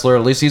Charlotte wrestler.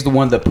 At least he's the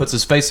one that puts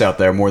his face out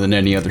there more than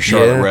any other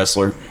Charlotte Yeah.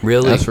 wrestler.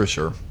 Really? That's for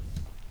sure.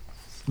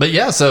 But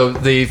yeah, so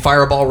the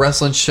Fireball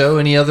Wrestling Show,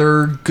 any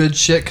other good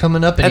shit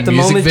coming up? Any At the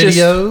music moment, just,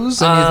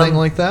 videos? Anything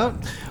like that?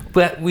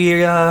 But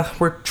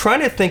we're trying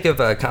to think of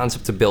a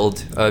concept to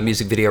build a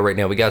music video right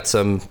now. We got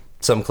some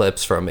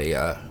clips from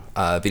a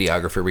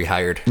videographer we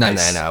hired, Nice.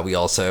 and then we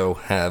also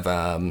have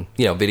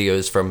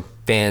videos from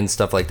fans,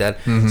 stuff like that.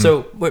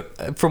 So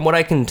from what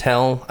I can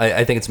tell,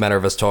 I think it's a matter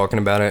of us talking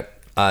about it.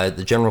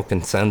 The general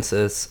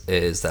consensus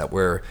is that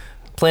we're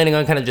planning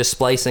on kind of just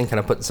splicing, kind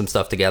of putting some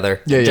stuff together,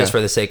 just for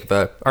the sake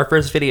of our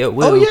first video.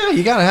 Oh yeah,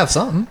 you gotta have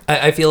something.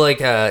 I feel like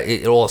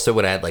it also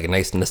would add like a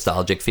nice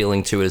nostalgic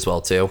feeling to it as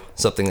well too.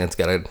 Something that's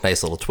got a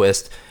nice little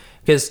twist.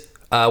 Because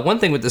one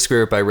thing with this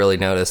group I really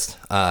noticed,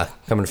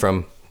 coming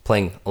from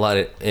playing a lot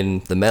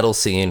in the metal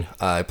scene,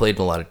 I played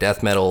in a lot of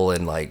death metal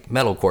and like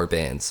metalcore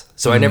bands.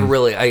 So I never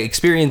really I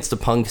experienced the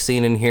punk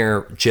scene in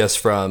here just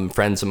from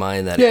friends of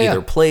mine that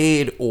either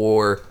played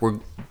or were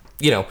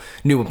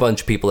knew a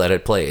bunch of people that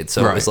had played.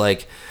 So it was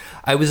like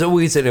I was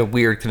always in a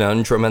weird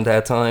conundrum at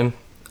that time,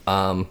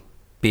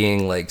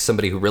 being like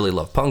somebody who really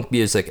loved punk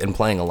music and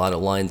playing a lot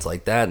of lines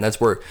like that. And that's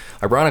where,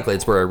 ironically,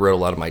 it's where I wrote a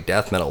lot of my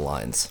death metal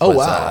lines. Oh,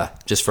 wow.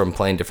 Just from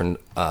playing different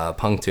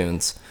punk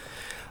tunes.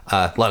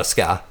 A lot of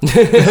ska.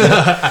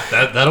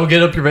 That'll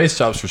get up your bass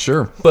chops for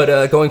sure.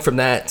 But going from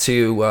that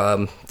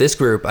to this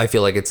group, I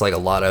feel like it's like a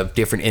lot of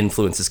different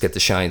influences get to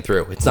shine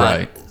through. It's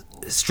not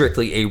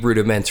strictly a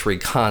rudimentary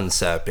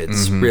concept.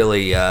 It's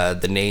really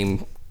the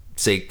name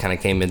kind of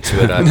came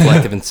into it.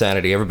 Collective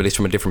Insanity. Everybody's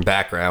from a different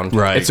background.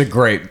 Right. It's a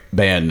great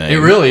band name. It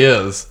really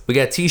is. We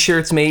got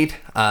T-shirts made,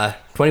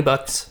 $20.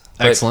 But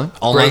Excellent.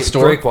 Online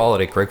store? Great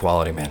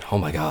quality, man. Oh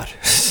my god.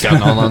 Got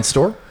an online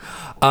store?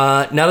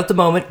 Not at the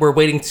moment. We're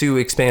waiting to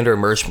expand our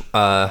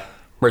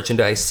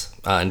merchandise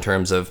in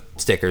terms of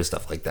stickers,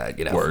 stuff like that.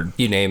 Word.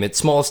 You name it.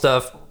 Small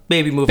stuff.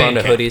 Maybe move on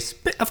to Bandcamp.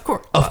 hoodies. Of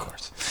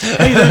course.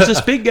 Hey, there's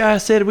this big guy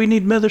said we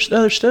need other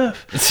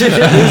stuff. There's a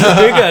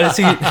big guy.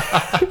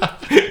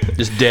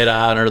 Just dead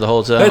eye on her the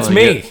whole time. That's Like,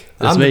 me. yeah,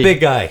 that's I'm me. the big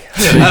guy.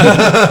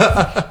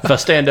 If I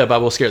stand up, I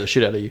will scare the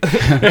shit out of you.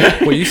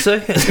 What you say?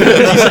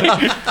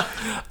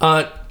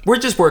 We're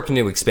just working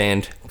to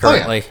expand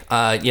currently.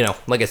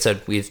 Like I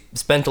said, we've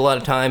spent a lot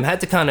of time, had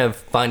to kind of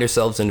find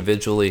ourselves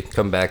individually,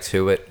 come back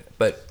to it.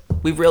 But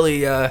we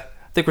really, I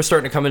think we're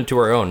starting to come into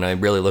our own. I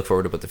really look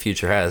forward to what the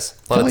future has.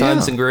 A lot of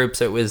times in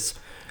groups, it was,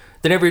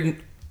 we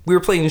were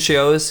playing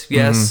shows,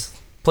 yes,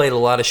 played a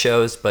lot of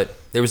shows, but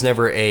there was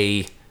never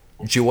a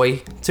joy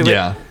to it.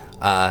 Yeah.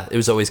 It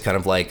was always kind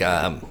of like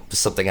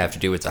just something I have to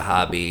do. It's a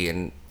hobby,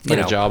 and Like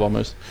a job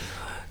almost.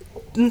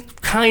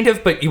 Kind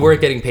of, but you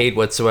weren't getting paid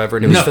whatsoever,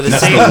 and it was for the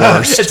same.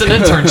 It's an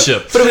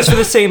internship. But it was for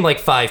the same like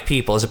 5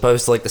 people as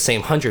opposed to like the same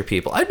 100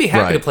 people. I'd be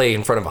happy Right. to play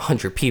in front of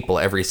 100 people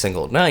every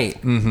single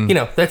night. Mm-hmm. You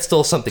know, that's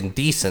still something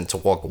decent to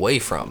walk away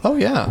from. Oh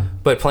yeah.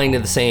 But playing to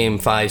the same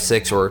 5,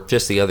 6, or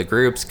just the other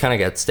groups kind of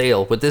got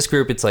stale. With this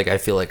group, it's like I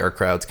feel like our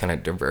crowd's kind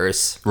of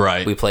diverse.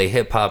 Right. We play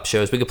hip hop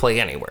shows. We could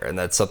play anywhere, and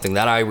that's something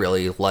that I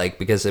really like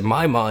because in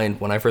my mind,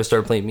 when I first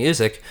started playing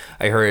music,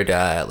 I heard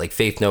like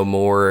Faith No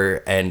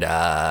More and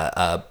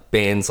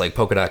bands like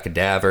Polka Dot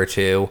Cadaver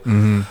too,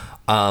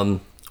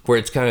 where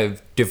it's kind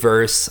of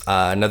diverse.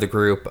 Another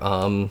group,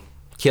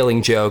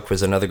 Killing Joke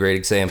was another great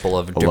example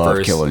of a diverse.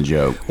 Love Killing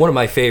Joke. One of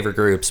my favorite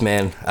groups,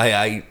 man.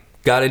 I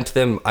got into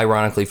them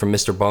ironically from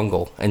Mr.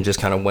 Bungle and just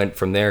kind of went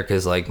from there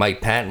because like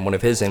Mike Patton, one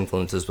of his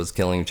influences was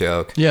Killing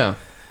Joke. Yeah.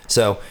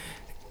 So,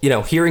 you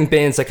know, hearing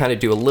bands that kind of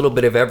do a little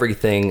bit of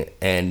everything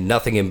and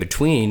nothing in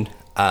between,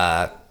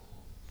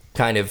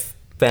 kind of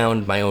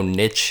found my own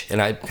niche,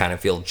 and I kind of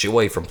feel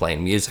joy from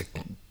playing music.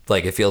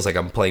 Like it feels like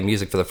I'm playing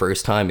music for the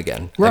first time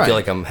again. I Right. feel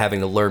like I'm having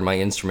to learn my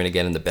instrument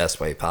again in the best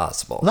way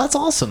possible. Well, that's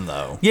awesome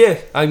though. Yeah,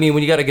 I mean,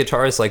 when you got a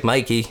guitarist like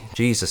Mikey,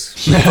 Jesus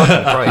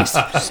fucking Christ,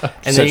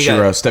 and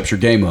then Steps your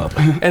game up.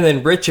 and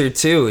then Richard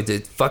too, the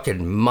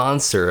fucking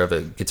monster of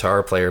a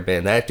guitar player,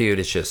 man. That dude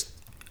is just.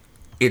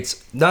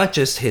 It's not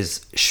just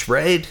his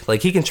shred,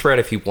 like he can shred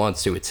if he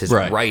wants to. It's his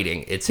Right.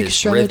 writing. It's You can his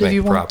shred if rhythmic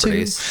you want to.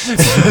 properties.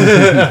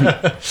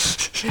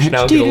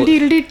 Now I'm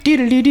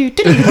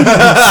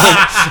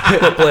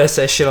gonna blast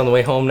that shit on the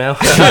way home now.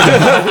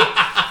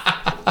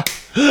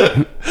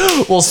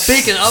 Well,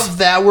 speaking of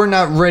that, we're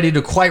not ready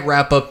to quite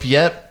wrap up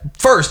yet.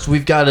 First,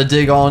 we've got to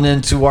dig on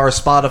into our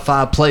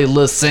Spotify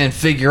playlists and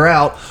figure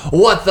out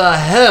what the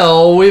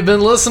hell we've been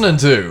listening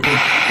to.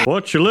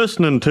 What you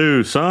listening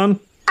to,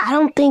 son? I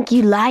don't think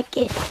you like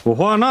it. Well,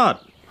 why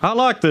not? I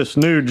like this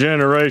new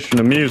generation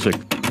of music.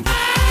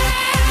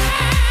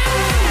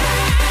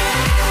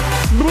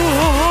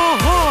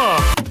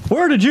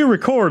 Where did you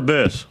record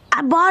this?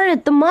 I bought it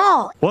at the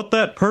mall. What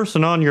that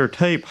person on your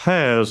tape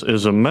has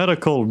is a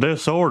medical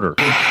disorder.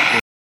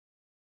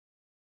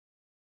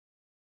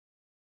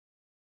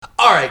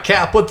 All right,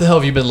 Cap, what the hell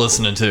have you been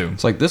listening to?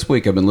 It's like this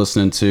week I've been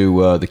listening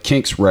to the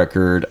Kinks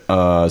record.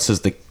 It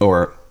says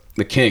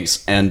the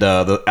Kinks, and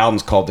the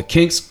album's called "The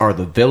Kinks Are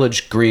the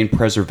Village Green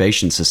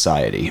Preservation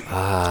Society."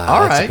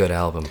 All That's right. a good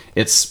album.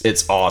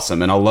 It's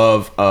awesome, and I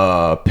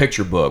love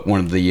Picture Book, one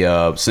of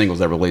the singles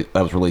that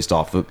was released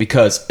off of it,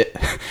 because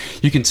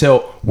you can tell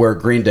where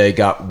Green Day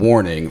got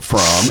Warning from.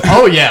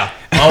 Oh yeah,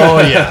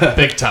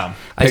 big time.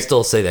 I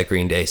still say that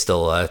Green Day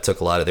still took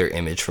a lot of their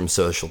image from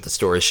Social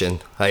Distortion.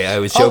 I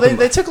was Oh, joking.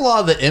 they took a lot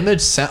of the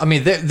image sound. I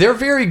mean, they're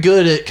very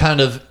good at kind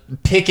of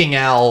picking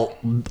out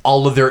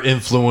all of their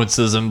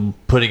influences and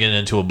putting it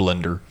into a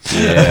blender.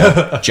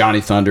 Yeah,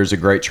 Johnny Thunder's a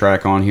great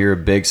track on here.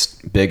 Big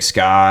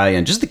Sky,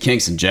 and just the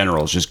Kinks in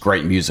general is just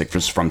great music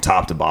from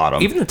top to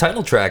bottom. Even the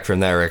title track from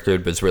that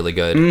record was really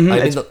good. Mm-hmm. I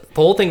mean, the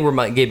whole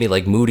thing gave me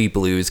like Moody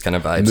Blues kind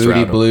of vibes. Moody throughout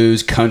 'em.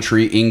 blues,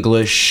 country,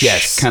 English,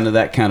 Yes. kind of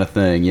that kind of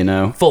thing, you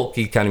know.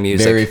 Folky kind of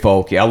music. Very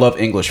folky. I love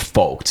English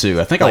folk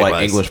too. I think I like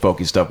Likewise. English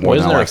folky stuff more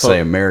than I like, say,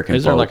 American.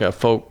 Is there folk. like a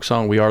folk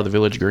song, "We Are the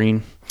Village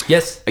Green"?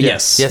 Yes.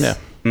 Yes. Yes. Yeah.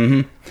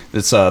 Mm-hmm.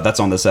 It's that's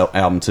on this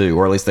album too,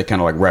 or at least they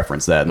kind of like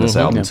reference that in this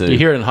album Yeah. too. You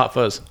hear it in Hot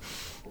Fuzz.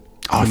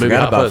 Oh, I the movie forgot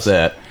Hot about Fuzz.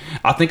 that.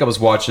 I think I was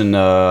watching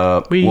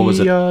what was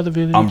it? Are the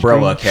Village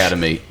Umbrella Green.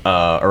 Academy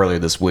earlier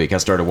this week. I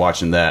started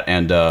watching that,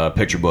 and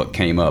Picture Book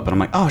came up, and I'm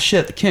like, oh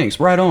shit, the Kinks,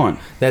 right on.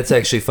 That's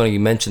actually funny you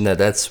mentioned that.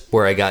 That's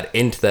where I got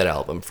into that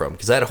album from.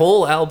 Because that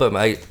whole album,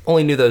 I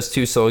only knew those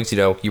 2 songs,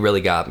 You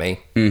Really Got Me.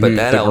 But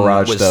that the album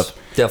garage was stuff.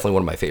 definitely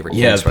one of my favorite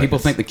Yeah, Kinks people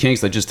records. think the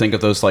Kinks, they just think of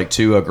those like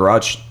 2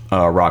 garage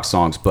rock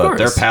songs, but course.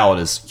 their palette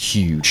is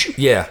huge.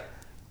 Yeah.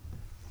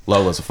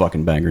 Lola's a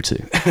fucking banger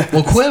too.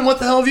 Well, Quinn, what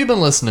the hell have you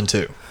been listening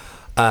to?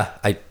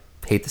 I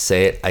hate to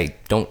say it, I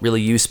don't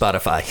really use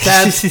Spotify.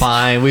 That's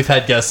fine. We've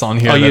had guests on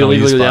here. Oh, that you don't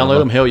use illegally Spotify. download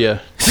them? Hell yeah.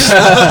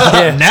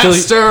 Yeah,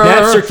 Napster.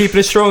 Napster keeping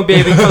it strong,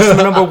 baby.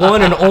 Customer number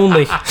 1 and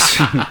only.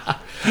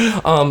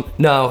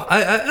 No,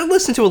 I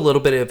listen to a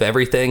little bit of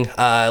everything.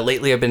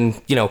 Lately, I've been,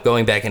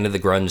 going back into the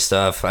grunge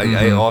stuff.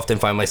 I often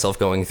find myself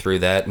going through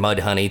that.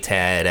 Mudhoney,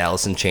 Tad,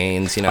 Alice in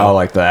Chains, Oh,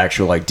 like the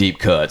actual like deep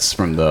cuts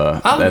from the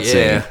that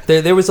scene.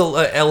 There was a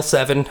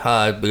L7,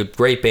 a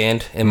great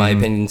band in my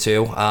opinion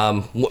too.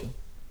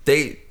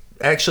 They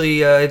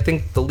actually, I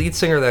think the lead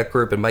singer of that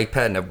group and Mike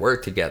Patton have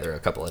worked together a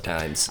couple of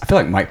times. I feel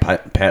like Mike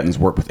Patton's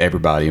worked with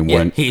everybody in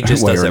one he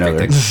just way does or another.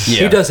 everything.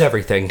 Yeah. He does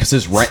everything. Because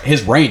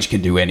his range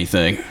can do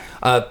anything.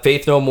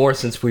 Faith No More,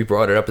 since we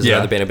brought it up, is Yeah.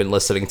 another band I've been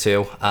listening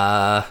to.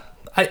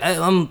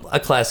 I'm a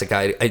classic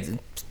guy.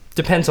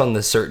 Depends on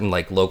the certain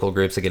like local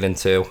groups I get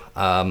into.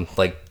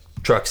 Like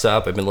Trucks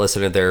Up, I've been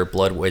listening to their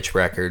Blood Witch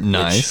record,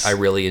 Nice. which I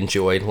really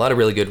enjoyed. A lot of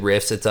really good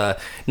riffs. It's a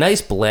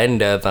nice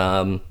blend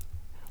of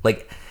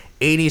like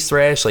 80s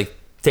thrash, like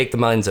take the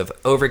minds of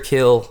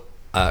Overkill,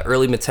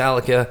 early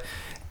Metallica,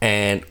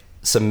 and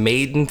some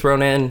Maiden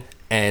thrown in.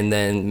 and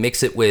then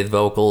mix it with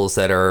vocals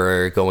that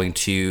are going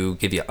to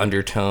give you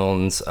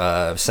undertones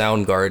of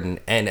Soundgarden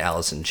and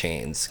Alice in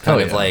Chains. Kind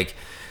of like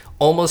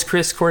almost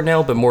Chris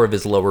Cornell, but more of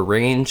his lower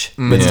range,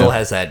 but still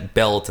has that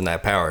belt and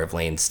that power of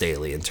Lane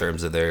Staley in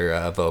terms of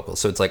their vocals.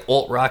 So it's like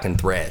alt rock and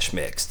thrash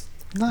mixed.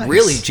 Nice.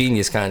 Really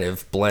genius kind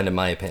of blend, in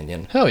my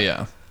opinion. Hell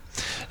yeah.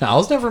 Now, I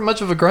was never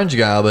much of a grunge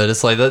guy, but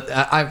it's like that.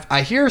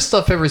 I hear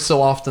stuff every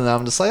so often that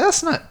I'm just like,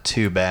 that's not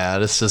too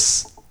bad. It's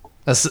just.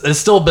 It's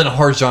still been a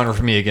hard genre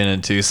for me to get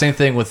into. Same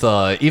thing with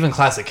even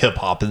classic hip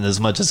hop, and as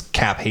much as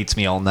Cap hates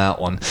me on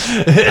that one,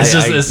 it's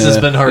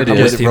just been hard to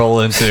get roll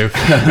into.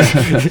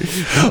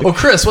 Well,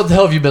 Chris, what the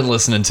hell have you been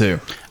listening to?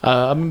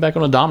 I've been back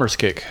on a Dahmer's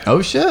kick.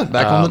 Oh shit,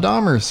 back on the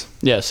Dahmers.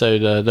 Yeah,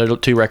 so their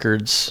 2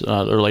 records,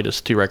 their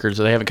latest 2 records,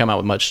 they haven't come out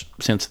with much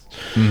since.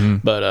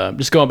 But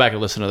just going back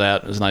and listening to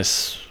that is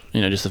nice.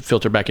 Just to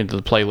filter back into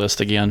the playlist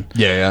again.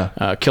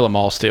 Yeah. Kill 'Em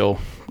All still,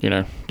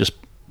 just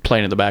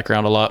playing in the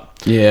background a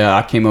lot. Yeah,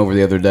 I came over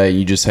the other day and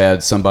you just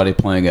had somebody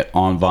playing it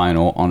on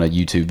vinyl on a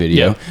YouTube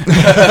video.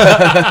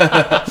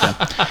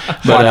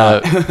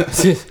 But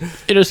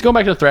just going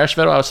back to the thrash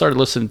metal, I started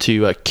listening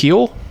to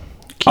Keel.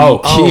 Keel.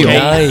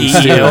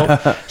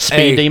 K-E-E-L.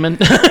 Speed Demon.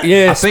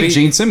 Yeah, I think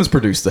Gene Simmons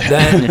produced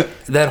that.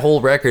 That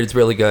whole record's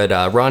really good.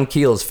 Ron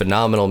Keel's a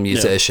phenomenal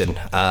musician.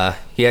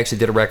 He actually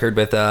did a record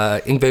with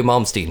Yngwie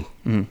Malmsteen.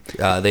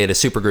 They had a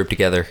super group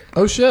together.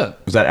 Oh shit.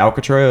 Was that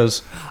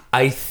Alcatraz?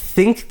 I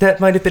think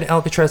that might have been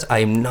Alcatraz.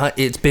 I'm not.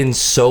 It's been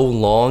so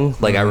long.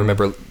 Like I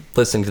remember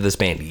listening to this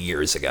band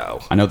years ago.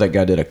 I know that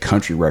guy did a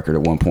country record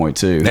at one point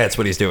too. That's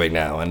what he's doing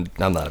now, and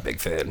I'm not a big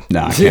fan.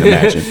 No, I can't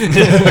imagine.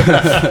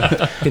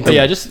 But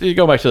yeah, just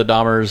go back to the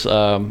Dahmers.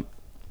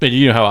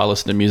 You know how I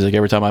listen to music.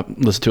 Every time I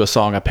listen to a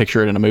song, I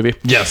picture it in a movie.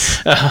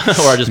 Yes. Or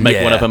I just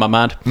make one up in my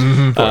mind.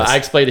 I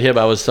explained to him,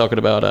 I was talking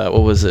about,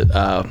 what was it?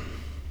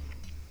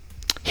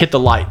 Hit the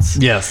Lights.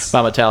 Yes.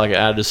 By Metallica.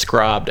 I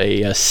described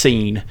a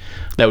scene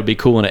that would be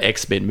cool in an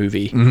X-Men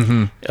movie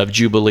of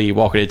Jubilee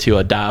walking into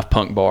a dive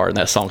punk bar and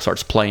that song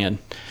starts playing.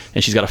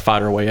 And she's got to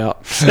fight her way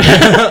out.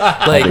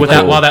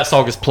 While that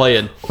song is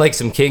playing. Like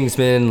some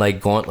Kingsman,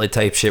 like Gauntlet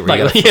type shit. Like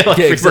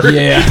Freebird.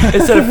 Yeah.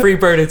 Instead of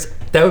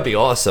Freebird, that would be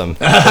awesome.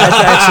 That's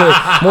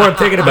actually more I'm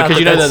thinking about. Because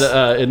you know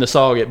that in the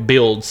song it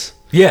builds.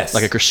 Yes.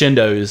 Like a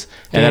crescendos.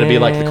 And that'd be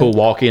like the cool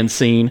walk-in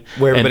scene.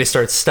 Where everybody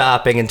starts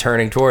stopping and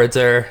turning towards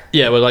her.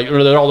 Yeah, well, like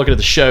they're all looking at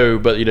the show,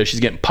 but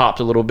she's getting popped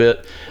a little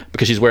bit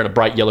because she's wearing a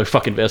bright yellow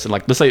fucking vest. And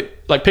let's say,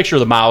 picture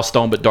the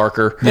Milestone, but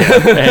darker.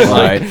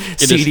 And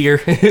seedier.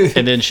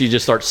 And then she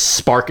just starts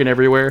sparking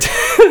everywhere.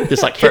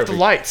 Just hit the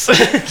lights.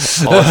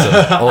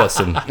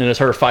 Awesome. And it's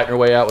her fighting her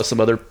way out with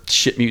some other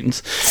shit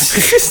mutants.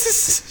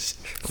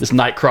 This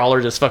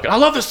Nightcrawler just fucking, I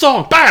love this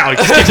song. Bow! He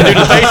just kicks a dude in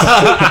the face.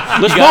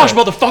 Let's wash,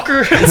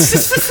 motherfucker.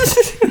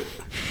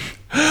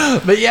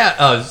 But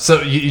yeah,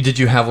 so did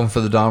you have one for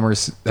the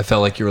Dahmers? I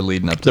felt like you were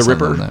leading up to The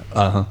Ripper.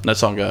 That. That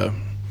song, I've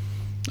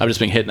just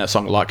been hitting that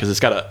song a lot because it's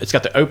got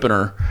the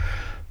opener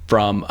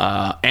from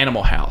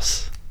Animal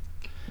House.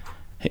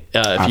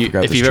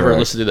 If you've ever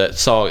listened to that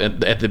song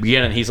at the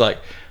beginning, he's like,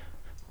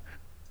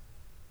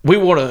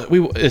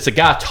 it's a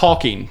guy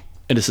talking,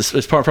 and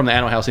it's part from the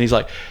Animal House, and he's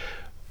like,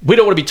 we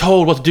don't want to be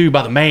told what to do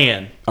by the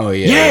man. Oh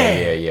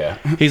yeah.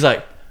 He's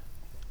like,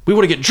 we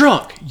want to get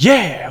drunk.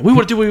 Yeah. We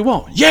want to do what we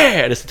want.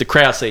 Yeah. And it's the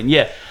crowd saying,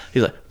 yeah.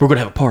 He's like, we're going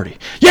to have a party.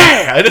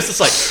 Yeah. And it's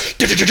just like,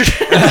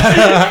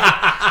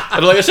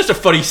 and it's just a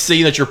funny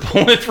scene that you're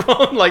pulling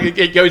from.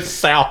 It goes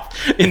south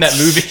in that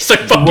movie so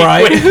fucking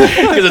quick.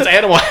 Because it's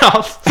Animal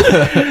House.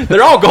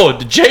 They're all going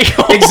to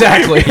jail.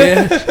 Exactly.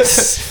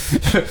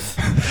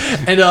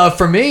 And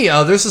for me,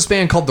 there's this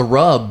band called The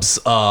Rubs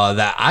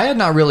that I had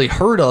not really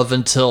heard of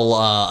until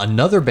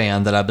another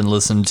band that I've been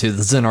listening to,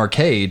 the Zen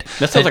Arcade.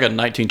 That sounds like a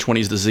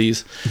 1920s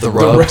disease. The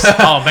Rubs.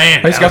 Oh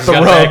man, he's got the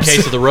a rubs. bad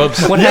case of the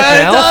rubs. What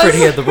happened to Alfred?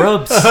 He had the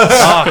rubs.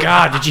 Oh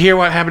God, did you hear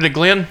what happened to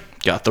Glenn?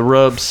 Got the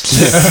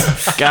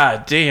rubs.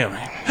 God damn.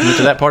 Went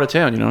to that part of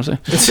town, you know what I'm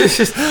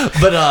saying?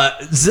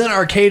 But Zen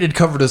Arcade had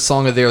covered a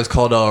song of theirs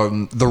called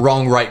The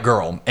Wrong Right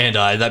Girl. And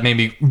that made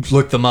me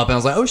look them up. And I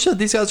was like, oh shit,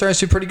 these guys are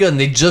actually pretty good. And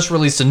they just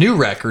released a new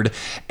record.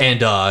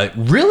 And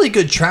really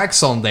good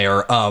tracks on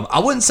there. I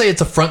wouldn't say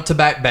it's a front to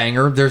back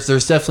banger. There's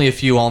definitely a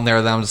few on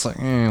there that I'm just like,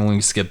 let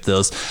me skip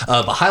this.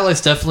 But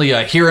highlights definitely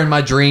Here in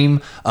My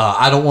Dream,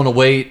 I Don't Want to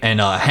Wait,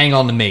 and Hang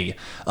On to Me.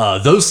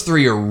 Those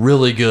three are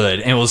really good.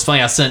 And it was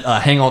funny, I sent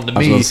Hang On to Me. I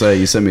was going to say,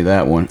 you sent me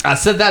that one. I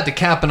said that to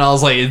Cap, and I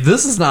was like,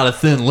 this is not a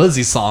Thin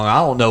Lizzy song. I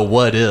don't know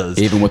what is.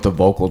 Even with the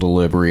vocal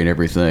delivery and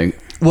everything.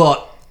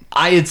 Well,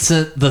 I had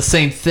sent the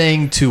same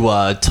thing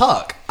to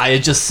Tuck. I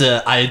had just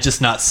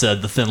not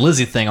said the Thin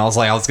Lizzy thing. I was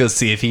going to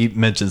see if he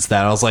mentions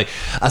that.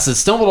 I said,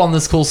 stumbled on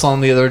this cool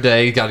song the other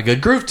day. Got a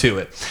good groove to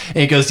it. And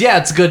he goes, yeah,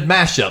 it's a good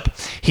mashup.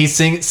 He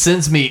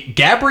sends me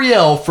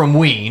Gabrielle from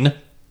Ween.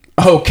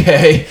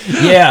 Okay.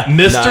 Yeah.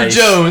 Mr. Nice.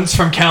 Jones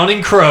from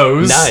Counting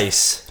Crows.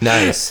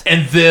 Nice.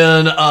 And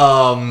then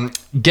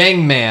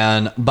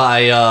Gangman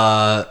by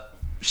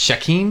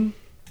Shaquem.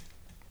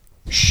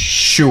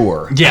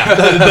 Sure. Yeah,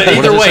 but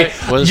either way,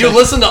 what is you it?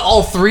 listen to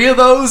all three of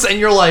those and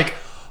you're like,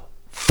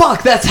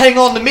 fuck, that's Hang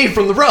On To Me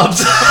from the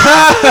Rubs.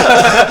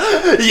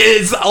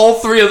 It's all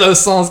three of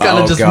those songs kind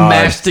of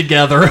mashed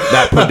together.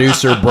 That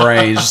producer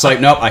brain is just like,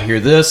 nope, I hear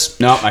this.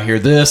 Nope, I hear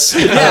this.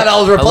 Yeah, and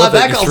I'll reply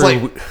back.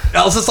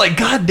 I was just like,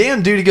 God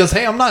damn, dude. He goes,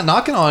 hey, I'm not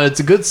knocking on it. It's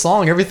a good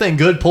song. Everything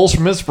good pulls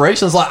from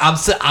inspiration. It's like,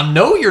 I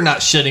know you're not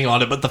shitting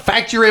on it, but the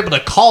fact you're able to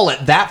call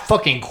it that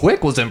fucking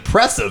quick was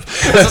impressive.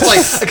 It's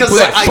like, because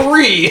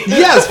three.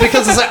 Yes,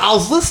 because it's like, I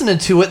was listening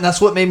to it, and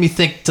that's what made me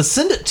think to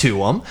send it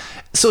to him.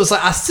 So it's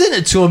like I sent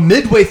it to him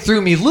midway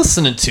through me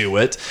listening to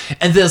it,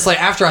 and then it's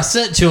like after I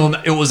sent it to him,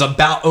 it was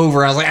about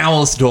over. I was like, I want to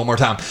listen to it one more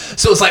time.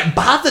 So it's like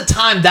by the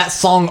time that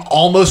song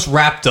almost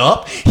wrapped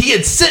up, he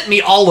had sent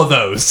me all of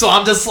those. So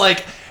I'm just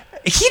like,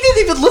 he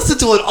didn't even listen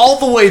to it all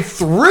the way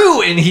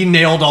through, and he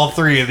nailed all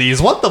three of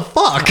these. What the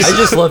fuck? I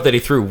just love that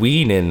he threw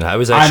Ween in. I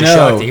was actually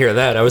shocked to hear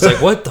that. I was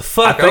like, what the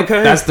fuck? I think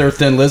that's their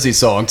Thin Lizzy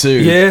song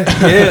too.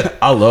 Yeah.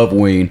 I love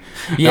Ween.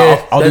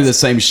 Yeah, I'll do the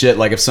same shit.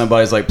 Like if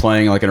somebody's like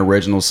playing like an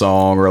original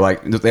song, or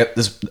like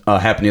this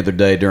happened the other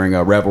day during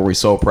a Revelry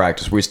Soul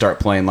practice, where we start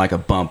playing like a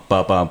bump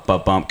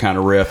kind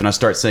of riff, and I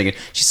start singing,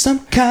 "She's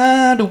some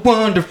kind of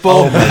wonderful."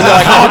 Oh, like,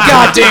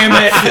 God damn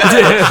it!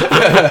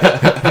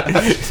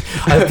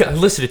 I've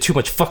listened to too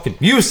much fucking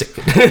music.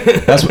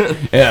 That's what,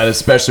 yeah,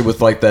 especially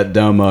with like that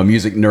dumb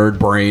music nerd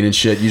brain and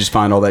shit. You just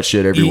find all that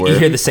shit everywhere. You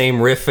hear the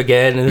same riff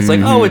again, and it's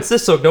like, oh, it's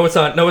this song. No, it's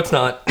not. No, it's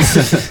not.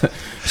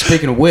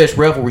 Speaking of which,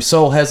 Revelry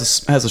Soul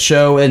has a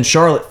show in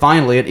Charlotte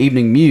finally at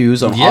Evening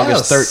Muse on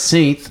August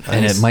 13th.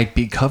 And it might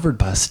be covered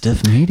by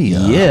Stiff Media.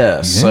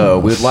 Yes. So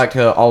we'd like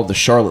all of the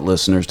Charlotte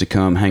listeners to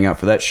come hang out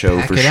for that show.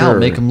 Pack for it sure. out,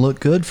 make them look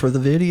good for the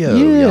video.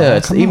 Yeah, y'all.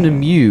 it's the Evening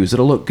Muse.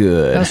 It'll look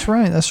good. That's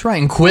right.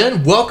 And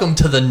Quinn, welcome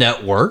to the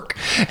network.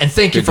 And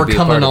thank you Good to for be a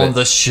coming part of on it.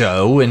 the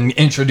show and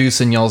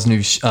introducing y'all's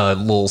new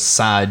little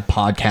side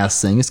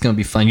podcast thing. It's going to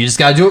be fun. You just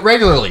got to do it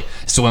regularly.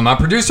 So when my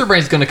producer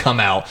brain's going to come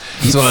out.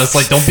 So it's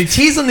like, don't be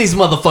teasing these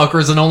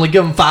motherfuckers and only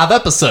give them 5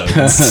 episodes.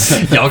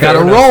 Y'all got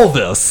to roll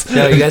this.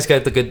 No, you guys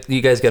got a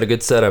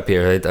good setup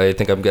here. I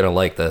think I'm gonna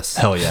like this.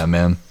 Hell yeah,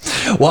 man.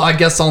 Well, I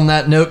guess on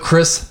that note,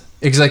 Chris,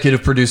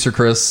 executive producer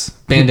Chris,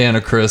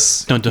 bandana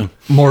Chris, Dun-dun.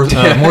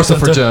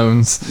 Morsifer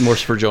Jones,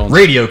 Morsifer Jones,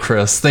 Radio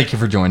Chris. Thank you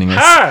for joining us.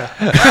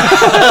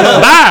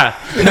 Bye.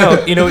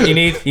 No, you know what you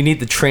need? You need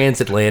the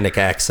transatlantic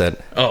accent.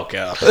 Oh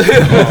god.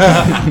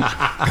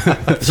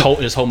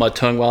 Just hold my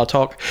tongue while I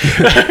talk.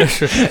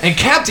 And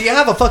Cap, do you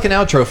have a fucking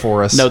outro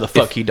for us? No, the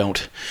fuck you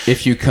don't.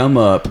 If you come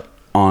up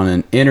on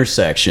an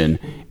intersection,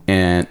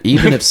 and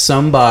even if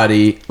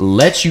somebody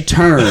lets you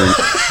turn,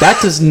 that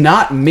does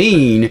not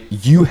mean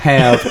you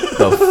have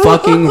the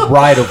fucking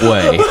right of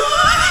way.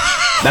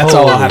 That's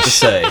all I have to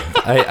say.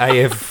 I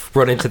have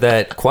run into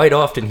that quite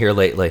often here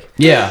lately.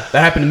 Yeah, that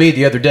happened to me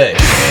the other day.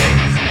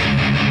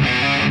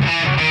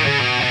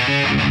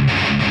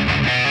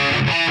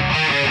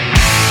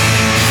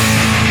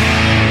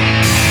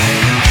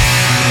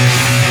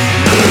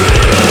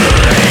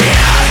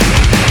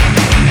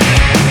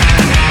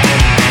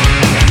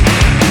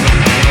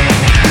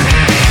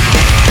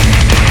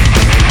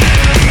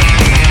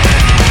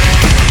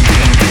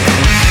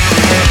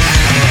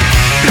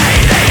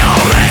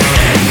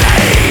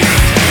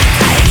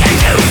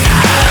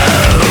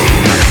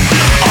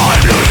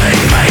 I'm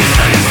losing my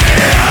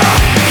sincere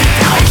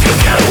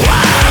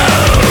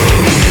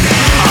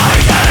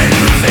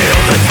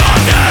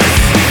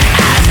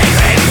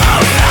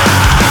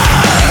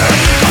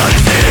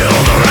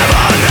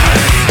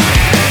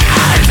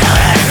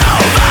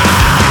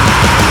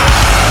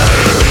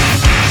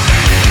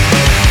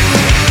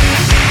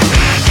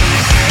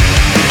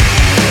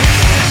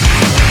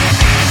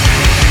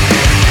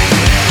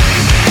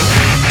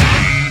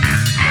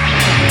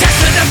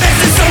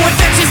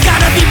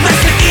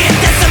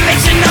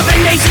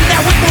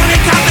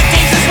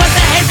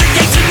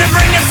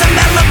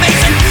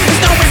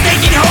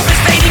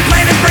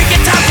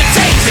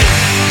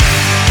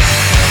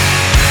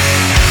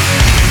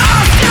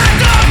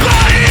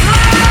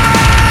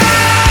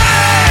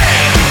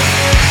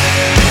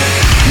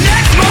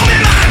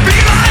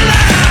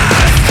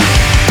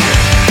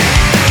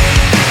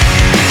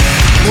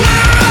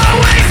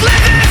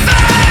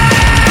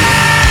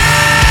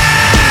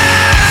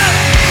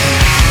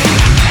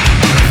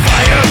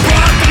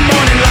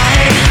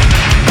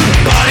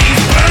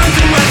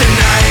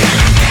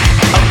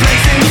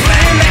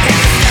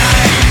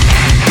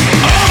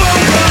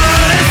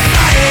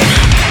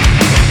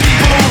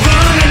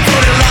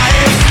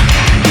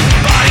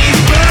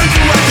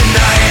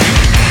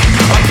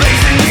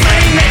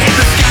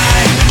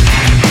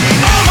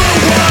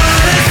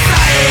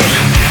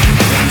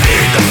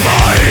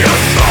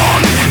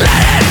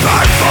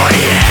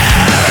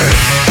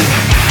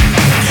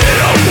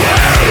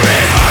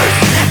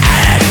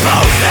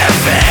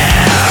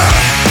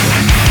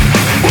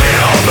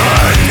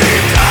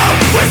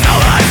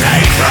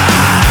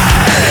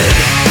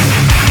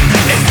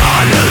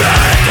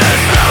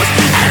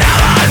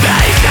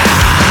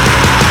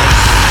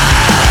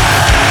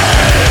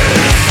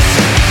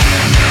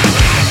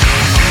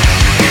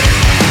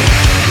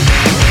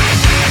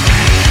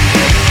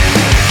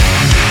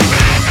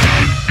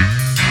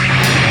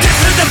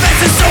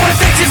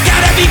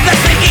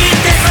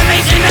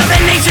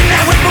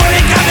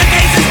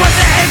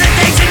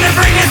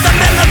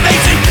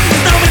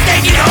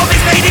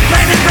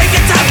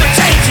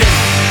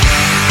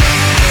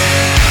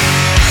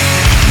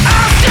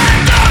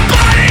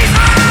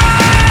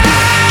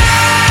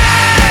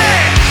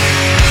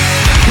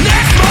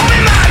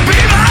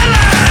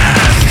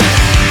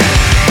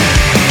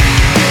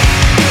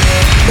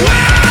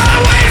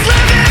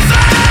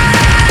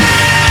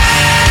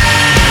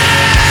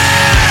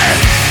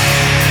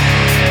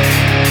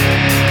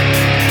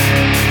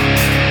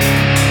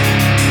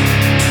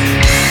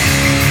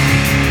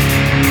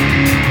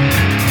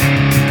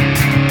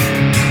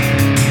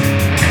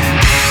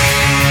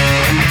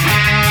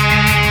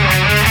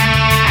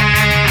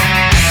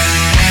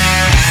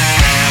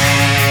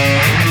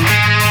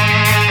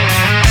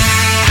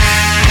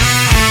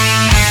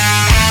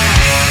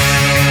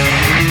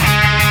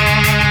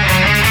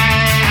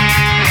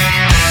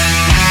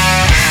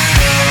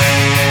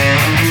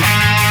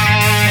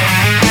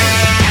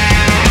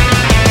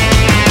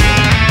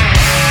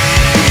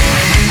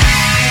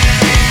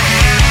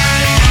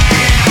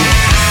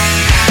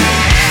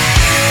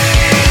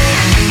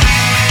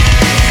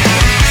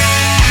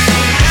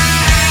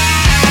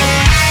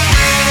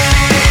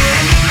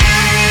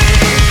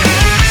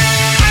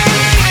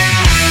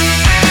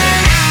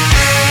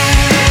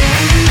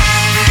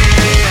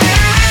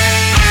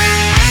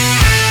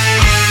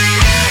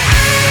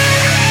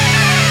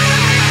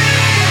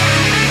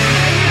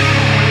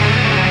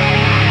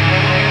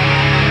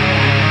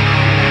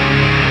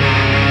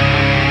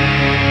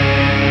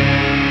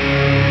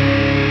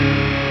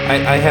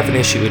I have an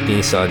issue with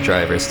Nissan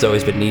drivers. It's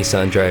always been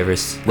Nissan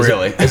drivers.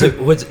 Really? Has it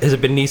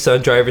been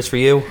Nissan drivers for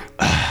you?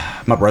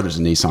 My brother's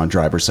a Nissan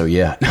driver, so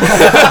yeah.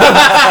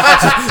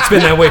 It's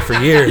been that way for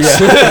years.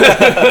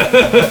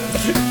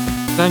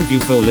 Thank you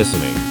for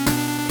listening.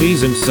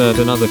 Please insert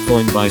another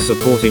coin by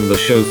supporting the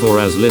show for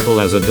as little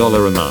as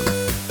 $1 a month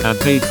at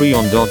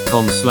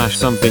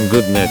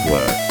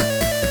patreon.com/somethinggoodnetwork.